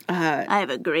 I have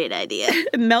a great idea.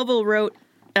 Melville wrote,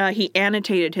 he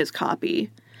annotated his copy.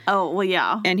 Oh, well,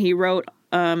 yeah. And he wrote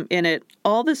in it,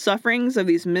 all the sufferings of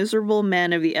these miserable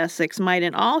men of the Essex might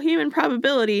in all human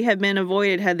probability have been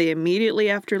avoided had they immediately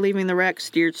after leaving the wreck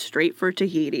steered straight for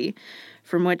Tahiti,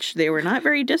 from which they were not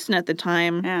very distant at the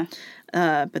time,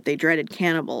 but they dreaded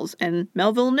cannibals. And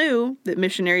Melville knew that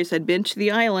missionaries had been to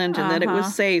the island and that it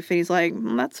was safe. And he's like,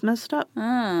 that's messed up.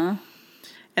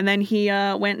 And then he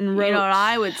went and wrote... You know what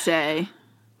I would say?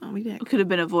 Oh, we did. Could have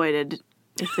been avoided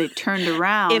if they turned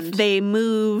around. If they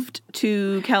moved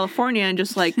to California and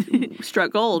just like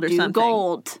struck gold or something.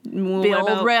 Gold.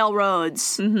 Build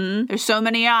railroads. There's so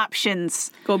many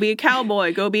options. Go be a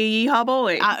cowboy. Go be a yeehaw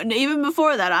boy. Even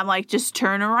before that, I'm like, just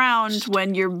turn around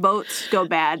when your boats go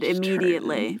bad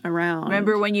immediately. Around.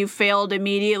 Remember when you failed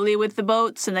immediately with the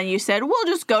boats and then you said, we'll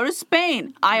just go to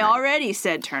Spain. I already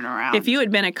said turn around. If you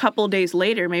had been a couple days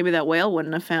later, maybe that whale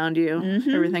wouldn't have found you.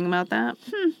 Everything about that?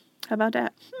 How about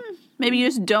that? Maybe you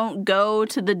just don't go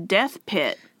to the death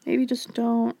pit. Maybe just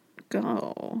don't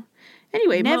go.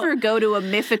 Anyway, never go to a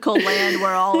mythical land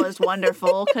where all is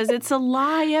wonderful, because it's a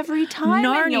lie every time.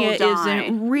 Narnia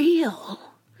isn't real.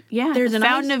 Yeah, There's the an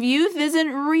fountain of youth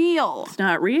isn't real. It's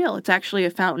not real. It's actually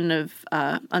a fountain of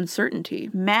uncertainty.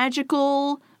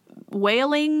 Magical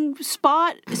whaling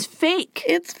spot is fake.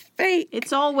 It's fake.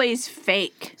 It's always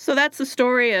fake. So that's the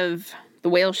story of the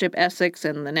whale ship Essex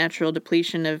and the natural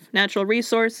depletion of natural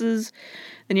resources,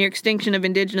 the near extinction of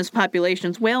indigenous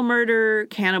populations, whale murder,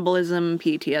 cannibalism,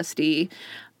 PTSD,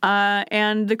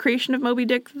 and the creation of Moby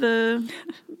Dick, the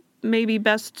maybe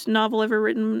best novel ever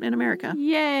written in America.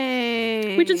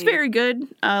 Yay. Which is very good.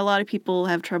 A lot of people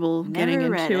have trouble getting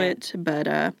Never read into it, but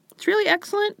it's really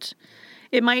excellent.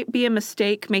 It might be a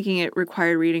mistake making it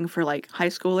required reading for like high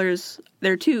schoolers.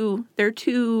 There are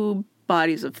two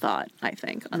bodies of thought, I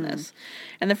think, on this.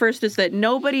 And the first is that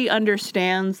nobody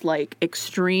understands like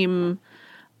extreme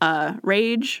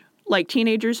rage like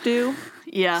teenagers do.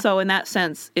 Yeah. So in that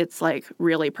sense, it's like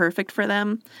really perfect for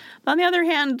them. But on the other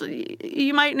hand,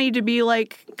 you might need to be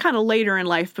like kind of later in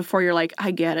life before you're like,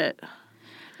 I get it.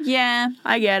 Yeah.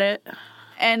 I get it.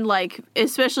 And, like,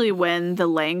 especially when the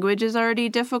language is already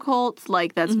difficult,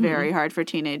 like, that's very hard for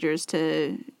teenagers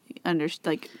to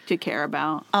to care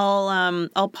about.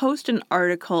 I'll post an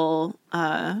article.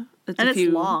 It's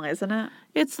long, isn't it?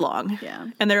 It's long. Yeah.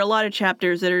 And there are a lot of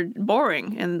chapters that are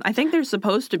boring. And I think they're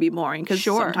supposed to be boring because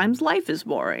sometimes life is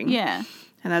boring. Yeah.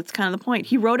 And that's kind of the point.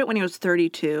 He wrote it when he was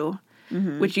 32.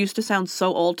 Which used to sound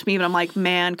so old to me, but I'm like,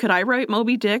 man, could I write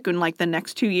Moby Dick in like the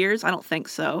next 2 years? I don't think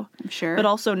so. I'm sure. But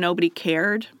also nobody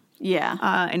cared. Yeah.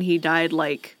 And he died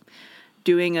like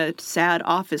doing a sad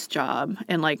office job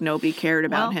and like nobody cared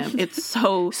about him. It's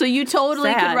so So you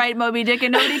totally sad. could write Moby Dick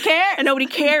and nobody cares. And nobody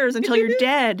cares until you're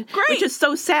dead. Great. Which is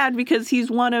so sad because he's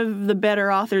one of the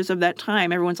better authors of that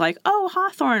time. Everyone's like, oh,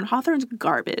 Hawthorne. Hawthorne's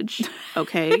garbage.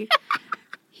 Okay.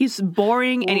 He's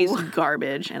boring and he's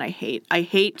garbage, and I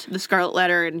hate the Scarlet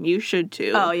Letter, and you should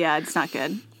too. Oh, yeah, it's not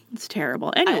good. It's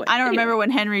terrible. Anyway, I don't remember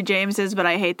when Henry James is, but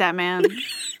I hate that man.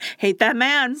 hate that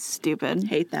man. Stupid.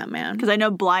 Hate that man. Because I know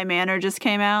Bly Manor just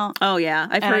came out. Oh yeah,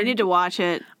 and I need to watch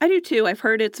it. I do too. I've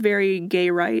heard it's very gay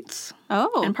rights.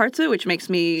 Oh. And parts of it, which makes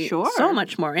me so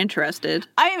much more interested.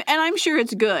 I'm sure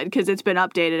it's good because it's been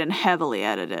updated and heavily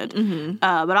edited.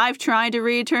 But I've tried to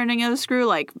read Turning of the Screw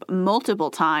like multiple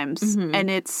times, and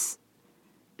it's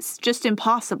just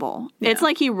impossible. Yeah. It's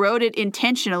like he wrote it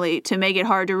intentionally to make it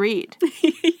hard to read.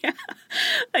 Yeah.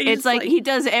 It's like he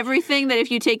does everything that if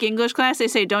you take English class, they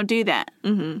say, don't do that.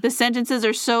 The sentences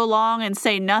are so long and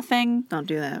say nothing. Don't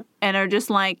do that. And are just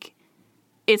like,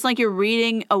 it's like you're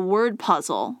reading a word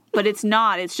puzzle, but it's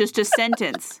not. It's just a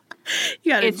sentence.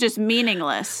 It's just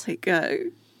meaningless. Like,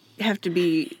 have to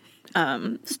be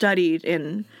studied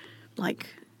in, like,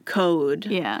 code.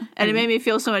 Yeah. And it made me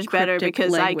feel so much better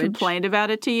because I complained about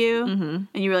it to you. And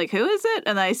you were like, who is it?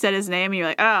 And I said his name and you're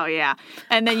like, oh, yeah.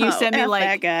 And then you sent me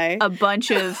like a bunch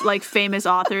of like famous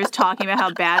authors talking about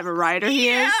how bad of a writer he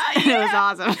is. And it was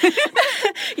awesome.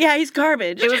 Yeah, he's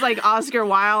garbage. It was like Oscar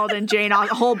Wilde and Jane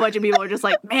Austen. A whole bunch of people were just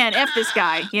like, man, F this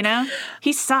guy, you know?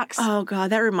 He sucks. Oh, God,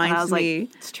 that reminds me.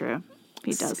 Like, it's true.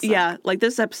 He does suck. Yeah, like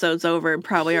this episode's over,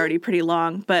 probably already pretty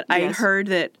long, but I heard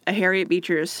that Harriet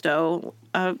Beecher Stowe,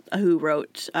 who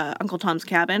wrote Uncle Tom's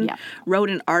Cabin,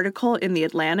 wrote an article in The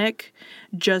Atlantic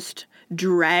just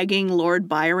dragging Lord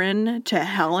Byron to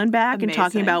hell and back and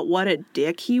talking about what a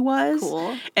dick he was.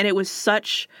 Cool. And it was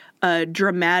such a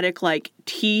dramatic, like,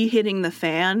 tea hitting the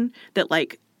fan that,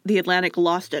 like, The Atlantic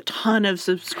lost a ton of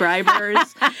subscribers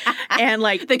and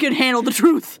like they could handle the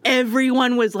truth.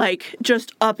 Everyone was like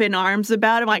just up in arms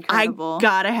about it. Like, incredible. I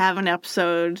gotta have an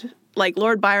episode. Like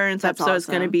Lord Byron's episode is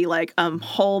going to be like a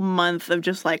whole month of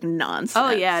just like nonsense. Oh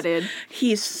yeah, dude.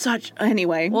 He's such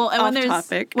anyway. Well, and off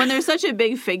when there's such a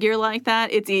big figure like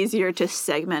that, it's easier to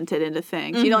segment it into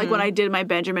things. You know, like when I did my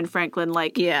Benjamin Franklin,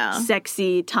 like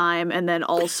sexy time, and then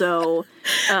also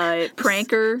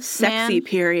pranker, sexy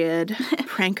period,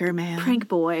 pranker man, prank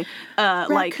boy,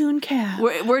 raccoon cat.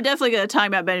 We're definitely going to talk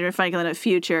about Benjamin Franklin in the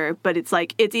future, but it's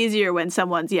like it's easier when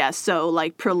someone's so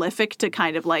like prolific to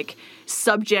kind of like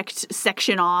subject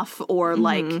section off or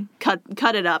like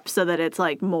cut it up so that it's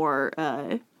like more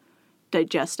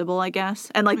digestible, I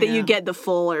guess, and like that you get the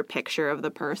fuller picture of the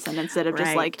person instead of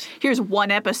just like here's one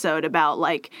episode about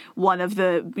like one of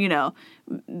the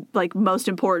like most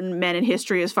important men in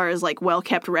history as far as like well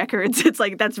kept records. It's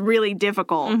like that's really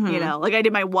difficult, like I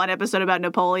did my one episode about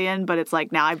Napoleon, but it's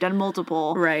like now I've done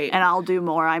multiple, and I'll do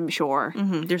more, I'm sure.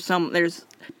 There's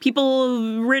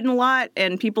people written a lot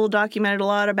and people documented a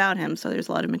lot about him, so there's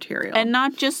a lot of material. And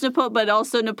not just Napoleon, but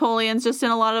also Napoleon's just in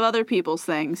a lot of other people's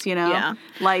things,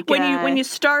 like when when you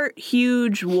start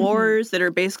huge wars that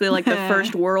are basically like the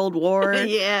First World War,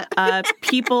 Yeah.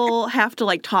 People have to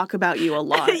like talk about you a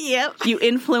lot. Yep. You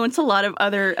influence a lot of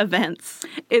other events.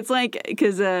 It's like,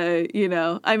 because, you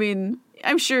know, I mean,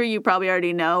 I'm sure you probably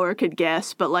already know or could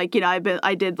guess, but like, you know,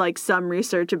 I did like some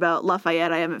research about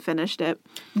Lafayette. I haven't finished it.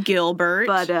 Gilbert.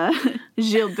 But,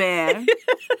 Gilbert.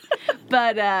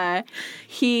 But,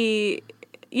 he,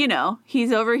 you know,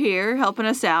 he's over here helping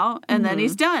us out, and then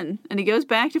he's done, and he goes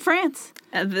back to France.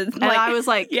 And I was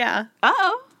like, yeah.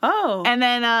 uh-oh. Oh. And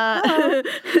then,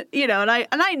 you know, and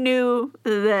I knew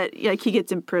that like he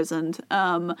gets imprisoned,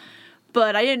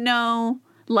 but I didn't know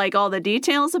like all the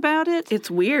details about it. It's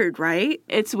weird, right?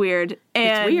 It's weird.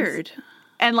 It's weird.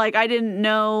 And like I didn't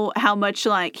know how much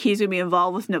like he's gonna be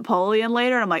involved with Napoleon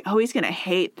later. And I'm like, oh, he's gonna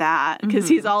hate that because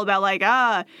he's all about like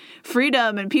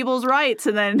freedom and people's rights.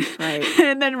 And then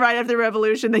and then right after the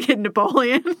revolution, they get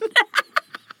Napoleon.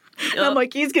 And I'm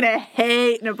like, he's gonna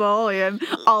hate Napoleon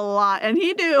a lot, and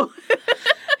he do.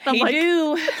 I'm He like,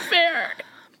 do. fair.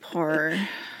 Poor.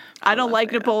 I don't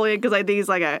like Napoleon because I think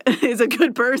he's a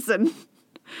good person.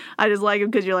 I just like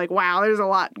him because you're like, wow, there's a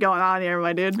lot going on here,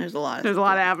 my dude. There's a lot happening.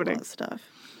 A lot of stuff.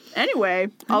 Anyway,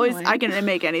 always I can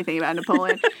make anything about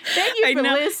Napoleon. Thank you for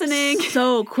listening.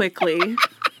 So quickly.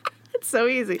 It's so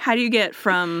easy. How do you get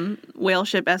from whale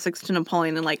ship Essex to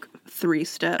Napoleon in like 3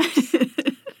 steps?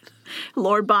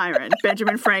 Lord Byron,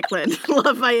 Benjamin Franklin,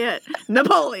 Lafayette,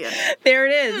 Napoleon. There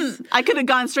it is. I could have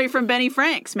gone straight from Benny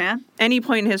Franks, man. Any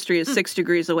point in history is 6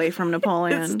 degrees away from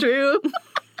Napoleon. It's true.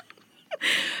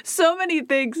 So many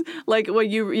things, like when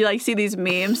you like see these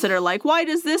memes that are like, why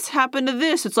does this happen to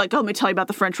this? It's like, oh, let me tell you about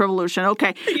the French Revolution.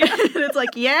 Okay. Yeah. And it's like,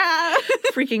 yeah.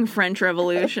 Freaking French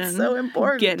Revolution. It's so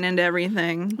important. Getting into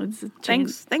everything.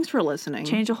 Thanks for listening.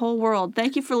 Change the whole world.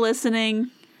 Thank you for listening.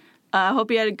 I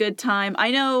hope you had a good time. I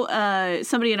know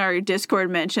somebody in our Discord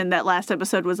mentioned that last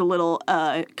episode was a little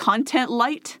content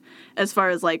light, as far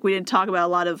as like we didn't talk about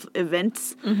a lot of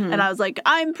events. And I was like,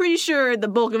 I'm pretty sure the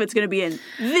bulk of it's going to be in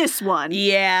this one.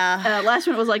 Yeah. Last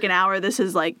one was like an hour. This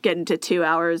is like getting to 2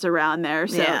 hours around there.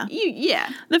 So yeah.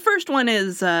 The first one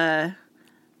is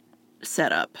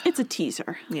set up. It's a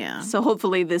teaser. Yeah. So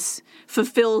hopefully this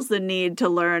fulfills the need to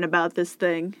learn about this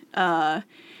thing.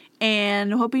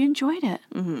 And hope you enjoyed it.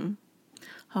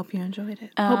 Hope you enjoyed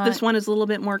it. Hope this one is a little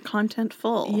bit more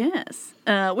content-full. Yes.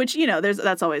 Which, you know,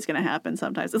 that's always going to happen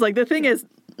sometimes. It's like, the thing is,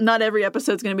 not every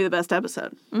episode's going to be the best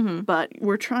episode. But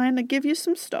we're trying to give you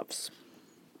some stuffs.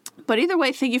 But either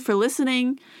way, thank you for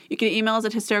listening. You can email us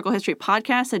at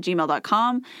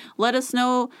hystericalhistorypodcast@gmail.com. Let us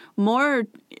know more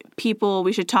people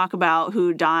we should talk about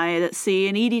who die at sea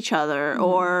and eat each other,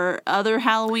 or other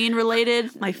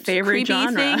Halloween-related My favorite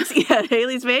genre. things. Yeah,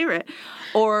 Haley's favorite.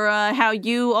 Or how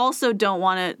you also don't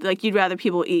want to, like, you'd rather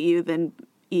people eat you than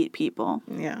eat people.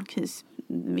 Yeah. Because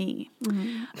me.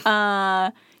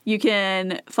 You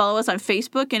can follow us on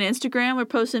Facebook and Instagram. We're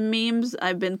posting memes.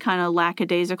 I've been kind of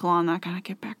lackadaisical on that. Gotta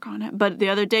get back on it. But the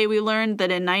other day we learned that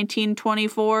in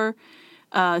 1924,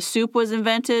 soup was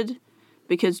invented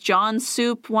because John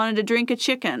Soup wanted to drink a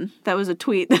chicken. That was a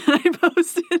tweet that I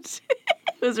posted. It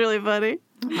was really funny.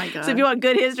 Oh my God. So if you want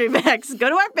good history facts, go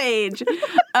to our page.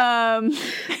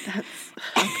 That's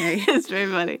okay. It's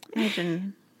very funny.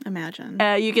 Imagine.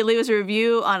 You can leave us a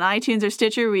review on iTunes or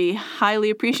Stitcher. We highly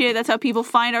appreciate it. That's how people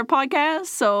find our podcast.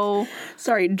 So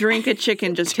Sorry, drink a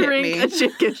chicken just hit me. drink a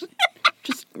chicken.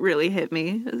 Just really hit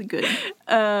me. It was good.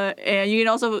 And you can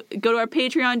also go to our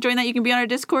Patreon, join that. You can be on our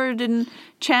Discord and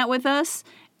chat with us.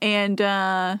 And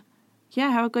have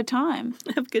a good time.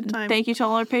 Have a good time. Thank you to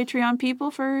all our Patreon people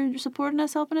for supporting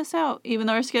us, helping us out. Even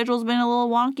though our schedule's been a little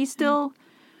wonky still,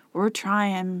 we're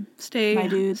trying. My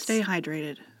dudes. Stay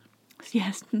hydrated.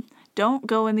 Yes. Don't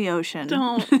go in the ocean.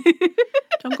 Don't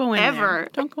go in Ever. there.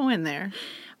 Don't go in there.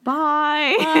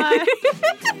 Bye. Bye.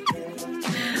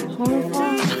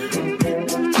 Horrible.